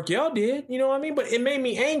half the work y'all did. You know what I mean? But it made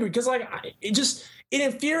me angry because it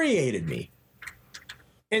infuriated me.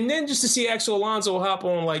 And then just to see Axel Alonso hop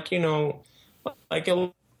on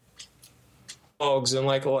blogs and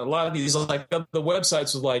like a lot of these like the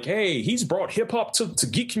websites was like, hey, he's brought hip hop to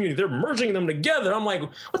geek community. They're merging them together. I'm like,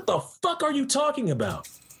 what the fuck are you talking about?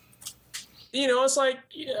 It's like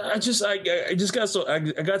I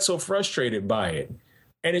got so frustrated by it,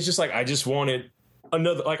 and it's just like I just wanted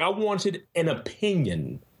another. Like I wanted an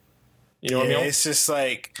opinion. You know what I mean? It's just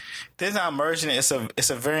like they're not merging it. It's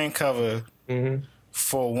a variant cover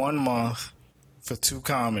for 1 month for 2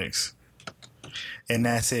 comics, and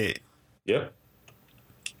that's it. Yep.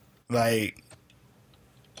 Like,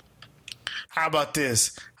 how about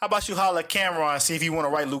this? How about you holler at Cameron and see if you want to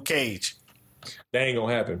write Luke Cage? That ain't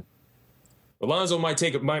gonna happen. Alonzo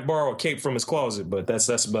might borrow a cape from his closet, but that's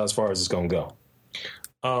about as far as it's gonna go.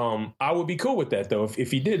 I would be cool with that though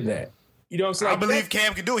if he did that. You know what I'm saying? I believe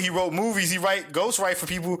Cam can do it. He wrote movies. He ghostwrite for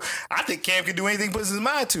people. I think Cam can do anything he puts his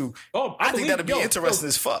mind to. Oh, I think that'd be interesting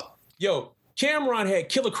as fuck. Yo, Cameron had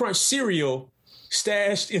Killer Crunch cereal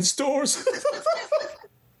stashed in stores.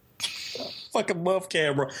 Fucking love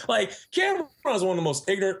Cameron. Like Cameron's one of the most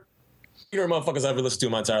ignorant motherfuckers I've ever listened to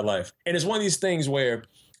in my entire life. And it's one of these things where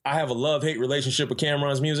I have a love-hate relationship with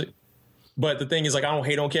Cameron's music. But the thing is, like, I don't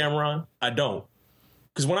hate on Cameron. I don't.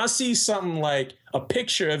 Because when I see something like a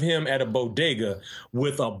picture of him at a bodega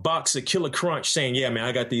with a box of Killer Crunch saying, yeah, man,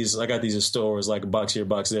 I got these in stores, like a box here,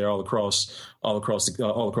 box there, all across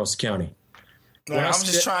the county. Like, I'm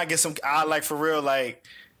just trying to get some, for real, like,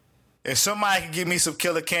 if somebody can give me some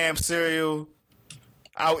Killer Cam cereal,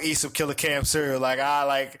 I'll eat some Killer Cam cereal.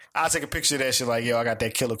 I'll take a picture of that shit. Like, yo, I got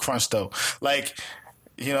that Killer Crunch though. Like,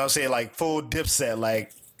 you know what I'm saying? Like full Dipset.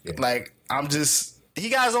 He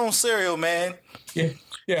got his own cereal, man. Yeah.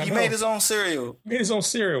 He made his own cereal.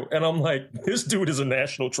 And I'm like, this dude is a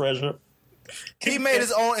national treasure. He made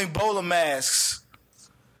his own Ebola masks.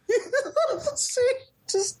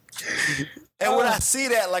 And when I see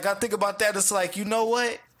that, like, I think about that, it's like, you know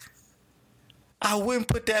what? I wouldn't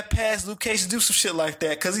put that past Luke Cage to do some shit like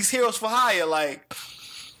that because he's heroes for hire. Like,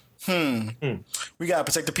 we gotta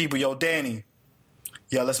protect the people. Yo, Danny.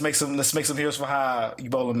 Yeah, let's make some heroes for hire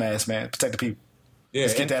Ebola masks, man. Protect the people. Yeah,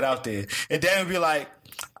 let's get that out there. And Danny would be like,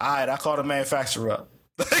 all right, I call the manufacturer up.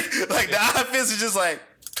 Like the outfits are just like,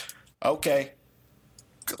 okay.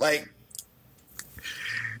 Like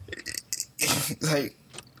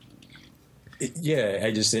yeah,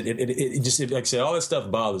 it just like I said, all that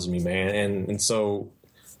stuff bothers me, man, and so,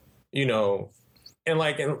 and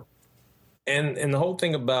the whole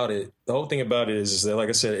thing about it is that, like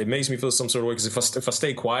I said, it makes me feel some sort of way because if I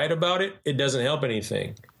stay quiet about it, it doesn't help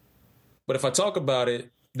anything. But if I talk about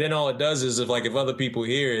it, then all it does is if other people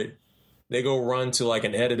hear it, they go run to like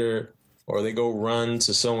an editor or they go run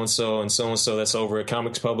to so and so that's over at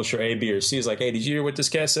comics publisher A, B, or C. Is like, hey, did you hear what this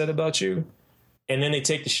cat said about you? And then they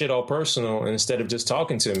take the shit all personal, and instead of just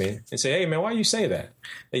talking to me and say, hey, man, why you say that?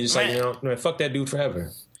 They just man, fuck that dude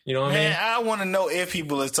forever. You know what I mean? Man, I want to know if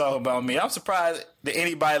people are talking about me. I'm surprised that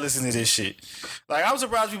anybody listen to this shit. Like, I'm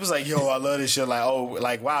surprised people's like, yo, I love this shit. Like, oh,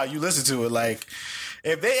 like, wow, you listen to it. Like,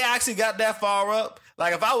 if they actually got that far up,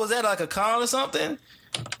 like, if I was at, like, a con or something,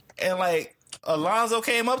 and, like, Alonzo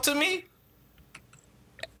came up to me,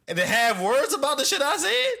 and then have words about the shit I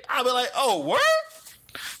said, I'd be like, oh, word?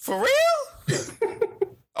 For real?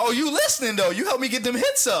 Oh, you listening though? You helped me get them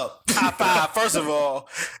hits up. High five. First of all,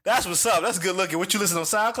 that's what's up. That's good looking. What you listen on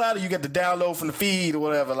SoundCloud, or you get the download from the feed or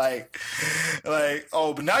whatever. Like,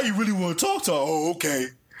 oh, but now you really want to talk to her. Oh, okay.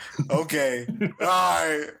 All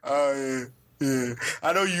right. Yeah.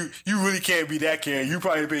 I know you really can't be that caring. You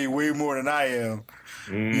probably pay way more than I am.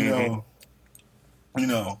 You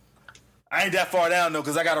know. I ain't that far down though,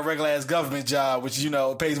 because I got a regular ass government job, which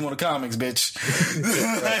pays more than comics, bitch.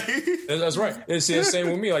 That's right. It's the same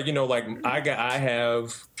with me. Like I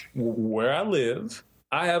have where I live.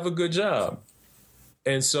 I have a good job,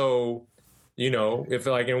 and so if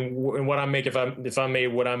in what I make, if I made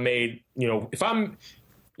what I made, if I'm,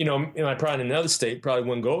 I probably in another state probably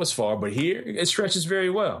wouldn't go as far, but here it stretches very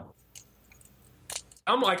well.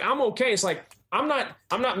 I'm okay. It's like I'm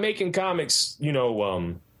not making comics.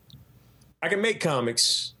 I can make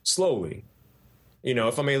comics slowly.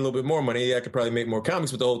 If I made a little bit more money, I could probably make more comics.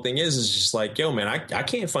 But the whole thing is just like, yo, man, I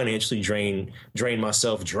can't financially drain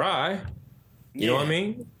myself dry. You know what I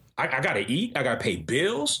mean? I gotta eat. I gotta pay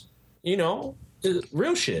bills.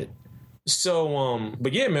 Real shit. So,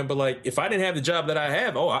 but yeah, man. But like, if I didn't have the job that I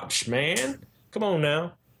have, man, come on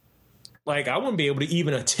now. Like, I wouldn't be able to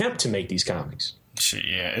even attempt to make these comics. Shit,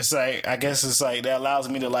 yeah. It's like, I guess it's like that allows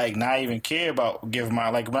me to like not even care about giving my,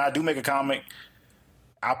 like when I do make a comic,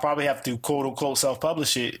 I'll probably have to quote unquote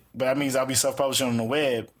self-publish it, but that means I'll be self-publishing on the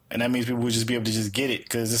web, and that means people will just be able to just get it,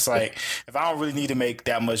 because it's like, if I don't really need to make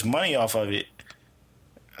that much money off of it,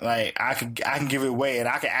 like I can give it away, and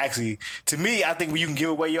I can actually, to me, I think when you can give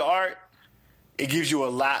away your art, it gives you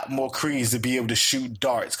a lot more credence to be able to shoot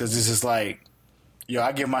darts, because it's just like, yo,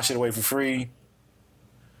 I give my shit away for free.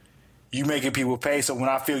 You making people pay, so when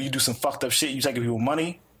I feel you do some fucked up shit, you taking people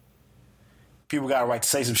money, people got a right to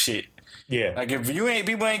say some shit. Yeah. Like, if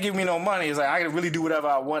people ain't giving me no money, it's like, I can really do whatever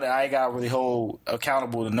I want, and I ain't got to really hold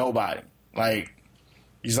accountable to nobody. Like,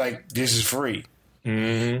 he's like, this is free.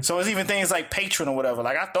 Mm-hmm. So it's even things like Patreon or whatever.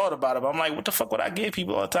 Like, I thought about it, but I'm like, what the fuck would I give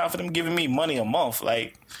people all the time for them giving me money a month?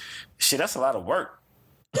 Like, shit, that's a lot of work.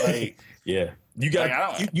 Like, yeah. You got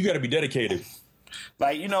to be dedicated.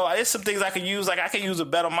 Like, there's some things I can use. Like, I can use a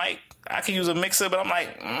better mic. I can use a mixer, but I'm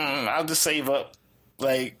like, I'll just save up.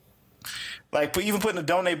 Like even putting a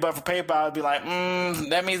donate button for PayPal, I'd be like,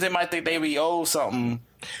 that means they might think they be owed something.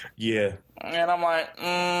 Yeah. And I'm like,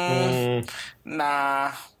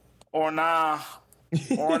 nah. Or nah.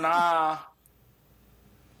 Or nah.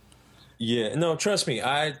 Yeah, no, trust me,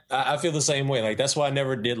 I feel the same way. Like, that's why I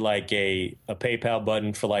never did like a PayPal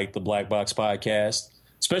button for like the Black Box podcast.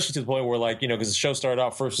 Especially to the point where, like, because the show started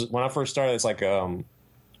out when I first started, it's like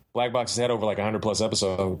Black Box has had over like 100 plus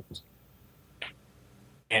episodes.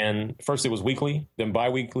 And first it was weekly, then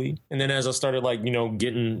bi-weekly. And then as I started like,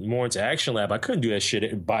 getting more into Action Lab, I couldn't do that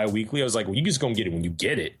shit bi-weekly. I was like, well, you just gonna get it when you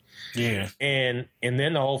get it. Yeah. And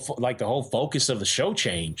then the whole focus of the show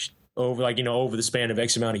changed over over the span of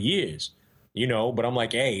X amount of years. But I'm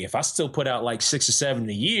like, hey, if I still put out like 6 or 7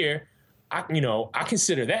 a year, I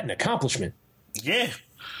consider that an accomplishment. Yeah.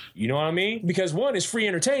 You know what I mean? Because one, it's free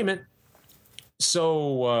entertainment.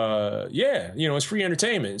 So, it's free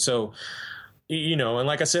entertainment. So, and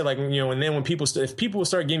like I said, like, and then when if people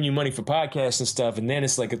start giving you money for podcasts and stuff, and then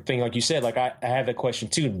it's like a thing, like you said, like I have that question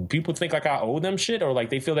too. People think like I owe them shit, or like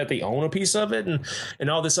they feel that they own a piece of it and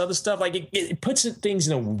all this other stuff. Like it puts things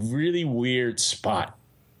in a really weird spot.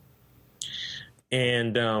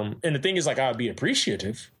 And the thing is, like, I would be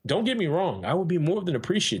appreciative. Don't get me wrong. I would be more than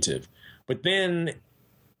appreciative. But then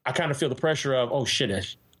I kind of feel the pressure of, oh shit,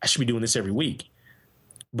 I should be doing this every week.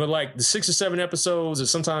 But like the 6 or 7 episodes, or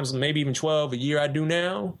sometimes maybe even 12 a year I do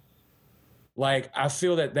now, like I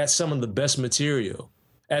feel that that's some of the best material,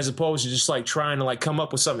 as opposed to just like trying to like come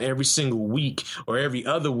up with something every single week or every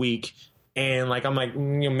other week. And like, I'm like,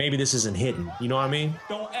 maybe this isn't hitting. You know what I mean?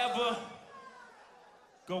 Don't ever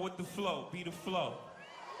go with the flow. Be the flow.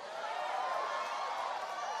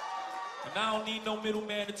 And I don't need no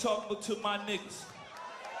middleman to talk to my niggas.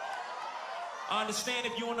 I understand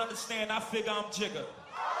if you don't understand, I figure I'm Jigga.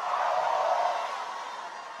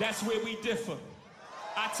 That's where we differ.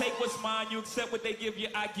 I take what's mine, you accept what they give you,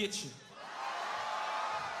 I get you.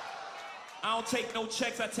 I don't take no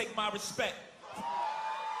checks, I take my respect.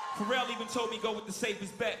 Pharrell even told me go with the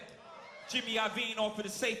safest bet. Jimmy Iovine offered a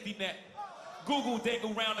safety net. Google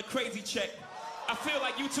dangle around a crazy check. I feel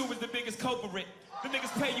like YouTube is the biggest culprit. The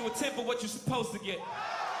niggas pay you a tenth of what you're supposed to get.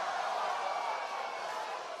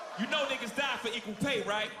 You know niggas die for equal pay,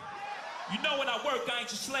 right? You know when I work, I ain't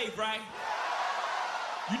your slave, right?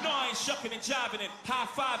 You know I ain't shucking and jiving and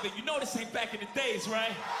high-fiving. You know this ain't back in the days,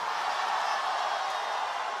 right?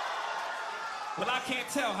 Well, I can't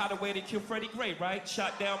tell how the way they killed Freddie Gray, right?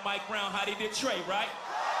 Shot down Mike Brown, how they did Trey, right?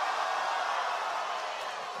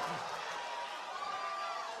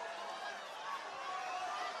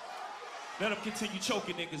 Let them continue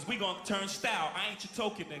choking niggas. We gonna turn style. I ain't your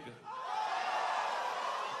token nigga.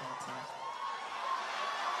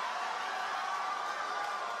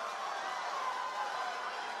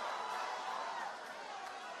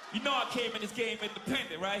 You know I came in this game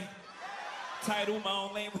independent, right? Title, my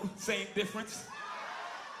own label, same difference.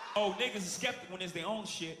 Oh, niggas are skeptic when it's their own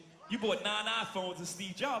shit. You bought 9 iPhones and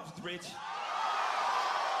Steve Jobs was rich.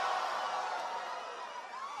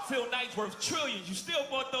 Phil Knight's worth trillions, you still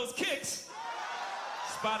bought those kicks.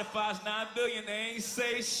 Spotify's 9 billion, they ain't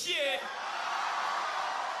say shit.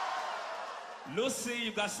 Lucy,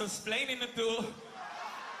 you got some explaining to do.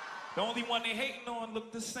 The only one they hating on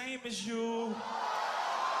look the same as you.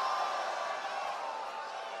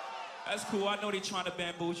 That's cool, I know they trying to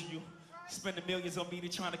bamboozle you. Spending millions on me, they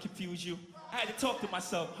trying to confuse you. I had to talk to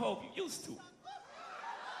myself, hope you used to.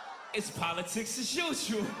 It's politics as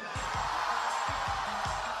usual.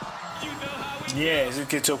 You know how we Yeah, it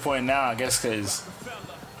get to a point now, I guess, because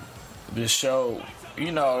the show,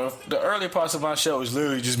 you know, the early parts of my show is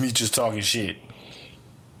literally just me just talking shit.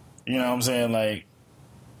 You know what I'm saying? Like,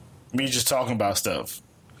 me just talking about stuff.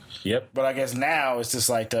 Yep. But I guess now it's just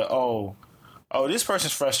like oh, this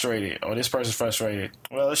person's frustrated. Oh, this person's frustrated.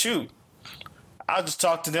 Well, shoot. I'll just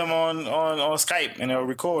talk to them on Skype and they'll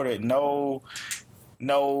record it. No,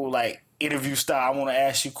 like, interview style. I want to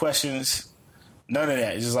ask you questions. None of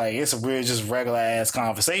that. It's just like, it's a weird, just regular ass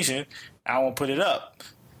conversation. I won't put it up.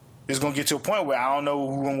 It's going to get to a point where I don't know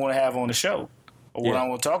who I'm going to have on the show or what I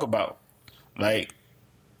want to talk about. Like,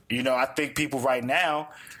 you know, I think people right now,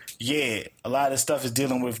 a lot of this stuff is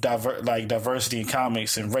dealing with diversity in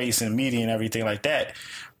comics and race and media and everything like that.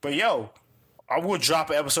 But I would drop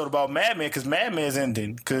an episode about Mad Men because Mad Men's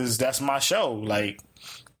ending because that's my show. Like,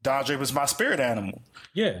 Don Draper's my spirit animal.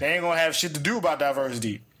 Yeah. They ain't going to have shit to do about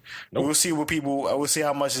diversity. Nope. We'll see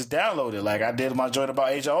how much is downloaded. Like, I did my joint about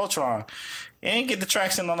Age of Ultron. It ain't get the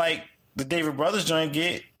traction on, like, the David Brothers joint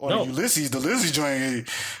get, or the Lizzie joint,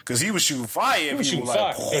 because he was shooting fire. He was shooting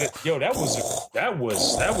fire. Yo, that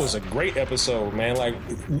was a great episode, man. Like,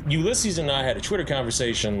 Ulysses and I had a Twitter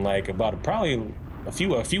conversation, like, about probably a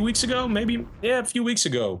few weeks ago, maybe, a few weeks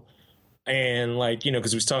ago. And, like, you know,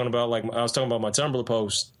 because I was talking about my Tumblr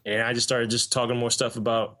post, and I just started talking more stuff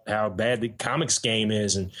about how bad the comics game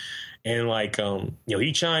is, and like, you know,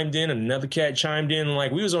 he chimed in, and another cat chimed in, and,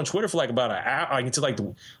 like, we was on Twitter for like about an hour, like, until like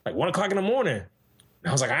 1 o'clock in the morning. And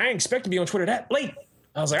I was like, I ain't expect to be on Twitter that late.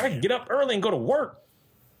 I was like, I can get up early and go to work.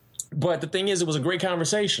 But the thing is, it was a great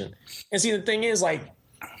conversation. And see, the thing is, like,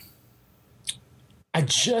 I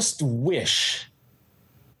just wish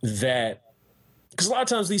that. Because a lot of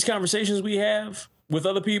times these conversations we have with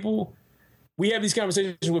other people, we have these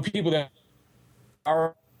conversations with people that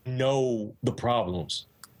know the problems.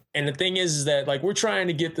 And the thing is that, like, we're trying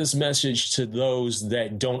to get this message to those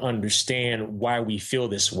that don't understand why we feel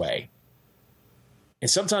this way.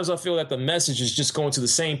 And sometimes I feel that the message is just going to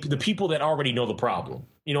the people that already know the problem.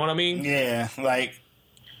 You know what I mean? Yeah, like,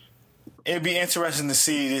 it'd be interesting to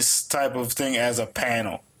see this type of thing as a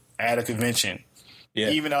panel at a convention. Yeah.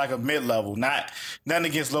 Even at like a mid-level, nothing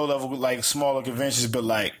against low-level, like smaller conventions, but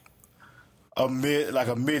like a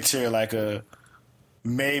mid-tier, like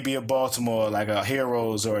maybe a Baltimore, like a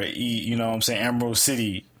Heroes or you know what I'm saying, Emerald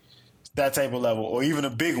City, that type of level, or even a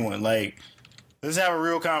big one. Like, let's have a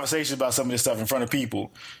real conversation about some of this stuff in front of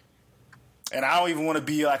people. And I don't even want to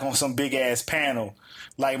be like on some big ass panel.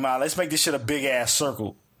 Like, let's make this shit a big ass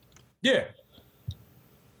circle. Yeah.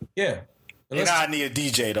 Yeah. And I need a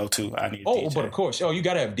DJ though too. I need a DJ. But of course. You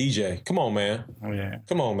gotta have DJ. Come on, man. Oh yeah.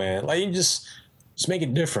 Come on, man. Like, you just make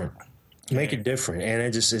it different. Make it different. And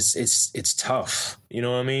it just it's tough. You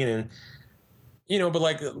know what I mean? And you know, but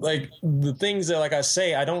like the things that, like I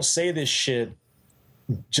say, I don't say this shit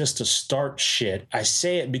just to start shit. I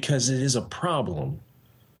say it because it is a problem.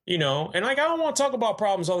 You know, and like, I don't want to talk about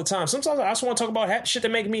problems all the time. Sometimes I just want to talk about shit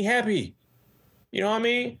that make me happy. You know what I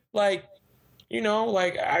mean? Like, you know,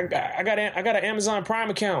 like, I got an Amazon Prime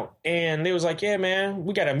account, and they was like, yeah, man,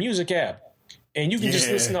 we got a music app, and you can just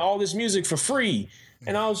listen to all this music for free.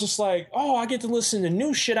 And I was just like, oh, I get to listen to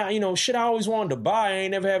new shit. Shit I always wanted to buy. I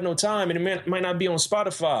ain't never have no time, and it might not be on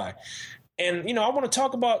Spotify. And, you know, I want to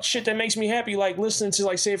talk about shit that makes me happy, like listening to,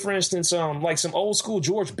 like, say, for instance, like some old school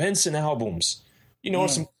George Benson albums, you know,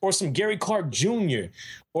 or some Gary Clark Jr.,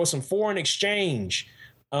 or some Foreign Exchange,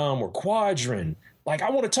 or Quadrant. Like,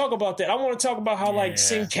 I want to talk about that. I want to talk about how, like,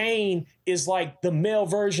 Sing Kane is, like, the male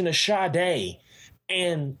version of Sade.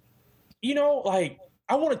 And, you know, like,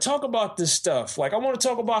 I want to talk about this stuff. Like, I want to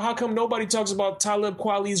talk about how come nobody talks about Talib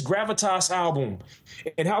Kweli's Gravitas album,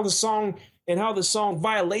 and how the song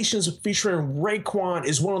Violations featuring Raekwon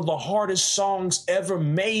is one of the hardest songs ever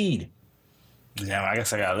made. Yeah, I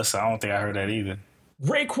guess I gotta listen. I don't think I heard that either.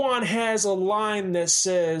 Raekwon has a line that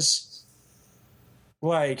says,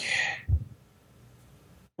 what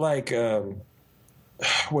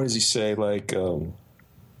does he say?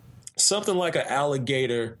 Something like an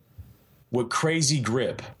alligator with crazy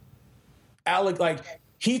grip.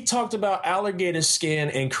 He talked about alligator skin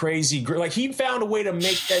and crazy grip. Like, he found a way to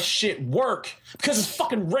make that shit work because it's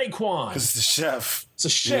fucking Raekwon. Because it's the chef. It's a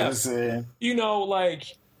chef. You know,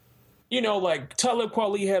 Talib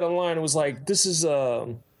Kweli had a line that was like, this is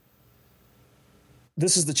the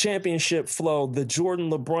championship flow, the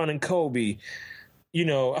Jordan, LeBron, and Kobe. You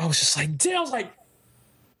know, I was just like, damn, I was like,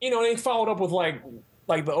 they followed up with like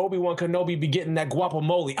the Obi-Wan Kenobi be getting that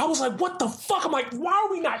guacamole. I was like, what the fuck? I'm like, why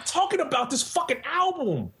are we not talking about this fucking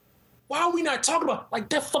album? Why are we not talking about, like,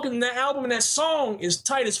 that album and that song is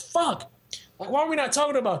tight as fuck. Like, why are we not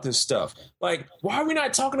talking about this stuff? Like, why are we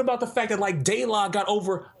not talking about the fact that, like, De La got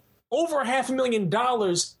over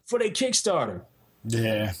 $500,000 for their Kickstarter?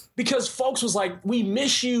 Yeah. Because folks was like, we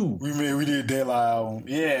miss you. We did De La album.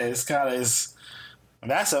 Yeah,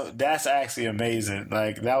 that's actually amazing.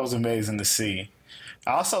 Like, that was amazing to see.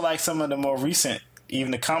 I also like some of the more recent, even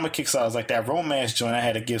the comic Kickstarters, like that romance joint I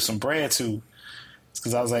had to give some bread to.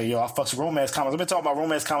 Because I was like, yo, I fucks with romance comics. I've been talking about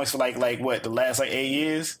romance comics for like what, the last 8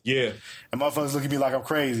 years? Yeah. And motherfuckers look at me like I'm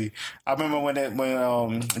crazy. I remember when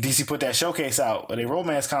DC put that showcase out, they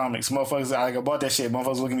romance comics, motherfuckers, I bought that shit,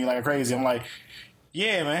 motherfuckers looking at me like I'm crazy. I'm like,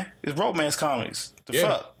 yeah, man, it's romance comics. The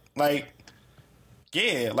fuck? Like,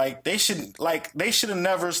 yeah, like they should have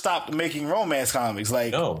never stopped making romance comics.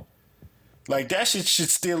 Like, no. Like, that shit should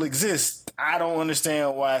still exist. I don't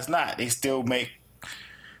understand why it's not. They still make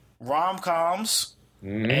rom-coms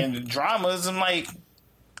and dramas, and like,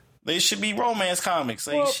 they should be romance comics.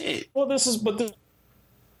 Like, shit. Well, this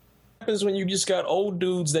happens when you just got old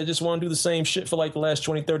dudes that just want to do the same shit for like the last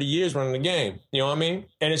 20, 30 years running the game. You know what I mean?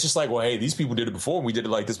 And it's just like, well, hey, these people did it before, and we did it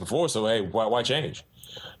like this before, so hey, why change?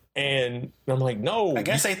 And I'm like, no. I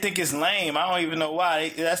guess they think it's lame. I don't even know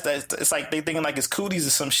why. It's like they thinking like it's cooties or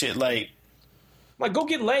some shit. Like, go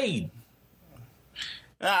get laid.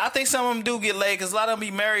 Nah, I think some of them do get laid because a lot of them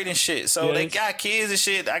be married and shit. So they got kids and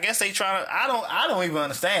shit. I guess they trying to. I don't even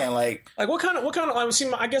understand. Like what kind of?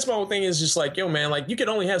 I guess my whole thing is just like, yo, man, like, you can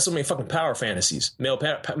only have so many fucking power fantasies, male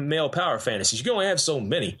power fantasies. You can only have so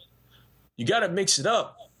many. You got to mix it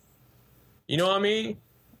up. You know what I mean?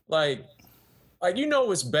 Like,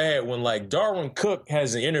 it's bad when, like, Darwin Cook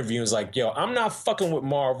has an interview and is like, yo, I'm not fucking with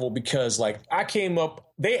Marvel because, like,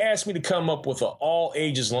 they asked me to come up with an all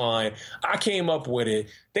ages line. I came up with it.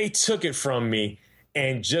 They took it from me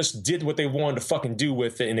and just did what they wanted to fucking do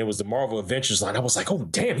with it. And it was the Marvel Adventures line. I was like, oh,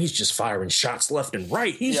 damn, he's just firing shots left and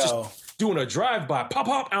right. He's just doing a drive-by. Pop,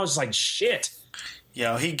 pop. I was like, shit.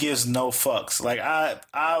 Yo, he gives no fucks. Like, I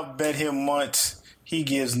bet him once. He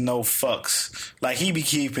gives no fucks. Like, he be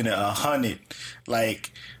keeping it 100.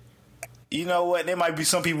 Like, you know what? There might be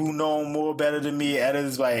some people who know him more better than me.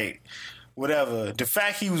 Others, like, whatever. The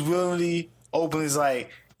fact he was willingly open is like,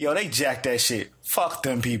 yo, they jacked that shit. Fuck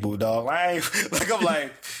them people, dog. I'm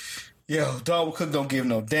like, yo, Darwin Cook don't give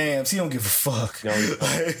no damns. He don't give a fuck. No,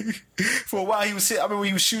 like, for a while, I remember when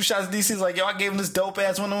he was shooting shots at DC, he's like, yo, I gave him this dope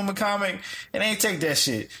ass Wonder Woman comic, and they ain't take that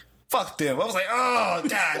shit. Fuck them. I was like, oh,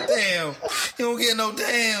 god damn. He don't get no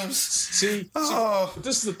dams. See,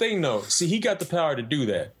 this is the thing, though. See, he got the power to do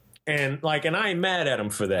that. And I ain't mad at him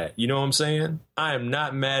for that. You know what I'm saying? I am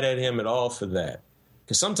not mad at him at all for that.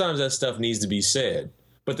 Because sometimes that stuff needs to be said.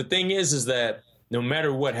 But the thing is that no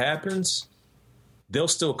matter what happens, they'll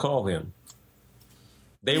still call him.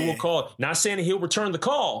 They will call. Not saying that he'll return the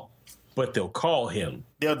call, but they'll call him.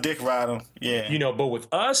 They'll dick ride him. Yeah. You know, but with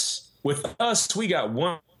us, we got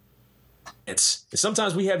one.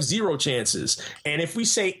 Sometimes we have 0 chances, and if we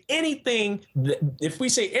say anything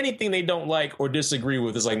they don't like or disagree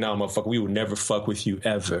with, it's like, nah, motherfucker, we would never fuck with you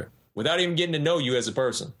ever, without even getting to know you as a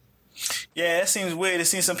person. Yeah, that seems weird. It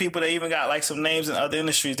seems some people that even got like some names in other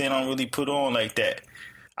industries they don't really put on like that.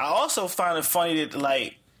 I also find it funny that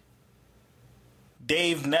like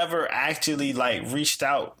they've never actually like reached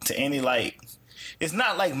out to any like. It's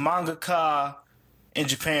not like mangaka in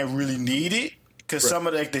Japan really need it. Because some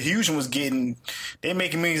of the huge ones they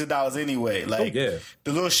making millions of dollars anyway. Like, the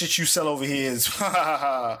little shit you sell over here is,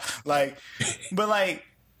 like, but like,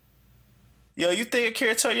 yo, you think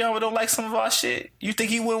Akira Toriyama don't like some of our shit? You think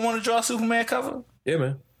he wouldn't want to draw a Superman cover? Yeah,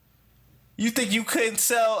 man. You think you couldn't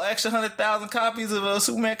sell extra 100,000 copies of a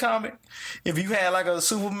Superman comic if you had like a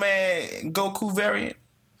Superman Goku variant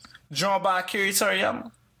drawn by Akira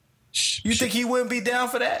Toriyama? You think he wouldn't be down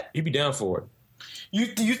for that? He'd be down for it.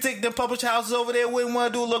 You think the published houses over there wouldn't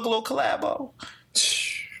want to do a little collabo?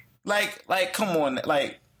 come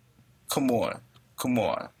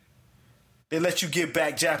on. They let you get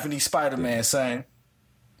back Japanese Spider-Man, son.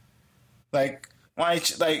 Like, why ain't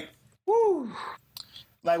you, like, woo.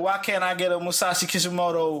 Like, why can't I get a Musashi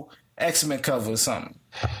Kishimoto X-Men cover or something?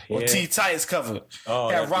 Or Teen Titans cover.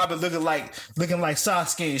 Got Robin looking like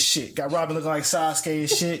Sasuke and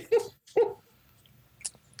shit.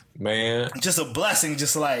 Man. Just a blessing,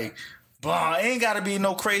 just like, ain't gotta be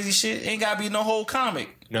no crazy shit. Ain't gotta be no whole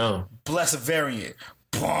comic. No. Bless a variant.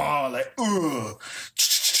 Like, ugh.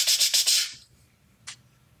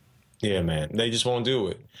 Yeah, man. They just won't do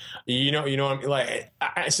it. You know what I mean? Like,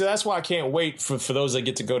 so that's why I can't wait for those that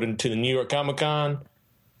get to go to the New York Comic Con,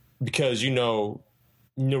 because, you know,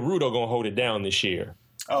 Naruto gonna hold it down this year.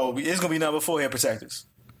 Oh, it's gonna be number 4 head protectors.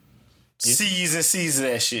 Seas and seas of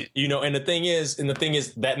that shit. You know, and the thing is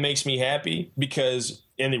that makes me happy, because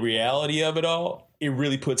in the reality of it all, it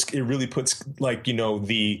really puts like, you know,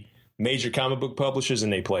 the major comic book publishers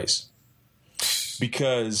in their place.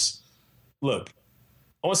 Because, look,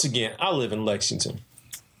 once again, I live in Lexington.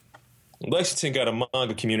 Lexington got a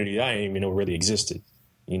manga community that I didn't even know really existed.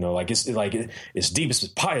 You know, it's deep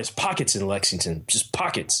as pockets in Lexington, just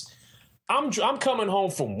pockets. I'm coming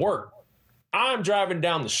home from work. I'm driving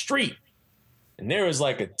down the street, and there is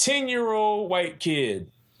like a 10-year-old white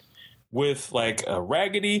kid with like a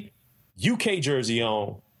raggedy UK jersey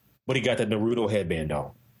on, but he got that Naruto headband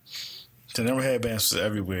on. The Naruto headbands was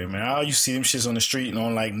everywhere, man. I used to see them shits on the street and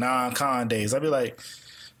on like non-con days. I'd be like,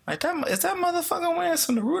 is that motherfucker wearing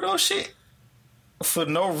some Naruto shit for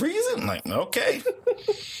no reason? Like, okay.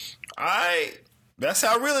 All right. That's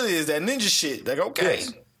how real it is, that ninja shit. Like, okay.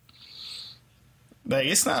 Yes. Like,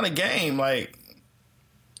 it's not a game. Like,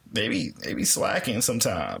 they be slacking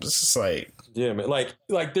sometimes. It's just like, yeah, man.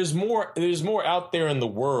 Like there's more out there in the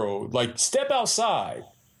world. Like, step outside.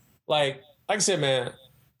 Like I said, man,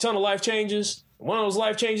 ton of life changes. One of those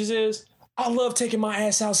life changes is I love taking my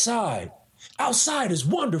ass outside. Outside is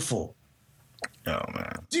wonderful. Oh,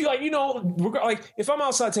 man. Do you, like, you know, like, if I'm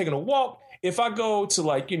outside taking a walk, if I go to,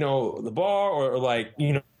 like, you know, the bar or like,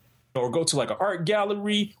 you know, or go to like an art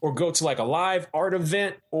gallery or go to like a live art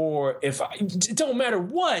event, or it don't matter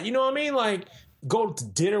what, you know what I mean? Like, go to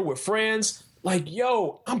dinner with friends. Like,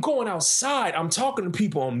 yo, I'm going outside. I'm talking to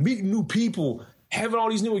people. I'm meeting new people, having all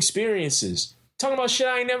these new experiences. Talking about shit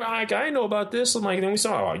I ain't know about this. I'm like, then we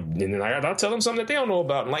saw, and then I'll tell them something that they don't know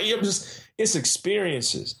about. And like, it's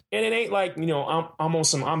experiences. And it ain't like, you know, I'm on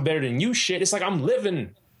some I'm better than you shit. It's like I'm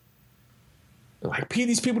living. Like,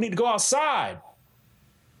 these people need to go outside.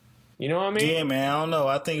 You know what I mean? Yeah, man. I don't know.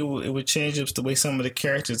 I think it would change up the way some of the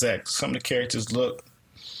characters act, some of the characters look,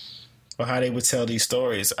 or how they would tell these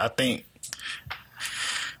stories. I think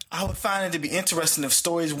I would find it to be interesting if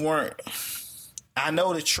stories weren't. I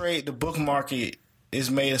know the book market is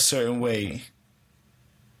made a certain way.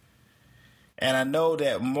 And I know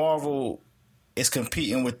that Marvel is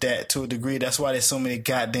competing with that to a degree. That's why there's so many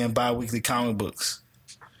goddamn bi-weekly comic books.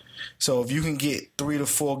 So if you can get 3 to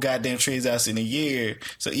 4 goddamn trades out in a year,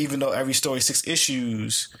 so even though every story is 6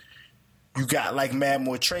 issues, you got like mad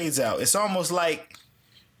more trades out. It's almost like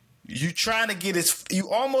you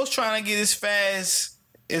almost trying to get as fast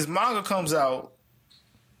as manga comes out.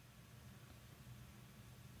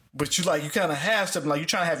 But you kind of have something, like you're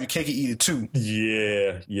trying to have your cake and eat it too.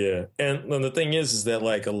 Yeah. And the thing is that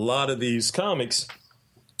like a lot of these comics,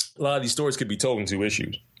 a lot of these stories could be told in 2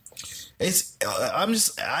 issues.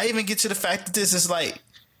 I even get to the fact that this is like,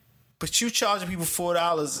 but you charging people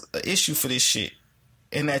 $4 an issue for this shit,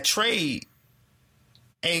 and that trade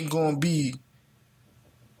ain't gonna be.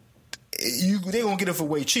 They gonna get it for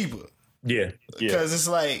way cheaper. Yeah. Because it's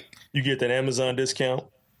like you get that Amazon discount.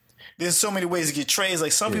 There's so many ways to get trades.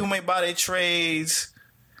 Like some people may buy their trades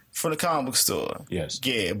from the comic book store. Yes.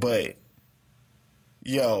 Yeah, but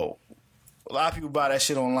a lot of people buy that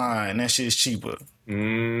shit online. That shit is cheaper.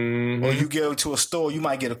 Mm-hmm. Or you go to a store, you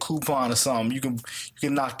might get a coupon or something. You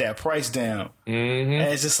can knock that price down. Mm-hmm.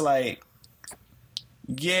 And it's just like,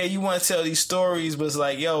 yeah, you want to tell these stories, but it's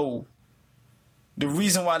like, the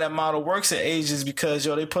reason why that model works at Age is because,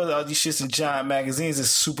 they put all these shits in giant magazines. It's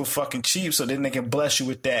super fucking cheap, so then they can bless you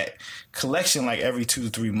with that collection like every 2 to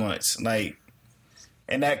 3 months. Like,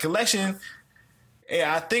 and that collection,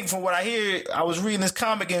 I think from what I hear, I was reading this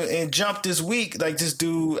comic and Jump this week. Like, this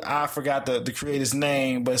dude, I forgot the creator's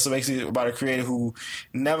name, but it's basically about a creator who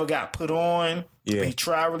never got put on. Yeah. He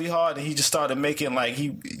tried really hard, and he just started making, like,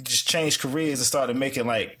 he just changed careers and started making,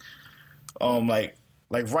 like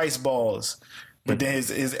rice balls. But then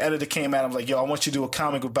his editor came at him like, I want you to do a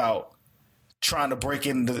comic about trying to break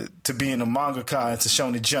into being a mangaka and to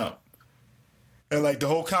Shonen Jump. And like the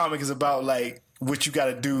whole comic is about like what you got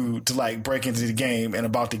to do to like break into the game and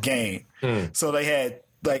about the game. So they had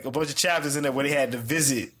like a bunch of chapters in there where they had to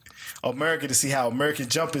visit America to see how American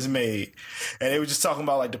jump is made, and they were just talking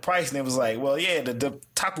about like the price, and it was like, well, yeah, the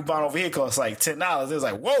Takubon over here costs like $10. It was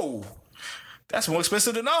like, whoa, that's more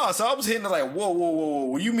expensive than ours. So I was hitting it like,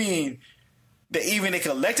 whoa, you mean that even the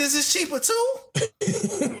collectors is cheaper too?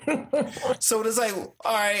 So it's like,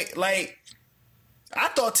 all right, like I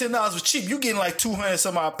thought $10 was cheap. You getting like 200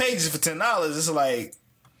 some odd pages for $10. It's like,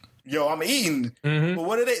 yo, I'm eating. But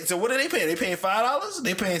what are they? So what are they paying? They paying $5?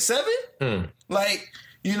 They paying $7? Like,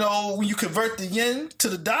 you know, when you convert the yen to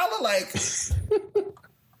the dollar, like it's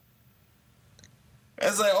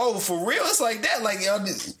like, oh, for real? It's like that.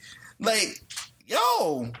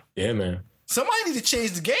 Yo, yeah, man. Somebody need to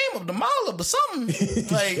change the game up, the model up, or something.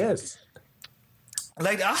 Like, yes.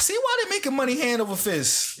 Like, I see why they making money hand over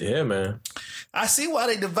fist. Yeah, man. I see why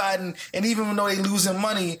they dividing, and even though they losing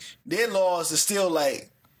money, their laws are still like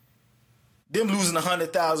them losing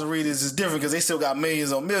 100,000 readers is different because they still got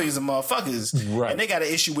millions on millions of motherfuckers, right? And they got an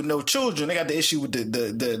issue with no children. They got the issue with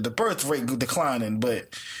the birth rate declining, but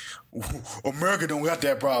America don't got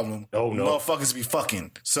that problem. Oh no, motherfuckers be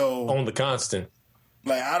fucking so on the constant.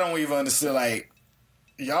 Like I don't even understand. Like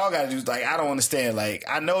y'all got to do. Like I don't understand. Like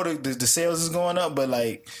I know the sales is going up, but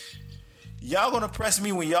like. Y'all gonna press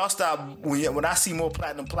me when y'all stop when I see more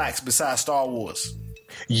platinum plaques besides Star Wars.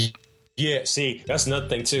 Yeah, see, that's another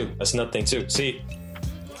thing too. See,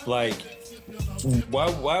 like,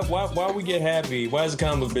 why we get happy? Why does the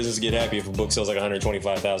comic book business get happy if a book sells like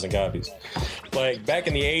 125,000 copies? Like back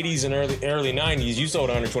in the 80s and early 90s, you sold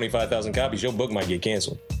 125,000 copies, your book might get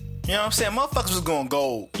canceled. You know what I'm saying? Motherfuckers was going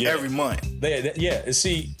gold every month. Yeah,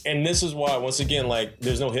 see, and this is why, once again, like,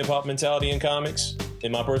 there's no hip-hop mentality in comics,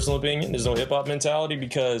 in my personal opinion. There's no hip-hop mentality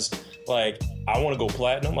because, like, I want to go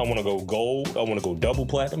platinum. I want to go gold. I want to go double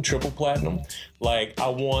platinum, triple platinum. Like, I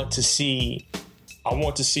want to see,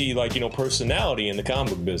 like, you know, personality in the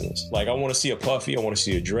comic book business. Like, I want to see a Puffy. I want to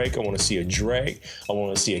see a Drake. I want to see a Dre. I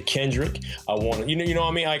want to see a Kendrick. I want to, you know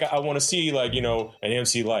what I mean? Like, I want to see, like, you know, an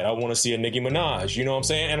MC Lyte. I want to see a Nicki Minaj. You know what I'm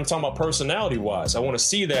saying? And I'm talking about personality-wise. I want to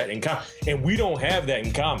see that in comics. And we don't have that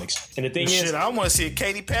in comics. And the thing is... I want to see a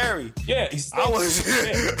Katy Perry. Yeah. There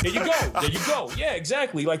you go. Yeah,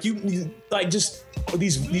 exactly. Like, you like, just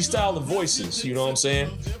these style of voices. You know what I'm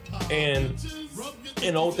saying? And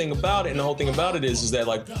the whole thing about it is that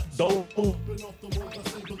like those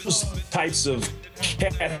types of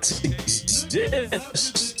cats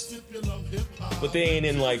exist, but they ain't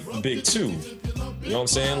in like the big two. You know what I'm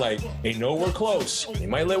saying? Like, ain't nowhere close. They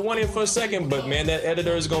might let one in for a second, but man, that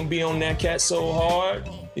editor is gonna be on that cat so hard,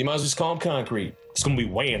 you might as well just call him concrete. It's gonna be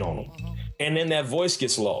weighing on him, and then that voice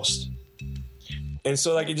gets lost. And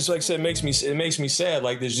so, like, it just, like I said, it makes me sad.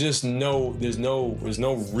 Like, there's no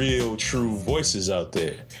real true voices out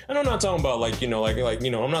there. And I'm not talking about like, you know, I'm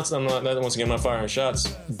not once again, I'm not firing shots,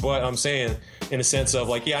 but I'm saying in the sense of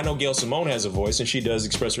like, yeah, I know Gail Simone has a voice and she does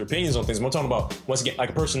express her opinions on things. But I'm talking about, once again,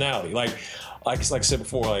 like a personality. Like I said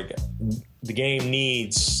before, like the game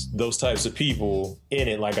needs those types of people in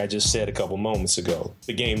it. Like I just said a couple moments ago,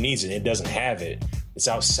 the game needs it. It doesn't have it. It's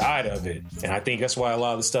outside of it. And I think that's why a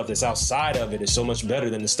lot of the stuff that's outside of it is so much better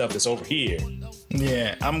than the stuff that's over here.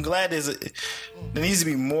 Yeah, I'm glad there needs to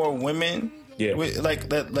be more women like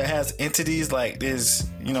that has entities. Like there's,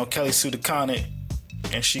 you know, Kelly Sue DeConnick,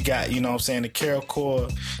 and she got, you know what I'm saying, the Carol Core,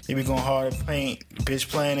 they be going hard at Paint, Bitch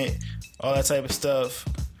Planet, all that type of stuff.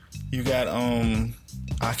 You got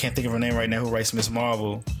I can't think of her name right now, who writes Miss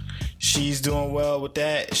Marvel. She's doing well with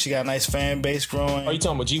that. She got a nice fan base growing. Are you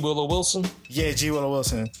talking about G. Willow Wilson? Yeah, G. Willow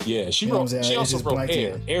Wilson. Yeah, she also wrote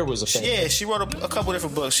Air. Air was a fan. Yeah, she wrote a couple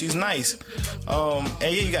different books. She's nice. And yeah,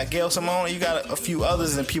 you got Gail Simone. You got a few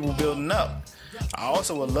others and people building up. I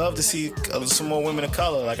also would love to see some more women of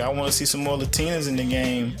color. Like I want to see some more Latinas in the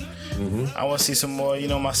game. Mm-hmm. I want to see some more, you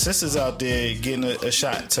know, my sisters out there getting a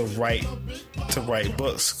shot to write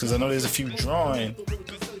books, because I know there's a few drawing.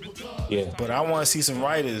 Yeah. But I want to see some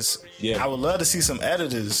writers. Yeah. I would love to see some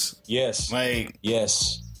editors. Yes. Like.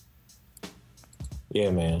 Yes.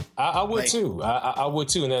 Yeah, man. I would too. I would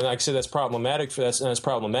too. And then, like I said, that's problematic for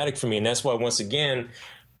me. And that's why, once again,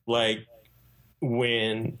 like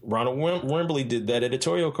when Ronald Wimberly did that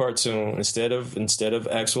editorial cartoon, instead of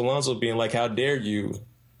Axel Alonso being like, "How dare you?"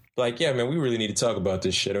 Like, yeah, man, we really need to talk about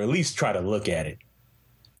this shit, or at least try to look at it.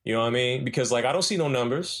 You know what I mean? Because like I don't see no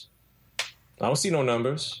numbers.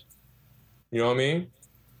 You know what I mean?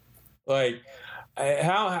 Like,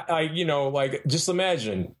 just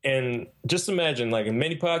imagine, like, in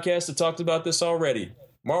many podcasts have talked about this already.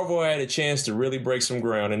 Marvel had a chance to really break some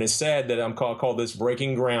ground, and it's sad that I'm call this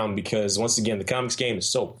breaking ground because once again the comics game is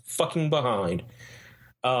so fucking behind.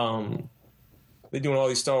 They're doing all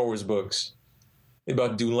these Star Wars books. They're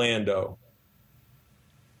about to do Lando.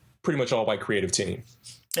 Pretty much all by creative team.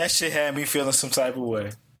 That shit had me feeling some type of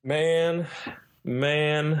way. Man.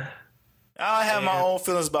 I have my own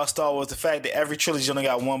feelings about Star Wars. The fact that every trilogy only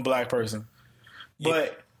got one black person.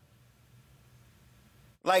 But,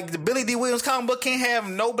 like, the Billy D. Williams comic book can't have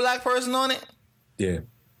no black person on it. Yeah.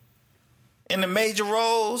 In the major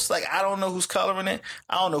roles, like, I don't know who's coloring it.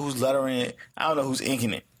 I don't know who's lettering it. I don't know who's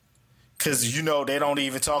inking it. Because, you know, they don't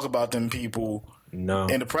even talk about them people in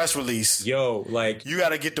the press release. Yo, like... You got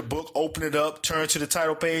to get the book, open it up, turn to the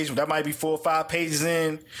title page. That might be 4 or 5 pages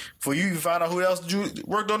in for you to find out who else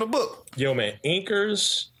worked on the book. Yo, man,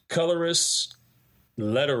 inkers, colorists,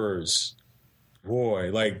 letterers,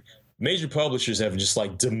 boy, like, major publishers have just,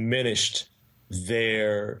 like, diminished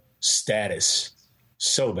their status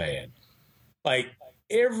so bad. Like,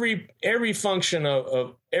 every function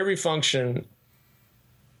of every function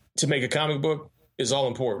to make a comic book is all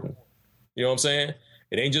important. You know what I'm saying?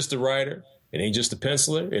 It ain't just the writer. It ain't just the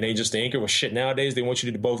penciler. It ain't just the inker. Well, shit, nowadays they want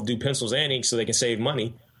you to both do pencils and ink so they can save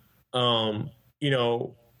money. You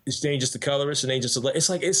know, it ain't just the colorist. It ain't just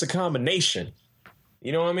it's a combination.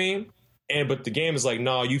 You know what I mean? But the game is like,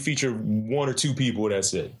 nah, you feature 1 or 2 people.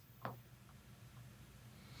 That's it.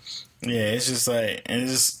 Yeah, it's just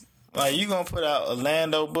like, you gonna put out a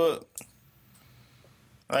Lando book?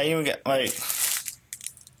 Like, you got like.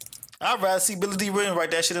 I'd rather see Billy D. Williams write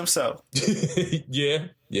that shit himself. Yeah,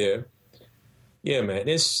 man.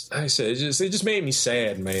 It's like I said, it just made me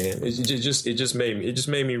sad, man. It just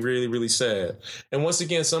made me really, really sad. And once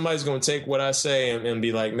again, somebody's gonna take what I say and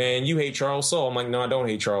be like, man, you hate Charles Soule. I'm like, no, I don't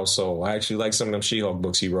hate Charles Soule. I actually like some of them She-Hulk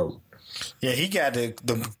books he wrote. Yeah, he got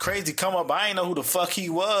the crazy come up. I ain't know who the fuck he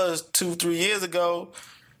was 2-3 years ago.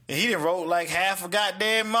 And he done wrote like half a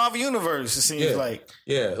goddamn Marvel Universe, it seems like.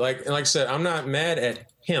 Yeah, like I said, I'm not mad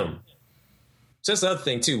at him. So that's the other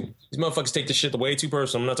thing, too. These motherfuckers take this shit way too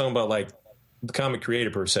personal. I'm not talking about, like, the comic creator,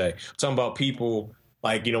 per se. I'm talking about people,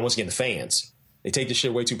 like, you know, once again, the fans. They take this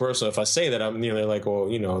shit way too personal. If I say that, they're like, well,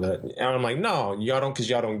 you know, that. And I'm like, no, y'all don't, because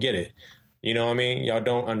y'all don't get it. You know what I mean? Y'all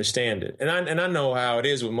don't understand it. And I know how it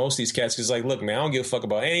is with most of these cats, because, like, look, man, I don't give a fuck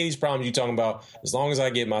about any of these problems you're talking about as long as I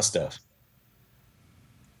get my stuff.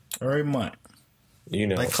 Every month. You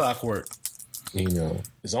know. Like clockwork. You know.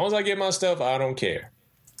 As long as I get my stuff, I don't care.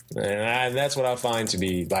 And that's what I find to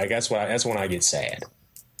be like. That's when I get sad.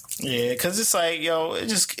 Yeah, because it's like, yo,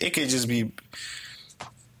 it could just be.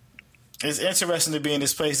 It's interesting to be in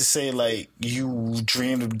this place to say like you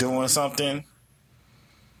dreamed of doing something,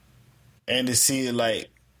 and to see it like,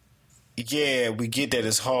 yeah, we get that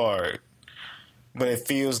it's hard, but it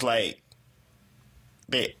feels like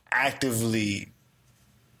they actively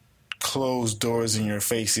close doors in your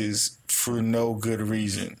faces for no good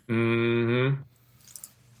reason. Mm-hmm.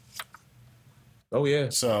 Oh, yeah.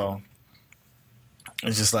 So,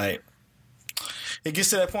 it's just like, it gets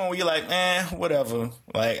to that point where you're like, whatever.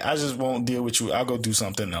 Like, I just won't deal with you. I'll go do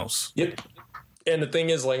something else. Yep. And the thing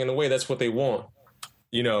is, like, in a way, that's what they want.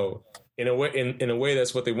 You know, in a way,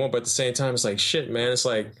 that's what they want. But at the same time, it's like, shit, man. It's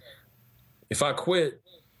like, if I quit,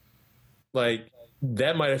 like,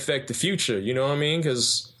 that might affect the future. You know what I mean?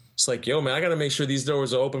 Because it's like, yo, man, I got to make sure these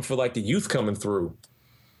doors are open for, like, the youth coming through.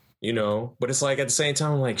 You know? But it's like, at the same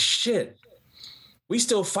time, I'm like, shit. We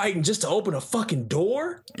still fighting just to open a fucking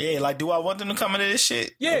door? Yeah, like, do I want them to come into this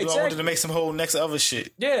shit? Yeah, exactly. Do I want them to make some whole next other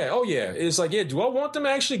shit? Yeah, oh yeah. It's like, yeah, do I want them to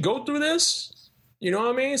actually go through this? You know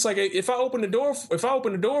what I mean? It's like, if I open the door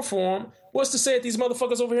for them, what's to say that these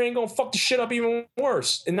motherfuckers over here ain't gonna fuck the shit up even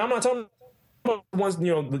worse? And I'm not talking about the ones,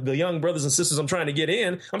 you know, the young brothers and sisters I'm trying to get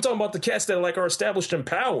in. I'm talking about the cats that like are established in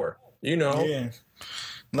power. You know? Yeah.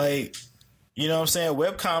 Like, you know what I'm saying?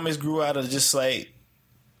 Webcomics grew out of just like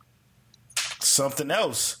something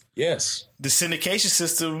else. Yes. The syndication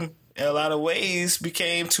system, in a lot of ways,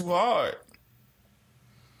 became too hard.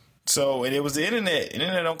 So, and it was the internet. The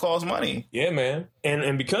internet don't cost money. Yeah, man.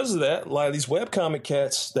 And because of that, a lot of these webcomic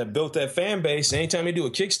cats that built that fan base, anytime they do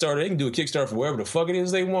a Kickstarter, they can do a Kickstarter for wherever the fuck it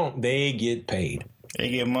is they want. They get paid. They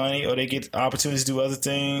get money, or they get opportunities to do other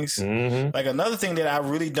things. Mm-hmm. Like, another thing that I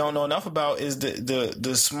really don't know enough about is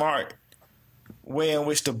the smart way in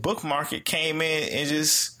which the book market came in and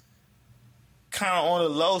just kind of on the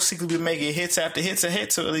low, secretly making hits after hits and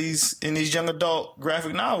hits of these young adult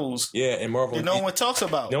graphic novels. Yeah, and Marvel. That no one talks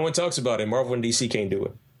about. No one talks about it. Marvel and DC can't do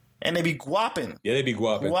it. And they be guapping. Yeah, they be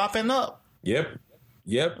guapping. Guapping up. Yep.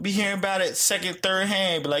 Be hearing about it second, third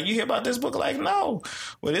hand. Be like, you hear about this book? Like, no.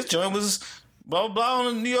 Well, this joint was blah blah blah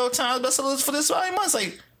on the New York Times bestsellers for this 5 months.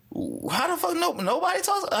 Like, how the fuck nobody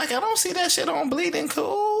talks? Like, I don't see that shit on Bleeding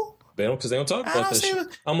Cool. They don't, because they don't talk about this shit.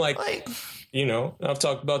 I'm like, you know, I've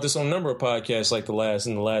talked about this on a number of podcasts like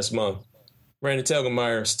in the last month. Brandon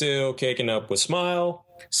Telgemeier still caking up with Smile,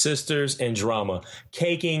 Sisters, and Drama.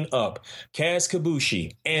 Caking up. Kaz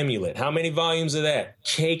Kabushi, Amulet. How many volumes of that?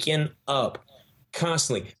 Caking up.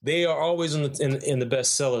 Constantly. They are always in the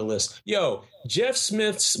bestseller list. Yo, Jeff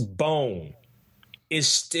Smith's Bone is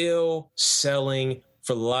still selling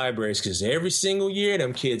for the libraries because every single year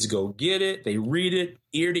them kids go get it. They read it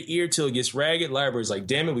ear to ear till it gets ragged. Libraries like,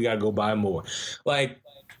 damn it, we got to go buy more. Like,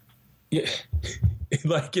 yeah.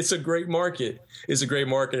 Like, it's a great market. It's a great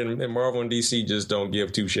market, and Marvel and DC just don't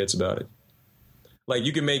give two shits about it. Like,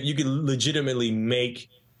 you can legitimately make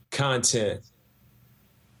content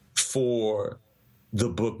for the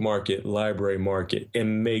book market, library market,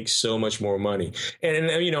 and make so much more money. And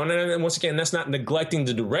you know, and once again, that's not neglecting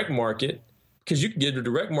the direct market, because you can get the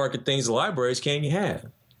direct market things the libraries can't have.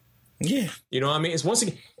 Yeah. You know what I mean? It's, once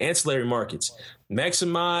again, ancillary markets.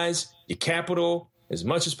 Maximize your capital as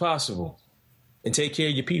much as possible and take care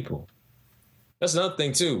of your people. That's another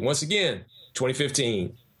thing, too. Once again,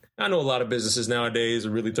 2015. I know a lot of businesses nowadays are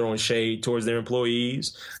really throwing shade towards their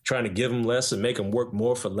employees, trying to give them less and make them work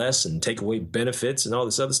more for less and take away benefits and all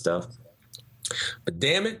this other stuff. But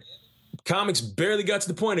damn it, comics barely got to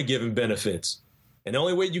the point of giving benefits. And the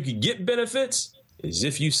only way you could get benefits is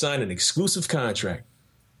if you sign an exclusive contract.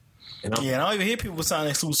 And I don't even hear people sign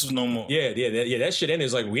exclusives no more. Yeah, that shit in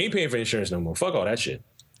is like, we ain't paying for insurance no more. Fuck all that shit.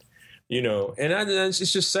 You know, and it's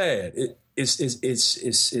just sad. It's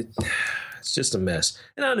just a mess.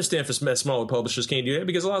 And I understand for smaller publishers can't do that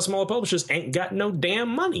because a lot of smaller publishers ain't got no damn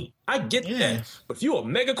money. I get that. But if you a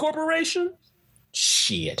mega corporation,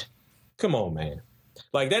 shit. Come on, man.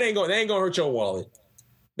 Like, that ain't gonna hurt your wallet.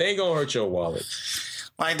 They ain't gonna hurt your wallet.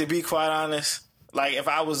 Like, to be quite honest, like, if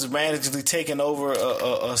I was randomly taking over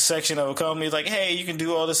a section of a company, like, hey, you can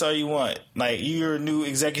do all this all you want. Like, you're a new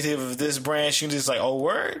executive of this branch. You're just like, oh,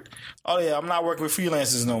 word? Oh, yeah, I'm not working with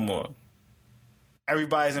freelancers no more.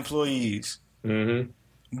 Everybody's employees. Mm-hmm.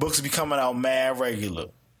 Books be coming out mad regular.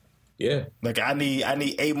 Yeah. Like, I need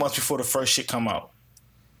 8 months before the first shit come out.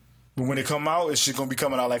 But when it come out, it's just going to be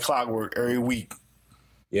coming out like clockwork every week.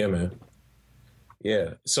 Yeah, man.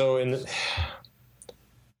 Yeah. So,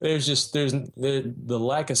 there's the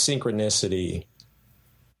lack of synchronicity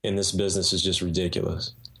in this business is just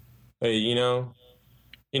ridiculous. Hey, you know,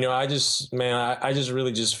 I just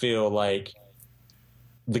really just feel like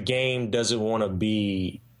the game doesn't want to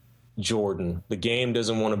be Jordan. The game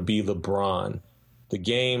doesn't want to be LeBron. The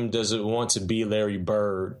game doesn't want to be Larry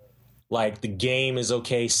Bird. Like, the game is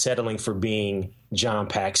okay settling for being John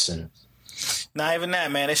Paxson. Not even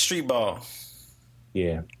that, man. It's street ball.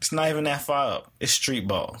 Yeah. It's not even that far up. It's street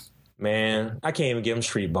ball. Man, I can't even give them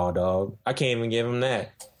street ball, dog. I can't even give them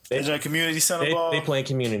that. They play community center ball? They playing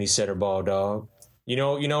community center ball, dog. You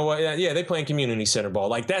know what? Yeah, they playing community center ball.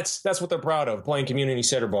 Like, that's what they're proud of, playing community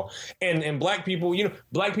center ball. And black people,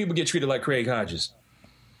 black people get treated like Craig Hodges.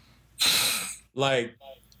 Like,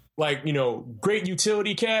 great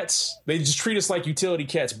utility cats. They just treat us like utility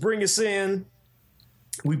cats. Bring us in.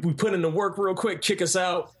 We put in the work real quick, kick us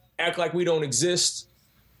out, act like we don't exist.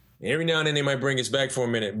 Every now and then they might bring us back for a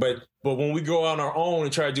minute. But when we go on our own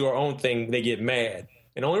and try to do our own thing, they get mad.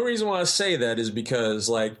 And the only reason why I say that is because,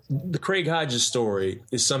 like, the Craig Hodges story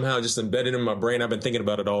is somehow just embedded in my brain. I've been thinking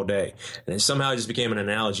about it all day. And it somehow just became an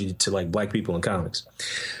analogy to, like, black people in comics.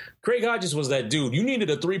 Craig Hodges was that dude. You needed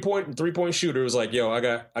a three-point shooter. It was like, yo, I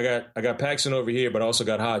got Paxson over here, but I also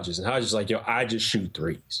got Hodges. And Hodges is like, yo, I just shoot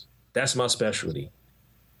threes. That's my specialty.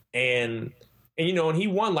 And he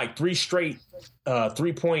won like 3 straight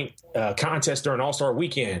 3-point contests during All-Star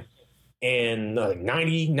Weekend in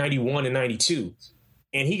 90, 91, and 92.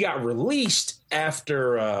 And he got released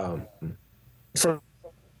after from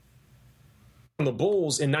the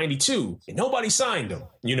Bulls in 92. And nobody signed him.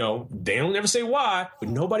 They don't ever say why, but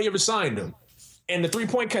nobody ever signed him. And the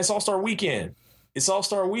 3-point contest All-Star Weekend. It's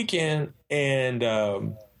All-Star Weekend, and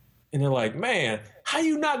they're like, man, how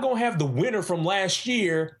you not going to have the winner from last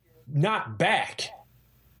year not back?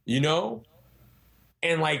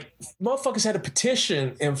 And like, motherfuckers had to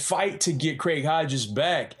petition and fight to get Craig Hodges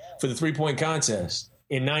back for the 3-point contest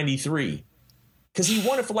in 93. Because he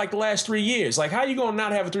won it for like the last 3 years. Like, how you going to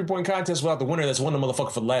not have a 3-point contest without the winner that's won the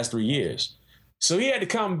motherfucker for the last 3 years? So he had to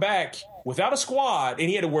come back without a squad, and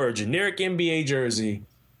he had to wear a generic NBA jersey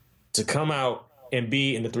to come out and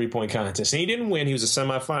be in the 3-point contest. And he didn't win. He was a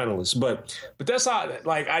semifinalist. But that's how,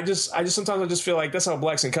 like, I sometimes feel like that's how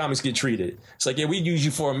blacks in comics get treated. It's like, yeah, we use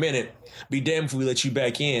you for a minute. Be damned if we let you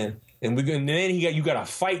back in. And then you got to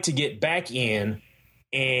fight to get back in,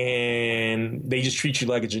 and they just treat you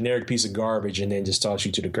like a generic piece of garbage and then just toss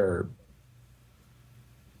you to the curb.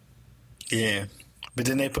 Yeah. But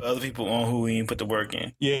then they put other people on who ain't put the work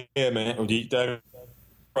in. Yeah, man. I got a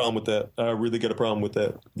problem with that. I really got a problem with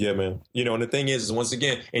that. Yeah, man. You know, and the thing is once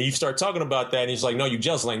again, and you start talking about that, and he's like, no, you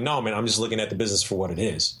just like, no, man, I'm just looking at the business for what it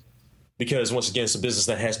is. Because once again, it's a business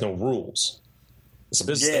that has no rules. It's a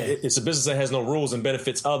business that has no rules and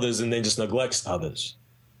benefits others and then just neglects others.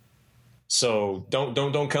 So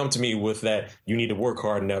don't come to me with that. You need to work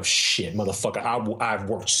hard enough. Shit, motherfucker. I've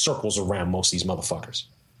worked circles around most of these motherfuckers.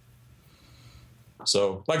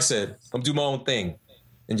 So, like I said, I'm doing my own thing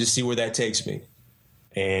and just see where that takes me.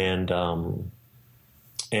 And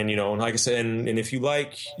you know, and like I said, and if you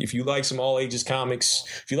like some all ages comics,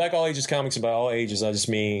 if you like all ages comics about all ages, I just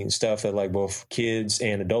mean stuff that like both kids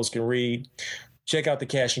and adults can read. Check out the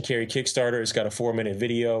Cash and Carry Kickstarter. It's got a 4-minute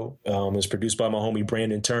video. It's produced by my homie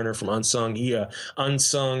Brandon Turner from Unsung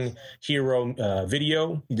Hero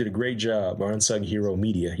Video. He did a great job. Or Unsung Hero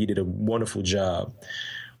Media. He did a wonderful job.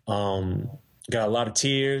 Got a lot of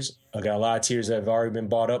tiers. I got a lot of tiers that have already been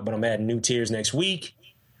bought up, but I'm adding new tiers next week.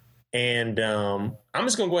 And I'm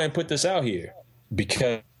just going to go ahead and put this out here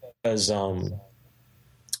because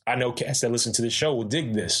I know cats that listen to this show will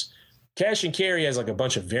dig this. Cash and Carry has like a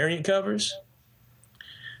bunch of variant covers.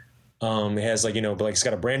 It has like, you know, but like it's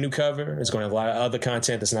got a brand new cover. It's going to have a lot of other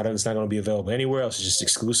content that's not going to be available anywhere else. It's just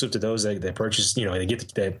exclusive to those that purchase, you know, they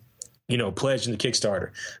get that, you know, pledge in the Kickstarter.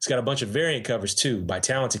 It's got a bunch of variant covers too by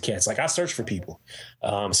talented cats. Like I search for people.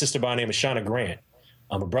 A sister by the name of Shauna Grant.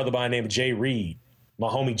 A brother by the name of Jay Reed. My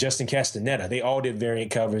homie Justin Castaneda. They all did variant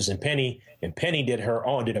covers, and Penny did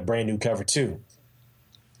a brand new cover too.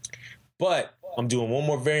 But I'm doing one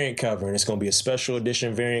more variant cover, and it's going to be a special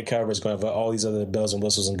edition variant cover. It's going to have all these other bells and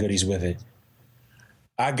whistles and goodies with it.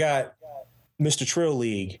 I got Mr. Trill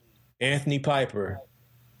League, Anthony Piper,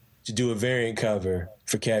 to do a variant cover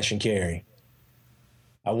for Cash and Carry.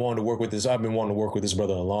 I've been wanting to work with this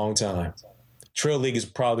brother a long time. Trill League is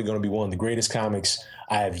probably going to be one of the greatest comics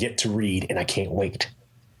I have yet to read, and I can't wait.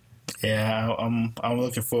 Yeah, I'm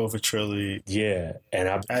looking forward for Trill League. Yeah, and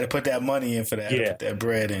I had to put that money in for that. Yeah, put that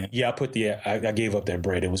bread in. Yeah, I gave up that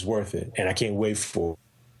bread. It was worth it, and I can't wait for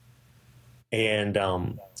it.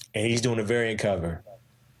 And he's doing a variant cover,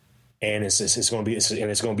 and it's going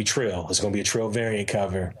to be Trill. It's going to be a Trill variant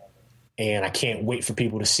cover, and I can't wait for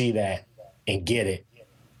people to see that and get it.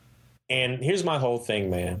 And here's my whole thing,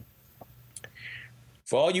 man.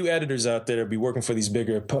 For all you editors out there that be working for these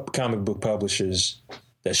bigger comic book publishers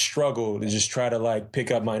that struggle to just try to like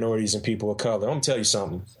pick up minorities and people of color, I'm gonna tell you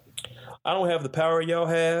something. I don't have the power y'all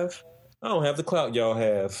have. I don't have the clout y'all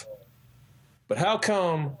have. But how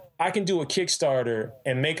come I can do a Kickstarter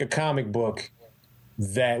and make a comic book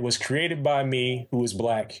that was created by me, who is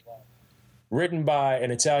black, written by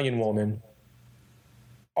an Italian woman,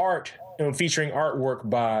 featuring artwork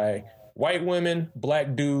by white women,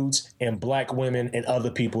 black dudes, and black women and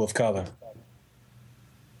other people of color?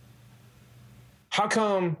 How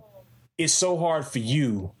come it's so hard for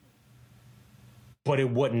you, but it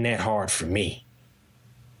wasn't that hard for me?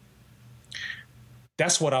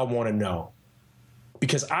 That's what I want to know.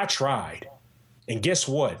 Because I tried. And guess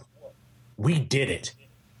what? We did it.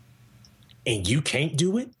 And you can't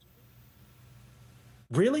do it?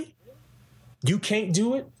 Really? You can't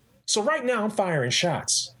do it? So right now I'm firing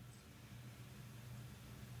shots.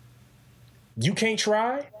 You can't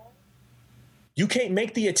try? You can't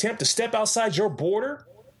make the attempt to step outside your border?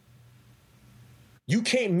 You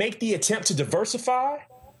can't make the attempt to diversify?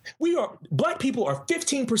 Black people are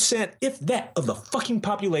 15%, if that, of the fucking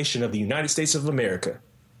population of the United States of America.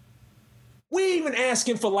 We ain't even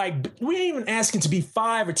asking to be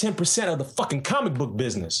 5 or 10% of the fucking comic book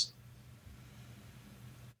business.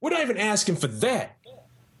 We're not even asking for that.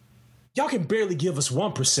 Y'all can barely give us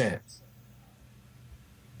 1%.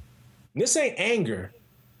 And this ain't anger.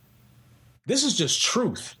 This is just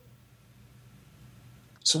truth.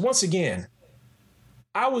 So once again,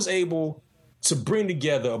 I was able to bring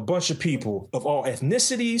together a bunch of people of all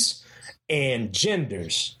ethnicities and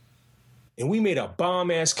genders, and we made a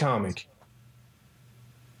bomb-ass comic.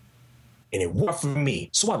 And it worked for me.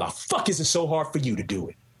 So why the fuck is it so hard for you to do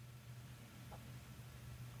it?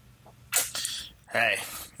 Hey,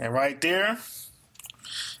 and right there,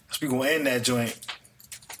 we gonna end that joint.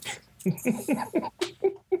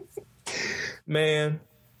 Man,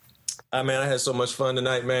 I had so much fun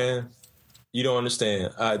tonight, man. You don't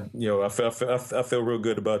understand. I feel real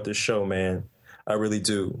good about this show, man. I really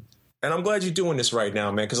do. And I'm glad you're doing this right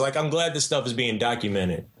now, man, because like I'm glad this stuff is being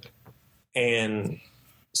documented. And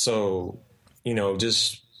so,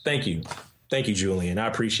 just Thank you, Julian. I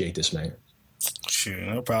appreciate this, man. Sure,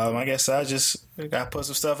 no problem. I guess I just got to put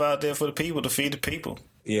some stuff out there for the people to feed the people.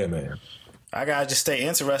 Yeah, man. I got to just stay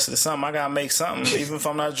interested in something. I got to make something. Even if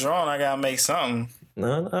I'm not drawing, I got to make something.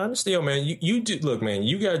 No, I understand, man. You do look, man.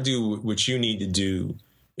 You got to do what you need to do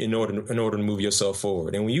in order to move yourself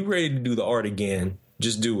forward. And when you're ready to do the art again,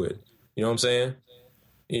 just do it. You know what I'm saying?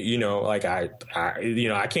 You know, like I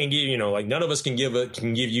can't give, like none of us can give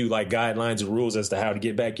you like guidelines or rules as to how to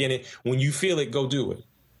get back in it. When you feel it, go do it.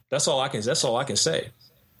 That's all I can say.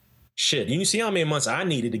 Shit, you see how many months I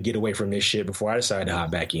needed to get away from this shit before I decided to hop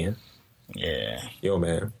back in. Yeah. Yo,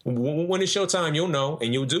 man. When it's your time, you'll know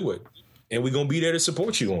and you'll do it. And we're going to be there to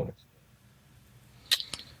support you on it.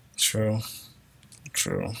 True.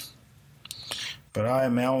 But all right,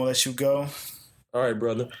 man, I'm going to let you go. All right,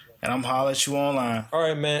 brother. And I'm holler at you online. All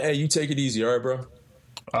right, man. Hey, you take it easy. All right, bro?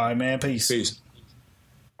 All right, man. Peace. Peace.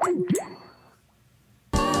 You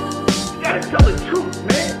gotta tell the truth,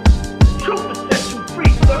 man. The truth will set you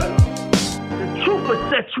free, son. The truth will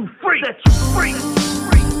set you free. Set you free.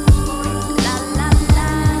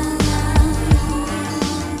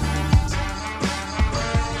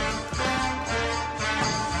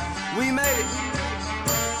 We made it.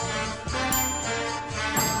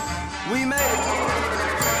 We made it.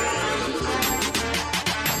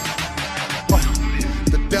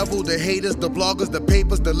 The devil, the haters, the bloggers, the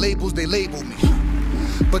papers, the labels, they label me.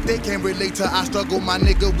 But they can't relate to our struggle, my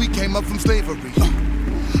nigga, we came up from slavery.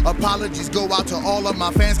 Apologies go out to all of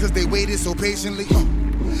my fans cause they waited so patiently.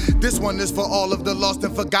 This one is for all of the lost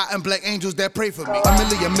and forgotten black angels that pray for me. A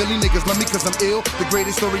million niggas love me cause I'm ill. The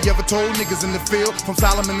greatest story ever told, niggas in the field. From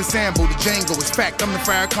Solomon to Sambo to Django, it's fact. I'm the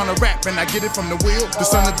Farrakhan of rap and I get it from the wheel. The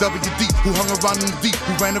son of WD, who hung around in the deep,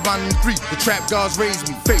 who ran around in the street. The trap gods raised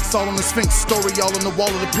me, face all on the Sphinx, story all on the wall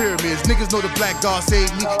of the pyramids. Niggas know the black god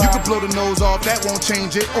saved me. You can blow the nose off, that won't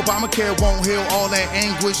change it. Obamacare won't heal all that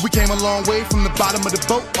anguish. We came a long way from the bottom of the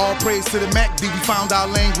boat. All praise to the MACD, we found our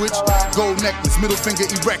language. Gold necklace, middle finger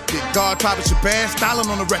erected. God Prophet Shabazz, styling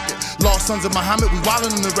on the record. Lost sons of Muhammad, we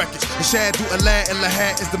wildin' in the wreckage. The Shadu, Alad, and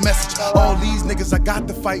Lahad is the message. All these niggas, I got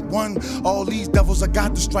to fight one. All these devils, I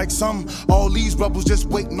got to strike some. All these rebels just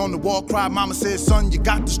waiting on the war cry. Mama said, son, you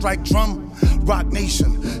got to strike drum. Rock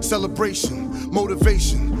nation, celebration,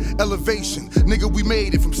 motivation, elevation. Nigga, we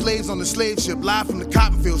made it from slaves on the slave ship, live from the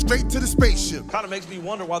cotton field, straight to the spaceship. Kinda makes me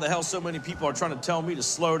wonder why the hell so many people are trying to tell me to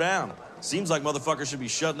slow down. Seems like motherfuckers should be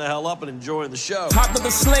shutting the hell up and enjoying the show. Hopped up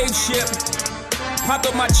a slave ship, popped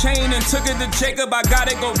up my chain and took it to Jacob. I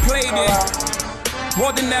got it, go played it.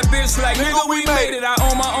 Walked in that bitch like, nigga, we made it. I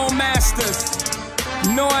own my own masters.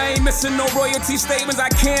 No, I ain't missing no royalty statements. I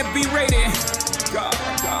can't be rated. God.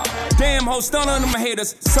 Damn, ho, stun on them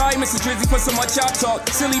haters. Sorry, Mr. Drizzy, for so much y'all talk.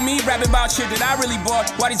 Silly me rapping about shit that I really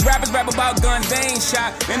bought. Why these rappers rap about guns they ain't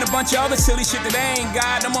shot, and a bunch of other silly shit that they ain't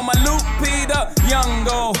got. I'm on my loop, Peter, young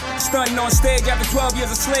go. Stunting on stage after 12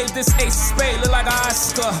 years a slave. This ace of spade look like an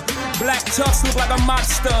Oscar. Black tux look like a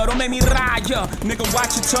monster. Don't make me raya, nigga,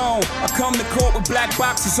 watch your tone. I come to court with black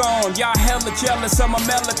boxes on. Y'all hella jealous of my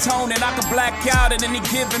melatonin. I can black out at any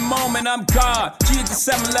given moment. I'm God. G at the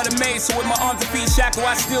 7-letter made, so with my arms and feet shackled,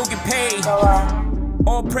 I still get paid.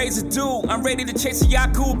 All praise is due. I'm ready to chase a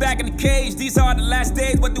Yaku back in the cage. These are the last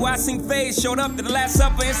days. What do I sing phase? Showed up to the Last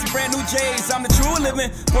Supper in some brand new J's. I'm the true living.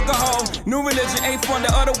 Book a hole. New religion. Eighth from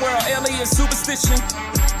the other world. Alien superstition.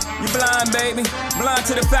 You blind, baby. Blind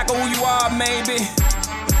to the fact of who you are, maybe.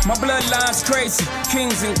 My bloodline's crazy.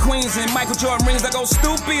 Kings and queens and Michael Jordan rings. I go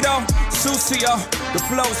stupido. Sucio. The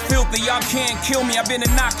flow's filthy. Y'all can't kill me. I've been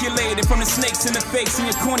inoculated from the snakes in the face and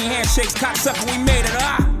your corny handshakes. Cocksucker, we made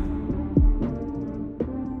it.